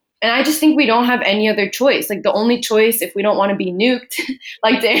people. And I just think we don't have any other choice. Like the only choice, if we don't want to be nuked,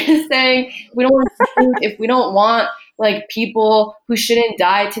 like Dan is saying, we don't want to be nuked, if we don't want like people who shouldn't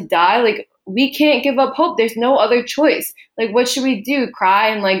die to die, like we can't give up hope. There's no other choice. Like what should we do? Cry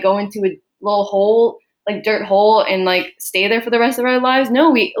and like go into a little hole, like dirt hole, and like stay there for the rest of our lives?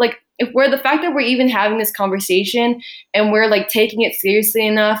 No, we like, if we're, the fact that we're even having this conversation and we're like taking it seriously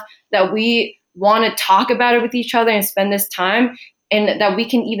enough that we want to talk about it with each other and spend this time, and that we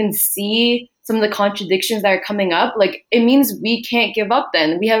can even see some of the contradictions that are coming up, like it means we can't give up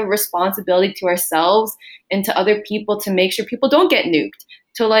then. We have a responsibility to ourselves and to other people to make sure people don't get nuked,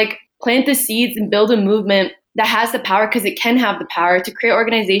 to like plant the seeds and build a movement that has the power, because it can have the power to create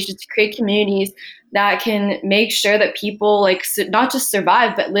organizations, to create communities that can make sure that people like not just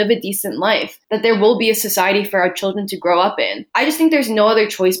survive, but live a decent life, that there will be a society for our children to grow up in. I just think there's no other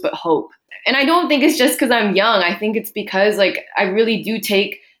choice but hope. And I don't think it's just because I'm young. I think it's because like I really do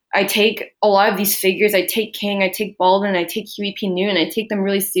I take a lot of these figures. I take King, I take Baldwin, I take Huey P. Newton, I take them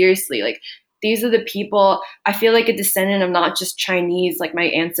really seriously. Like these are the people, I feel like a descendant of not just Chinese, like my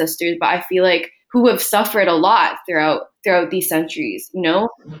ancestors, but I feel like who have suffered a lot throughout these centuries, you know?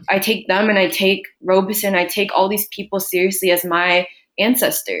 I take them and I take Robeson, I take all these people seriously as my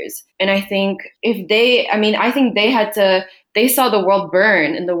ancestors. And I think they saw the world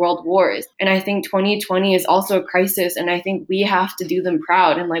burn in the world wars. And I think 2020 is also a crisis. And I think we have to do them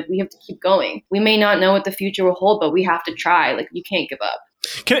proud, and like we have to keep going. We may not know what the future will hold, but we have to try. Like you can't give up.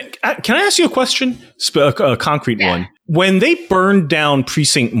 Can I ask you a question? A concrete one. When they burned down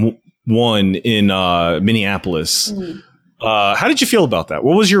Precinct 1 in Minneapolis, how did you feel about that?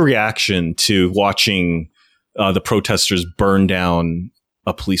 What was your reaction to watching the protesters burn down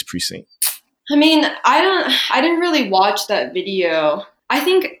a police precinct? I mean, I didn't really watch that video. I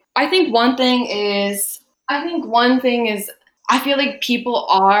think one thing is I feel like people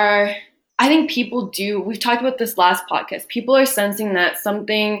do, we've talked about this last podcast, people are sensing that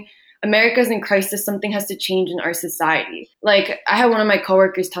America's in crisis, something has to change in our society. Like I had one of my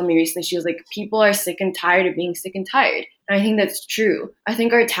coworkers tell me recently, she was like, people are sick and tired of being sick and tired. And I think that's true. I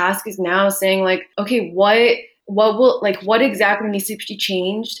think our task is now saying like, okay, what exactly needs to be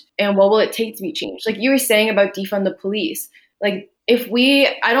changed, and what will it take to be changed? Like you were saying about defund the police. Like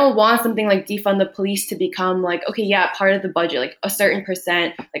I don't want something like defund the police to become like, okay, yeah, part of the budget, like a certain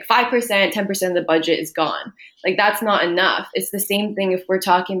percent, like 5%, 10% of the budget is gone. Like that's not enough. It's the same thing if we're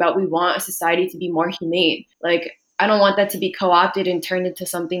talking about we want a society to be more humane. Like I don't want that to be co-opted and turned into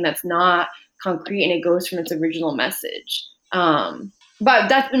something that's not concrete and it goes from its original message. But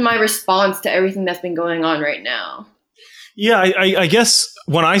that's been my response to everything that's been going on right now. Yeah, I guess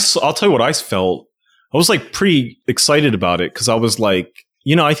I'll tell you what I felt. I was like pretty excited about it because I was like,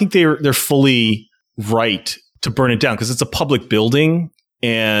 I think they're fully right to burn it down because it's a public building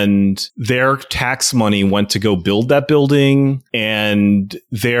and their tax money went to go build that building, and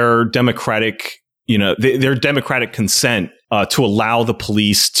their democratic consent to allow the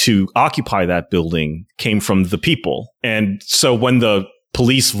police to occupy that building came from the people. And so when the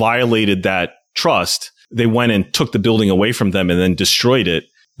police violated that trust, they went and took the building away from them and then destroyed it.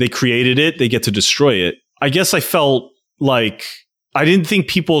 They created it. They get to destroy it. I guess I felt like I didn't think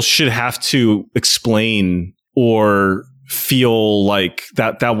people should have to explain or feel like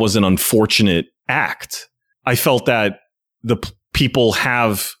that was an unfortunate act. I felt that the people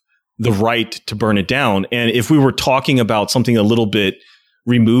have the right to burn it down. And if we were talking about something a little bit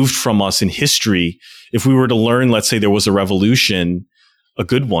removed from us in history, if we were to learn, let's say there was a revolution, a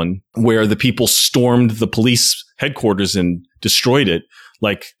good one, where the people stormed the police headquarters and destroyed it,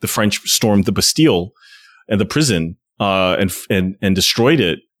 like the French stormed the Bastille and the prison and destroyed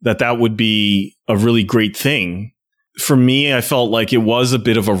it, that would be a really great thing. For me, I felt like it was a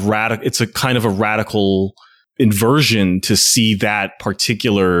bit of it's a kind of a radical inversion to see that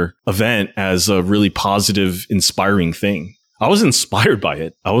particular event as a really positive, inspiring thing. I was inspired by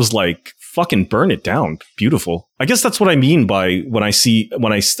it. I was like, fucking burn it down. Beautiful. I guess that's what I mean by when I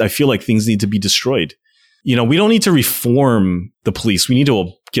feel like things need to be destroyed. We don't need to reform the police. We need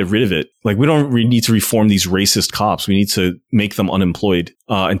to get rid of it. Like we don't need to reform these racist cops. We need to make them unemployed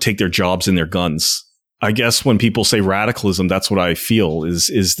and take their jobs and their guns. I guess when people say radicalism, that's what I feel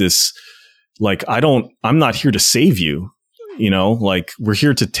is this like, I'm not here to save you. Like we're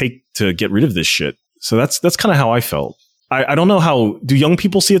here to get rid of this shit. So that's kind of how I felt. I don't know do young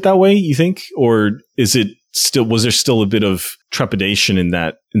people see it that way, you think? Or was there still a bit of trepidation in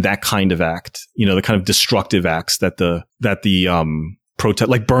that kind of act? The kind of destructive acts that the protest,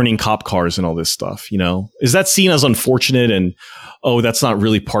 like burning cop cars and all this stuff, is that seen as unfortunate and, that's not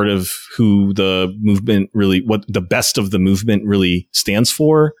really part of who the movement really, what the best of the movement really stands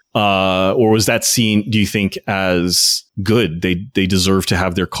for? Or was that seen, do you think, as good? They deserve to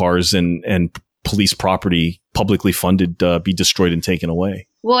have their cars and police property publicly funded be destroyed and taken away?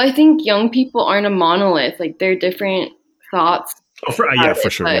 Well, I think young people aren't a monolith. Like, they're different thoughts. For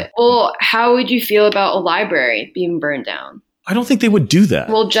sure. Yeah. Well, how would you feel about a library being burned down? I don't think they would do that.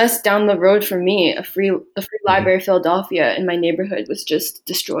 Well, just down the road from me, the Free Library of Philadelphia in my neighborhood was just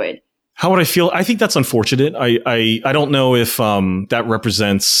destroyed. How would I feel? I think that's unfortunate. I don't know if that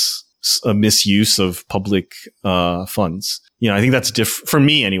represents a misuse of public funds. I think that's different for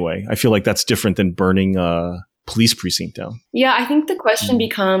me anyway. I feel like that's different than burning police precinct down. Yeah, I think the question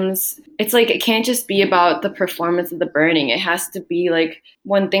becomes, it's like, it can't just be about the performance of the burning. It has to be like,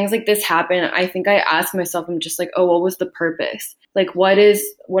 when things like this happen, I think I ask myself, I'm just like, what was the purpose? Like, what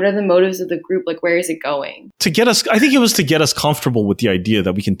are the motives of the group? Like, where is it going? I think it was to get us comfortable with the idea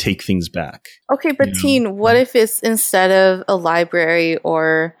that we can take things back. Okay, but Teen, what if it's instead of a library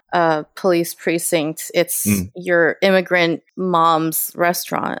or a police precinct, it's your immigrant mom's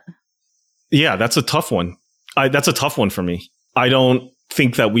restaurant? Yeah, that's a tough one. That's a tough one for me. I don't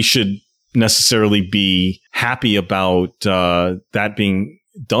think that we should necessarily be happy about that being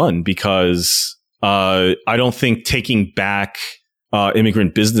done, because I don't think taking back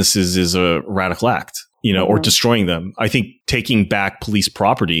immigrant businesses is a radical act, or destroying them. I think taking back police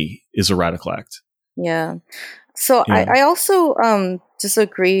property is a radical act. Yeah. So I also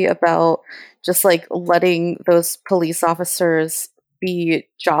disagree about just like letting those police officers be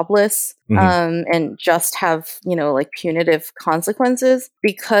jobless and just have, like punitive consequences,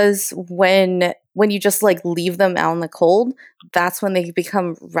 because when you just like leave them out in the cold, that's when they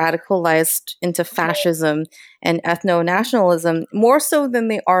become radicalized into fascism and ethno-nationalism, more so than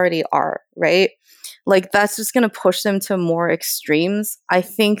they already are, right? Like, that's just going to push them to more extremes. I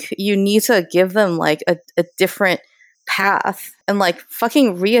think you need to give them like a different path and like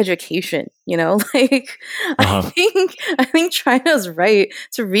fucking re-education, like I think China's right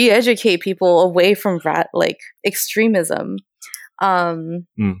to re-educate people away from extremism. And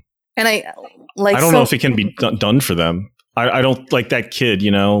I don't know if it can be done for them. I don't like that kid,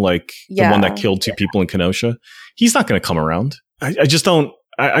 the one that killed two people in Kenosha. He's not going to come around. I just don't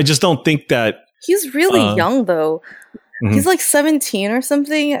think that he's really young though. He's like 17 or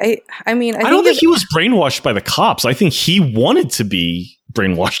something. I don't think he was brainwashed by the cops. I think he wanted to be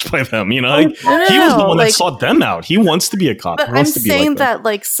brainwashed by them. He was the one that sought them out. He wants to be a cop. But I'm saying that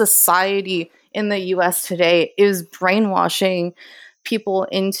like society in the US today is brainwashing people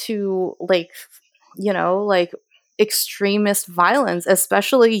into like extremist violence,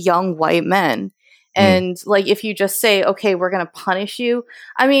 especially young white men. And like, if you just say, okay, we're going to punish you.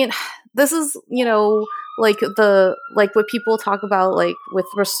 I mean, this is, like what people talk about, like with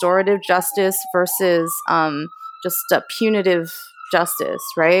restorative justice versus just punitive justice,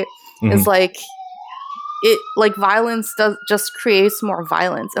 right? It's like violence just creates more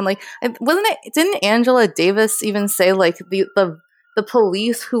violence. And like, didn't Angela Davis even say like the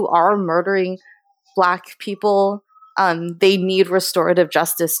police who are murdering Black people, they need restorative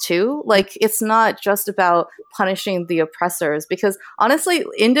justice too? Like, it's not just about punishing the oppressors, because honestly,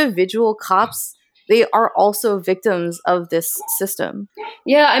 individual cops, they are also victims of this system.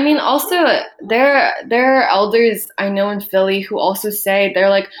 Yeah, I mean, also there are elders I know in Philly who also say, they're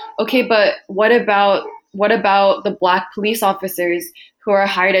like, okay, but what about the Black police officers who are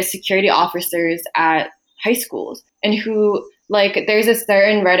hired as security officers at high schools, and who, like, there's a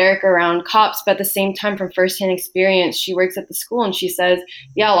certain rhetoric around cops, but at the same time, from firsthand experience, she works at the school and she says,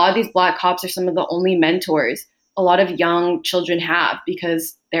 yeah, a lot of these Black cops are some of the only mentors a lot of young children have,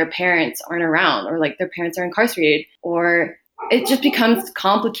 because their parents aren't around, or like their parents are incarcerated, or it just becomes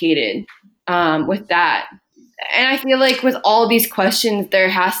complicated with that. And I feel like with all these questions, there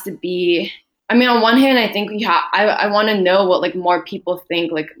has to be, I mean, on one hand, I think I want to know what like more people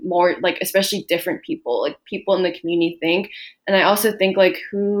think, like more like, especially different people, like people in the community think. And I also think like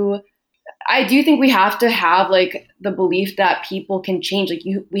I do think we have to have like the belief that people can change. Like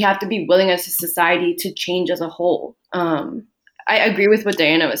we have to be willing as a society to change as a whole. I agree with what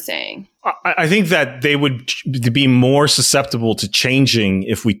Diana was saying. I think that they would be more susceptible to changing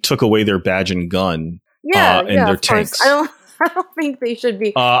if we took away their badge and gun and their tanks. I don't think they should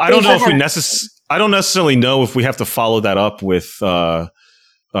be. I don't know if I don't necessarily know if we have to follow that up with. I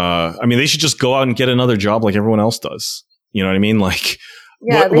mean, they should just go out and get another job like everyone else does. You know what I mean? Like,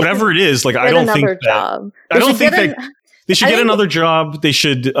 whatever it is. Like, I don't think that. I don't think that. They should get another job. They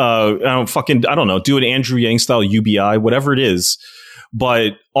should, I don't know, do an Andrew Yang style UBI, whatever it is.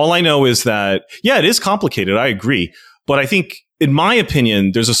 But all I know is that, yeah, it is complicated. I agree. But I think, in my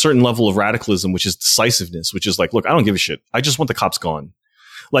opinion, there's a certain level of radicalism, which is decisiveness, which is like, look, I don't give a shit. I just want the cops gone.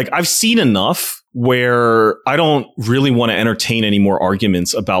 Like, I've seen enough where I don't really want to entertain any more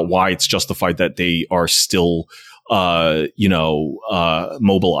arguments about why it's justified that they are still,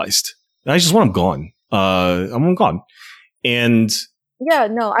 mobilized. I just want them gone. I want them gone. And yeah,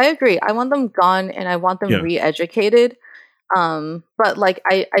 no, I agree. I want them gone and I want them re-educated. But like,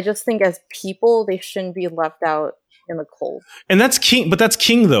 I just think as people, they shouldn't be left out in the cold. And that's King, but that's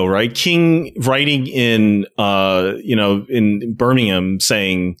King though, right? King writing in, in Birmingham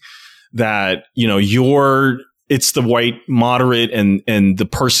saying that, it's the white moderate and the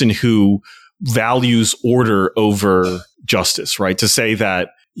person who values order over justice, right? To say that,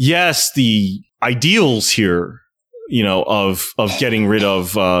 yes, the ideals here, of getting rid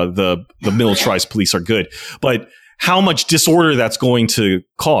of the militarized police are good, but how much disorder that's going to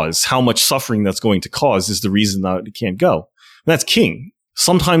cause, how much suffering that's going to cause is the reason that it can't go. And that's King.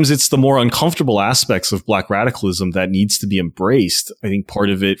 Sometimes it's the more uncomfortable aspects of Black radicalism that needs to be embraced. I think part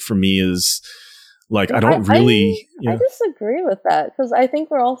of it for me is like, I disagree with that, because I think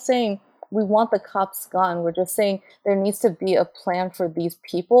we're all saying we want the cops gone. We're just saying there needs to be a plan for these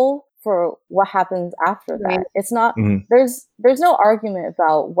people for what happens after that. It's not, there's no argument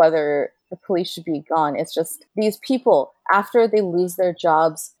about whether the police should be gone. It's just these people, after they lose their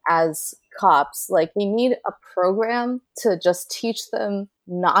jobs as cops, like, they need a program to just teach them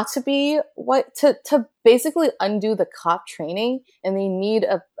not to be to basically undo the cop training. And they need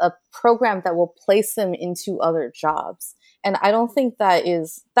a program that will place them into other jobs. And I don't think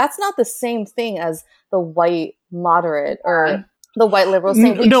that's not the same thing as the white moderate or the white liberals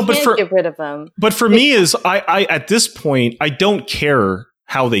saying we can't get rid of them. But for me is I at this point, I don't care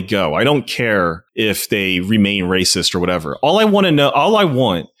how they go. I don't care if they remain racist or whatever. All I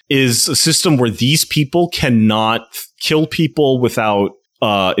want is a system where these people cannot kill people without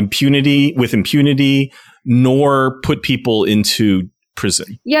impunity, nor put people into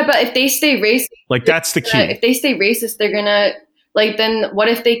prison. Yeah, but if they stay racist, like, that's the key. If they stay racist, they're gonna, like, then what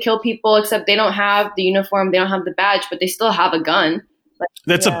if they kill people except they don't have the uniform, they don't have the badge, but they still have a gun? Like,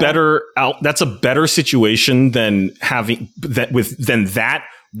 that's a better situation than having that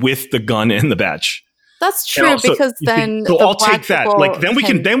with the gun and the badge. That's true, because then I'll take that. Like,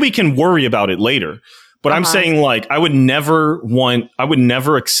 then we can worry about it later. But I'm saying, like, I would never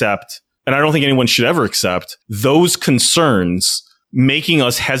accept, and I don't think anyone should ever accept, those concerns making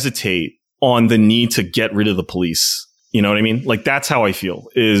us hesitate on the need to get rid of the police. You know what I mean? Like, that's how I feel,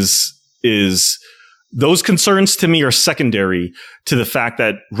 is those concerns to me are secondary to the fact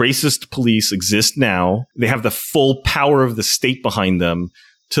that racist police exist now. They have the full power of the state behind them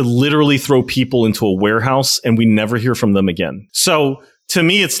to literally throw people into a warehouse, and we never hear from them again. So to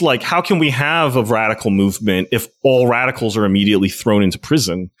me, it's like, how can we have a radical movement if all radicals are immediately thrown into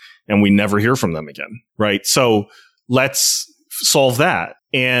prison and we never hear from them again? Right? So let's solve that.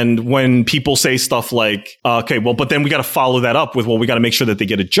 And when people say stuff like, okay, well, but then we got to follow that up with, well, we got to make sure that they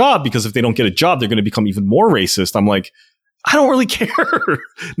get a job, because if they don't get a job, they're going to become even more racist. I'm like, I don't really care.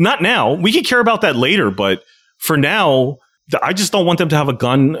 Not now. We can care about that later. But for now, I just don't want them to have a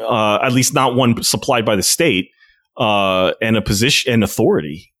gun, at least not one supplied by the state, and a position and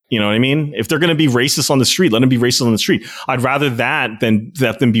authority. You know what I mean? If they're going to be racist on the street, let them be racist on the street. I'd rather that than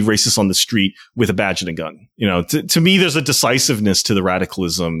let them be racist on the street with a badge and a gun. You know, to me, there's a decisiveness to the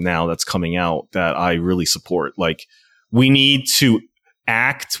radicalism now that's coming out that I really support. Like, we need to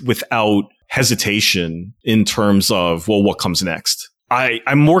act without hesitation in terms of, well, what comes next?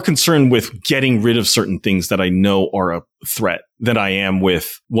 I'm more concerned with getting rid of certain things that I know are a threat than I am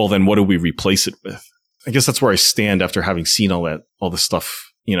with, well, then what do we replace it with? I guess that's where I stand after having seen all the stuff.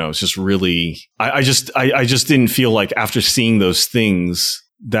 You know, it's just really, I just didn't feel like after seeing those things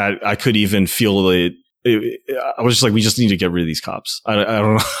that I could even feel it. I was just like, we just need to get rid of these cops. I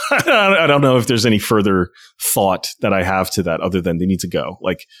don't know. I don't know if there's any further thought that I have to that other than they need to go.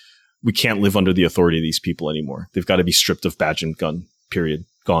 Like, we can't live under the authority of these people anymore. They've got to be stripped of badge and gun, period.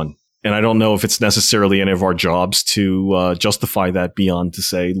 Gone. And I don't know if it's necessarily any of our jobs to justify that beyond to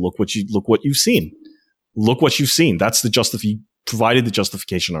say, look what you've seen. Look what you've seen. That's the provided the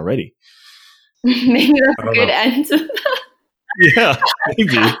justification already. Maybe that's a good end. Yeah,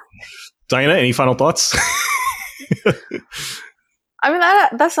 maybe. Diana, any final thoughts? I mean,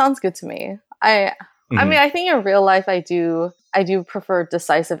 that sounds good to me. I mean, I think in real life, I do prefer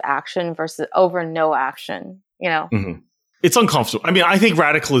decisive action versus over no action. You know, it's uncomfortable. I mean, I think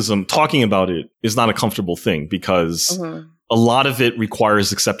radicalism, talking about it, is not a comfortable thing because a lot of it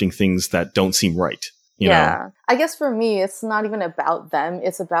requires accepting things that don't seem right. You know? I guess for me, it's not even about them.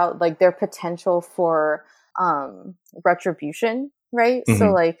 It's about like their potential for retribution, right?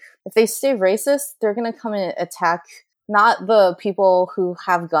 So like if they stay racist, they're going to come and attack not the people who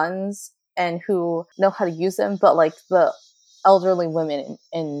have guns and who know how to use them, but like the elderly women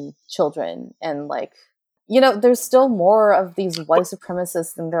and children. And like, you know, there's still more of these white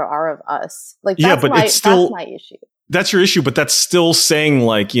supremacists than there are of us. Like, that's that's my issue. That's your issue, but that's still saying,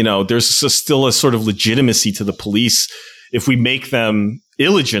 like, you know, there's still a sort of legitimacy to the police. If we make them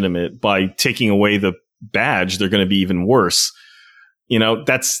illegitimate by taking away the badge, they're going to be even worse. You know,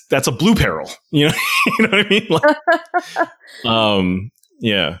 that's a blue peril. You know, you know what I mean? Like,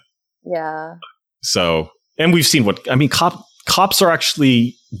 yeah. So, and we've seen cops are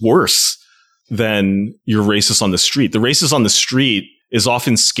actually worse than your racist on the street. The racist on the street is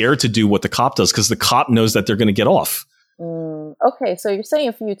often scared to do what the cop does because the cop knows that they're going to get off. Okay, so you're saying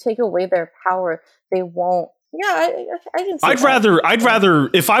if you take away their power, they won't. Yeah, I can see I'd rather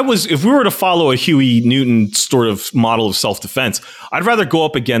if we were to follow a Huey Newton sort of model of self-defense, I'd rather go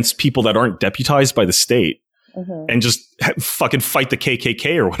up against people that aren't deputized by the state and just fucking fight the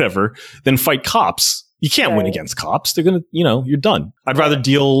KKK or whatever than fight cops. You can't win against cops. They're going to, you know, you're done. I'd rather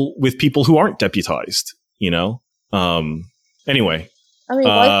deal with people who aren't deputized, you know? Anyway. I mean,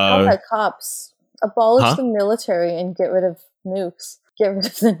 why combat cops? Abolish the military and get rid of nukes. Get rid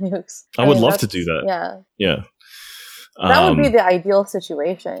of the nukes. I would love to do that. Yeah. That would be the ideal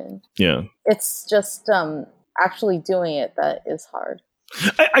situation. Yeah. It's just actually doing it that is hard.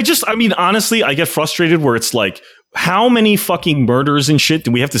 I mean, honestly, I get frustrated where it's like, how many fucking murders and shit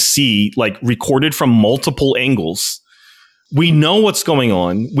do we have to see, like, recorded from multiple angles? We know what's going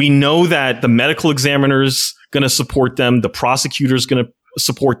on. We know that the medical examiner's going to support them. The prosecutor's going to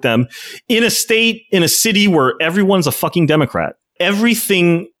support them. In a city where everyone's a fucking Democrat.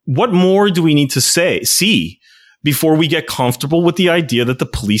 Everything, what more do we need to see before we get comfortable with the idea that the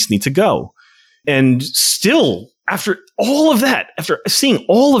police need to go? And still, after all of that, after seeing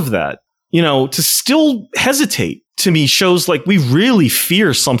all of that, you know, to still hesitate, to me, shows like we really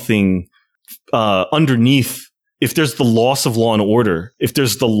fear something underneath. If there's the loss of law and order, if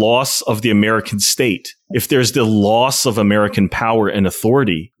there's the loss of the American state, if there's the loss of American power and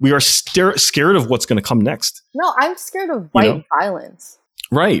authority, we are scared of what's going to come next. No, I'm scared of white violence.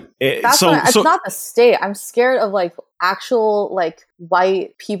 Right. It's not the state. I'm scared of like actual like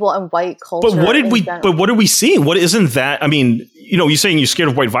white people and white culture. But what are we seeing? What isn't that? I mean, you know, you're saying you're scared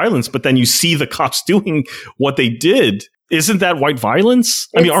of white violence, but then you see the cops doing what they did. Isn't that white violence?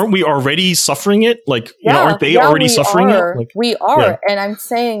 I mean, aren't we already suffering it? Like, you know, aren't they already suffering it? Like, we are. And I'm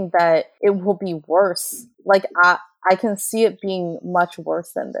saying that it will be worse. Like, I can see it being much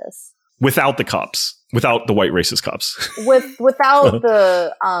worse than this. Without the cops. Without the white racist cops. Without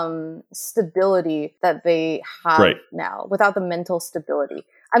the stability that they have now. Without the mental stability.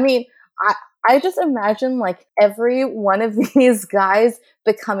 I mean, I just imagine, like, every one of these guys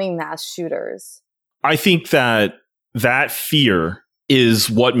becoming mass shooters. I think that fear is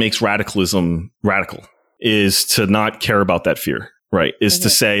what makes radicalism radical, is to not care about that fear, right? Is to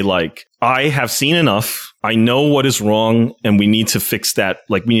say, like, I have seen enough. I know what is wrong and we need to fix that.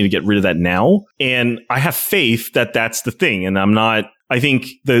 Like, we need to get rid of that now. And I have faith that that's the thing. And I think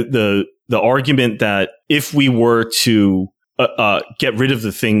the argument that if we were to get rid of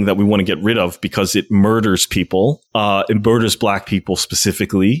the thing that we want to get rid of because it murders people, it murders black people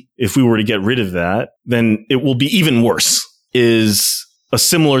specifically. If we were to get rid of that, then it will be even worse, is a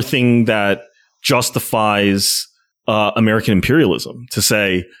similar thing that justifies American imperialism. To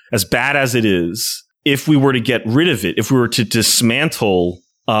say, as bad as it is, if we were to get rid of it, if we were to dismantle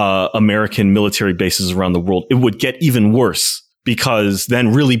American military bases around the world, it would get even worse, because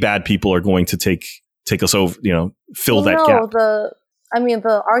then really bad people are going to take us over, you know, fill that gap.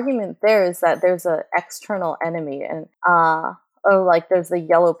 The argument there is that there's an external enemy, and or like there's the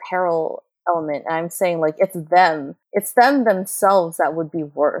yellow peril element. And I'm saying, like, it's them themselves that would be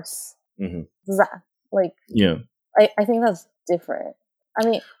worse. Does that, like, I think that's different. I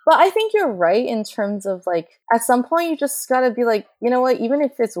mean, but I think you're right in terms of, like, at some point you just gotta be like, you know what, even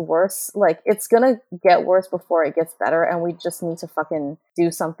if it's worse, like, it's gonna get worse before it gets better, and we just need to fucking do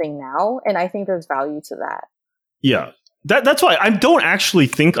something now. And I think there's value to that. Yeah. That's why I don't actually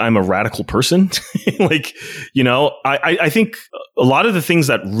think I'm a radical person. Like, you know, I think a lot of the things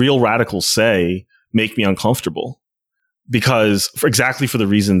that real radicals say make me uncomfortable. because for the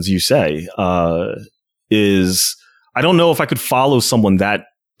reasons you say, is I don't know if I could follow someone that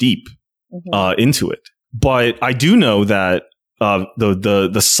deep into it. But I do know that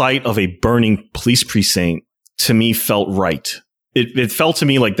the sight of a burning police precinct to me felt right. It felt to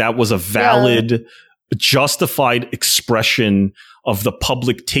me like that was a valid, justified expression of the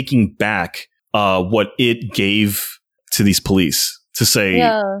public taking back what it gave to these police to say,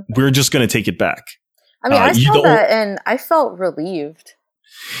 we're just going to take it back. I mean, I saw that and I felt relieved.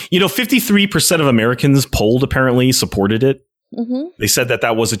 53% of Americans polled apparently supported it. Mm-hmm. They said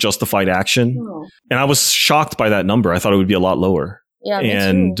that was a justified action. Oh. And I was shocked by that number. I thought it would be a lot lower. Yeah,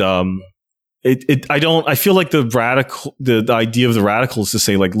 and I feel like the idea of the radical is to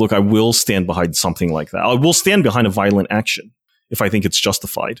say, like, look, I will stand behind something like that. I will stand behind a violent action if I think it's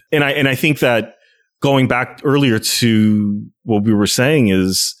justified. And I think that going back earlier to what we were saying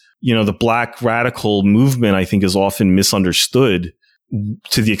is, the Black radical movement, I think, is often misunderstood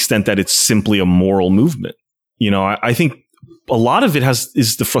to the extent that it's simply a moral movement. I think a lot of it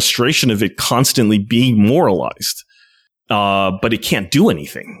is the frustration of it constantly being moralized. But it can't do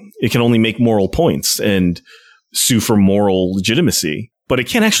anything. It can only make moral points and sue for moral legitimacy. But it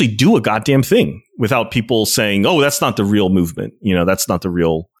can't actually do a goddamn thing without people saying, "Oh, that's not the real movement. That's not the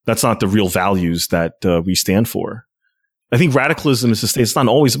real values that we stand for." I think radicalism is to say it's not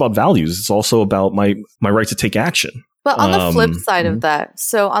always about values. It's also about my right to take action. But on the flip side of that,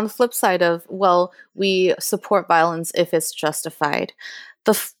 so on the flip side of, well, we support violence if it's justified.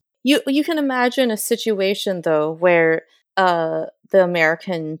 You can imagine a situation though where the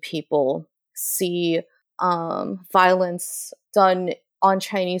American people see violence done on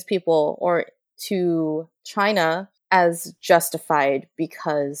Chinese people or to China as justified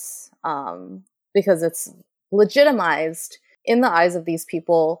because it's legitimized in the eyes of these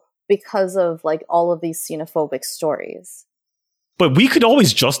people because of like all of these xenophobic stories. But we could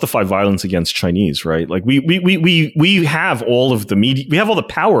always justify violence against Chinese, right? Like we have all of the media, we have all the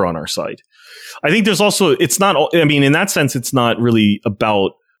power on our side. I think there's also, it's not, I mean, in that sense, it's not really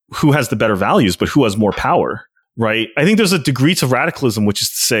about who has the better values, but who has more power, right? I think there's a degree to radicalism, which is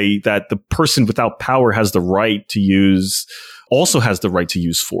to say that the person without power has the right to use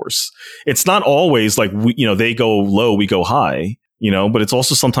force. It's not always like, they go low, we go high, but it's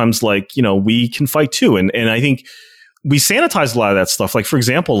also sometimes like, we can fight too. And I think we sanitize a lot of that stuff. Like, for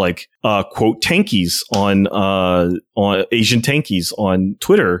example, like, quote, tankies on Asian tankies on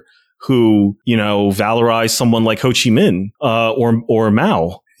Twitter who, valorize someone like Ho Chi Minh, or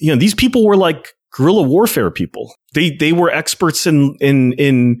Mao. These people were like guerrilla warfare people. They were experts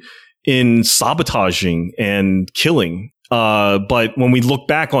in sabotaging and killing. But when we look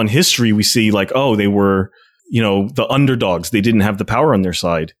back on history, we see like, oh, they were, the underdogs. They didn't have the power on their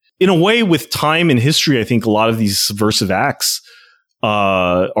side. In a way, with time and history, I think a lot of these subversive acts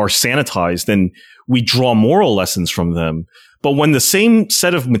are sanitized and we draw moral lessons from them. But when the same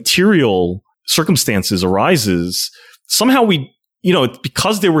set of material circumstances arises, somehow we,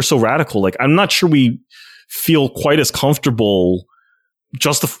 because they were so radical, like I'm not sure we feel quite as comfortable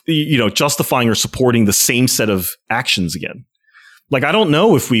justifying or supporting the same set of actions again. Like, I don't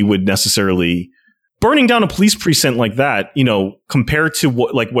know if we would necessarily burning down a police precinct like that, compared to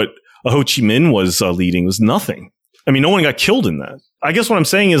what a Ho Chi Minh was leading was nothing. I mean, no one got killed in that. I guess what I'm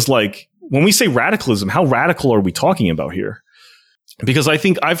saying is like, when we say radicalism, how radical are we talking about here? Because I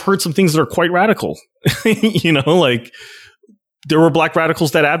think I've heard some things that are quite radical, like there were Black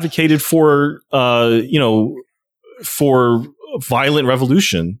radicals that advocated for violent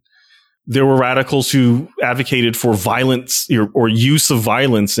revolution. There were radicals who advocated for violence or use of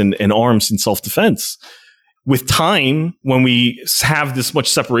violence and arms in self-defense. With time, when we have this much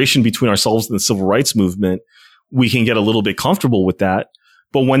separation between ourselves and the civil rights movement, we can get a little bit comfortable with that.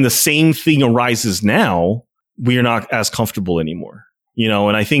 But when the same thing arises now, we are not as comfortable anymore.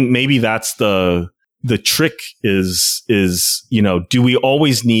 And I think maybe that's the trick is, do we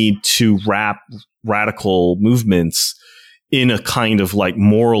always need to wrap radical movements in a kind of like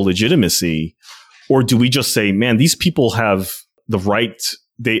moral legitimacy, or do we just say, man, these people have the right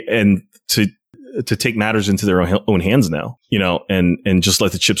to take matters into their own hands now, and just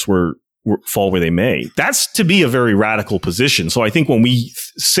let the chips fall where they may? That's to be a very radical position. So I think when we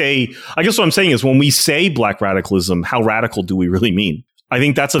say, I guess what I'm saying is when we say Black radicalism, how radical do we really mean? I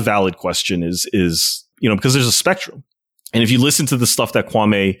think that's a valid question is, because there's a spectrum. And if you listen to the stuff that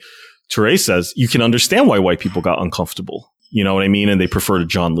Kwame Ture says, you can understand why white people got uncomfortable. You know what I mean? And they prefer to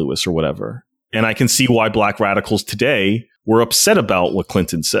John Lewis or whatever. And I can see why Black radicals today were upset about what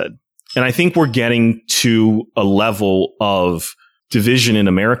Clinton said. And I think we're getting to a level of division in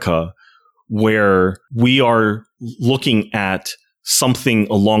America where we are looking at something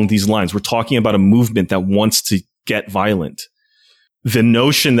along these lines. We're talking about a movement that wants to get violent. The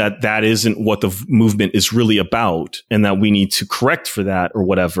notion that that isn't what the movement is really about and that we need to correct for that or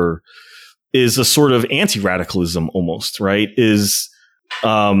whatever is a sort of anti-radicalism almost, right? Is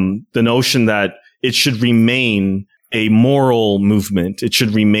the notion that it should remain a moral movement. It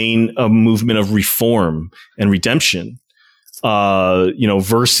should remain a movement of reform and redemption,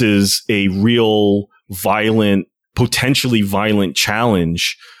 versus a real violent, potentially violent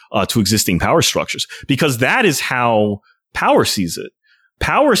challenge to existing power structures, because that is how power sees it.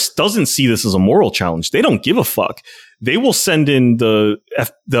 Power doesn't see this as a moral challenge. They don't give a fuck. They will send in the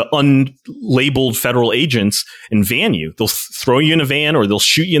unlabeled federal agents and van you. They'll throw you in a van or they'll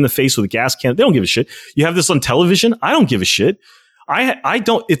shoot you in the face with a gas can. They don't give a shit. You have this on television. I don't give a shit. I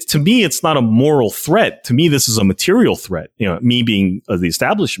don't. To me, it's not a moral threat. To me, this is a material threat. Me being the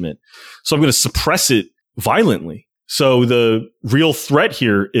establishment. So I'm going to suppress it violently. So the real threat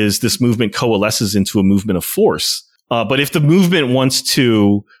here is this movement coalesces into a movement of force. But if the movement wants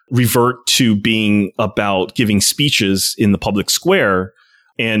to revert to being about giving speeches in the public square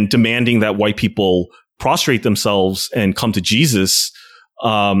and demanding that white people prostrate themselves and come to Jesus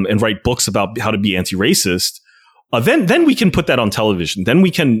and write books about how to be anti-racist, then we can put that on television. Then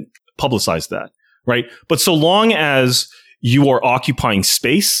we can publicize that, right? But so long as you are occupying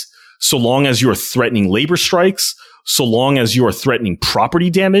space, so long as you are threatening labor strikes, so long as you are threatening property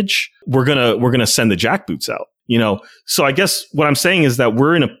damage, we're gonna send the jackboots out. So I guess what I'm saying is that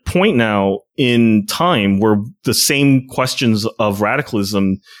we're in a point now in time where the same questions of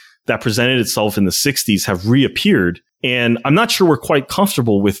radicalism that presented itself in the 60s have reappeared. And I'm not sure we're quite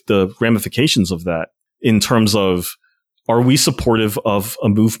comfortable with the ramifications of that in terms of, are we supportive of a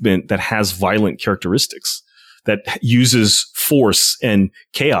movement that has violent characteristics, that uses force and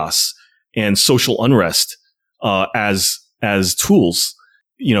chaos and social unrest as tools,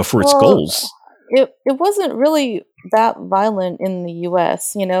 for its goals? It wasn't really that violent in the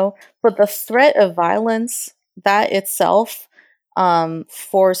U.S., but the threat of violence, that itself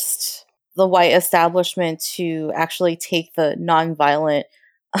forced the white establishment to actually take the nonviolent,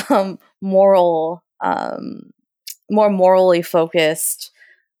 more morally focused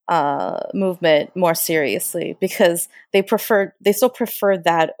movement more seriously, because they still preferred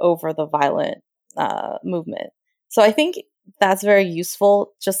that over the violent movement. So I think that's very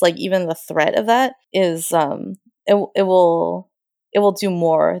useful. Just like even the threat of that is, it will do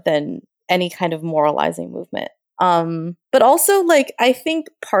more than any kind of moralizing movement. But also, I think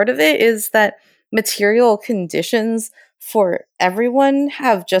part of it is that material conditions for everyone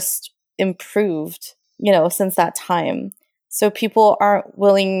have just improved, since that time. So people aren't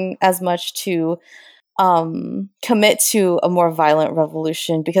willing as much to commit to a more violent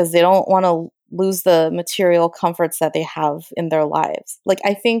revolution because they don't want to lose the material comforts that they have in their lives.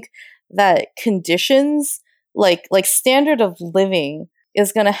 I think that conditions, like standard of living,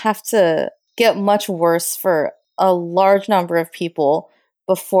 is going to have to get much worse for a large number of people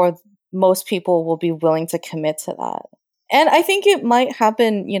before most people will be willing to commit to that. And I think it might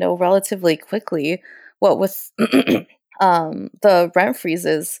happen, relatively quickly. What with the rent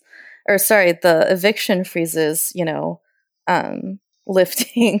freezes, the eviction freezes,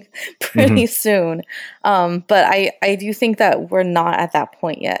 lifting pretty soon. But I do think that we're not at that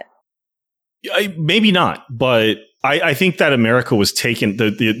point yet. Maybe not, but I think that America was taken,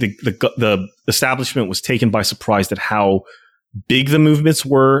 the establishment was taken by surprise at how big the movements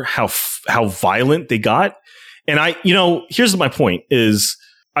were, how violent they got. And here's my point is,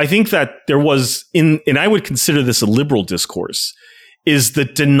 I think that there was and I would consider this a liberal discourse, is the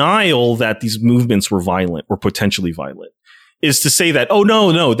denial that these movements were violent or potentially violent, is to say that, oh,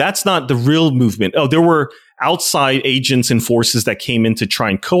 no, that's not the real movement. Oh, there were outside agents and forces that came in to try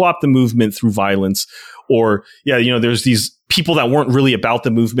and co-opt the movement through violence. Or, there's these people that weren't really about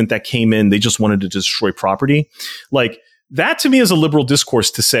the movement that came in. They just wanted to destroy property. That to me is a liberal discourse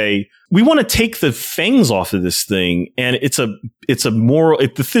to say, we want to take the fangs off of this thing. And it's a moral,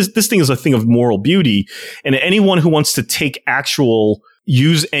 this thing is a thing of moral beauty. And anyone who wants to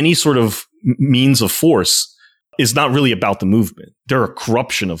use any sort of means of force is not really about the movement. They're a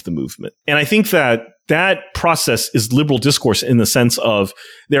corruption of the movement. And I think that process is liberal discourse in the sense of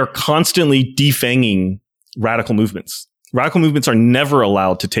they're constantly defanging radical movements. Radical movements are never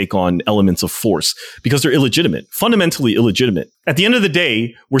allowed to take on elements of force because they're illegitimate, fundamentally illegitimate. At the end of the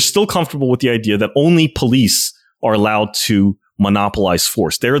day, we're still comfortable with the idea that only police are allowed to monopolize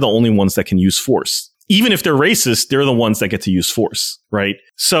force. They're the only ones that can use force. Even if they're racist, they're the ones that get to use force, right?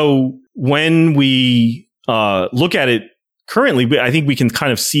 So when we look at it currently, I think we can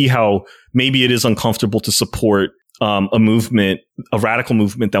kind of see how maybe it is uncomfortable to support a radical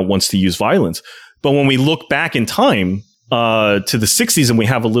movement that wants to use violence. But when we look back in time to the 60s and we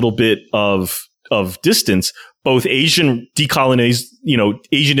have a little bit of distance, both Asian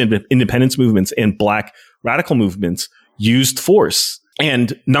Asian independence movements and Black radical movements used force.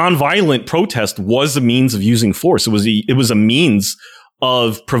 And nonviolent protest was a means of using force. It was a means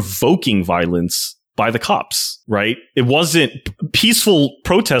of provoking violence by the cops, right? It wasn't peaceful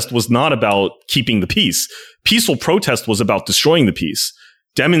protest was not about keeping the peace. Peaceful protest was about destroying the peace,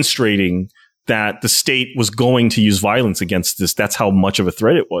 demonstrating that the state was going to use violence against this. That's how much of a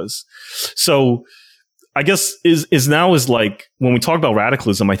threat it was. So I guess is like when we talk about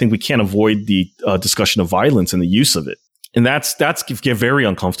radicalism, I think we can't avoid the discussion of violence and the use of it. And that's very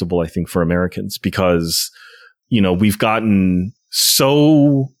uncomfortable, I think, for Americans because, we've gotten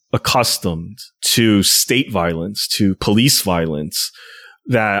so accustomed to state violence, to police violence,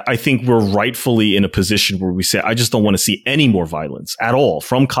 that I think we're rightfully in a position where we say, I just don't want to see any more violence at all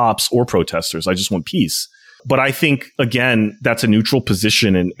from cops or protesters. I just want peace. But I think, again, that's a neutral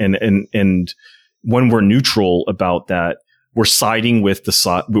position. And when we're neutral about that, we're siding with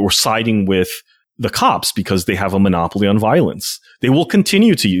the cops because they have a monopoly on violence. They will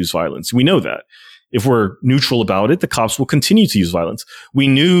continue to use violence. We know that. If we're neutral about it, the cops will continue to use violence. We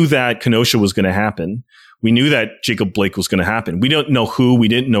knew that Kenosha was going to happen. We knew that Jacob Blake was going to happen. We don't know who. We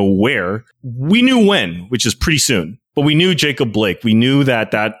didn't know where. We knew when, which is pretty soon. But we knew Jacob Blake. We knew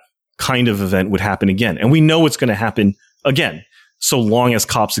that kind of event would happen again. And we know it's going to happen again, so long as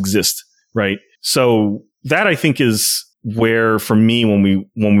cops exist, right? So that, I think, is where, for me, when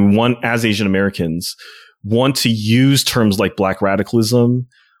we want, as Asian Americans, want to use terms like Black radicalism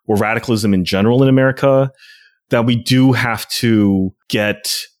or radicalism in general in America, that we do have to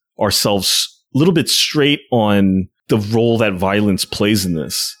get ourselves a little bit straight on the role that violence plays in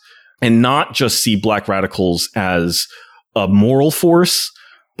this, and not just see Black radicals as a moral force,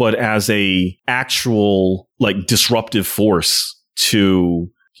 but as a actual disruptive force to,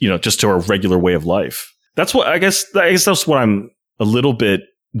 just to our regular way of life. That's what I guess that's what I'm a little bit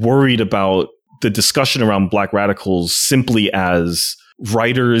worried about, the discussion around Black radicals simply as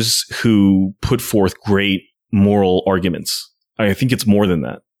writers who put forth great moral arguments. I think it's more than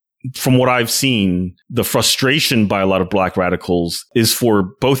that. From what I've seen, the frustration by a lot of Black radicals is for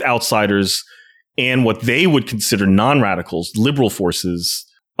both outsiders and what they would consider non-radicals, liberal forces,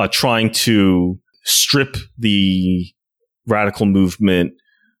 trying to strip the radical movement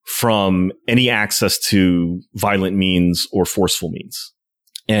from any access to violent means or forceful means.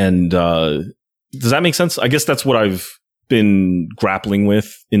 And does that make sense? I guess that's what I've been grappling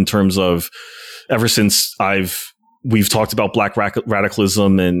with in terms of ever since we've talked about Black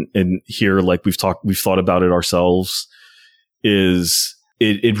radicalism and here, we've thought about it ourselves, is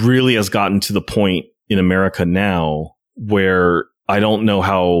it really has gotten to the point in America now where I don't know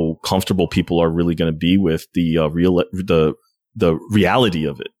how comfortable people are really going to be with the reality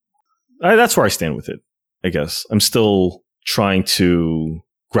of it. That's where I stand with it, I guess. I'm still trying to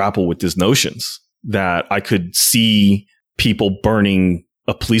grapple with these notions that I could see people burning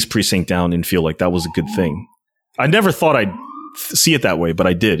a police precinct down and feel like that was a good thing. I never thought I'd see it that way, but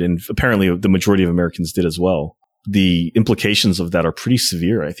I did. And apparently the majority of Americans did as well. The implications of that are pretty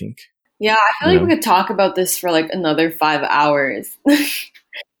severe, I think. Yeah, I feel like we could talk about this for another 5 hours.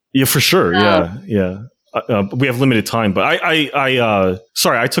 Yeah, for sure. Yeah. We have limited time, but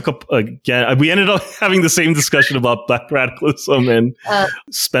sorry, I took up again. We ended up having the same discussion about Black radicalism and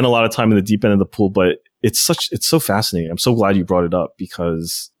spent a lot of time in the deep end of the pool, but it's so fascinating. I'm so glad you brought it up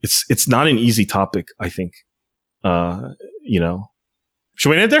because it's not an easy topic, I think. Should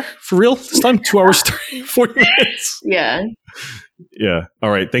we end there for real this time? 2 hours, 40 minutes. Yeah. Yeah.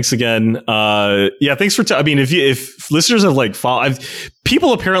 All right. Thanks again. Thanks for, if listeners have followed,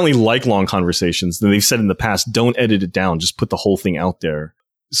 people apparently like long conversations, and they've said in the past, don't edit it down, just put the whole thing out there.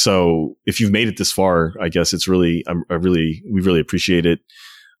 So if you've made it this far, I guess it's really, we really appreciate it.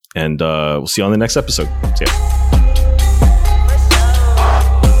 And, we'll see you on the next episode. See ya.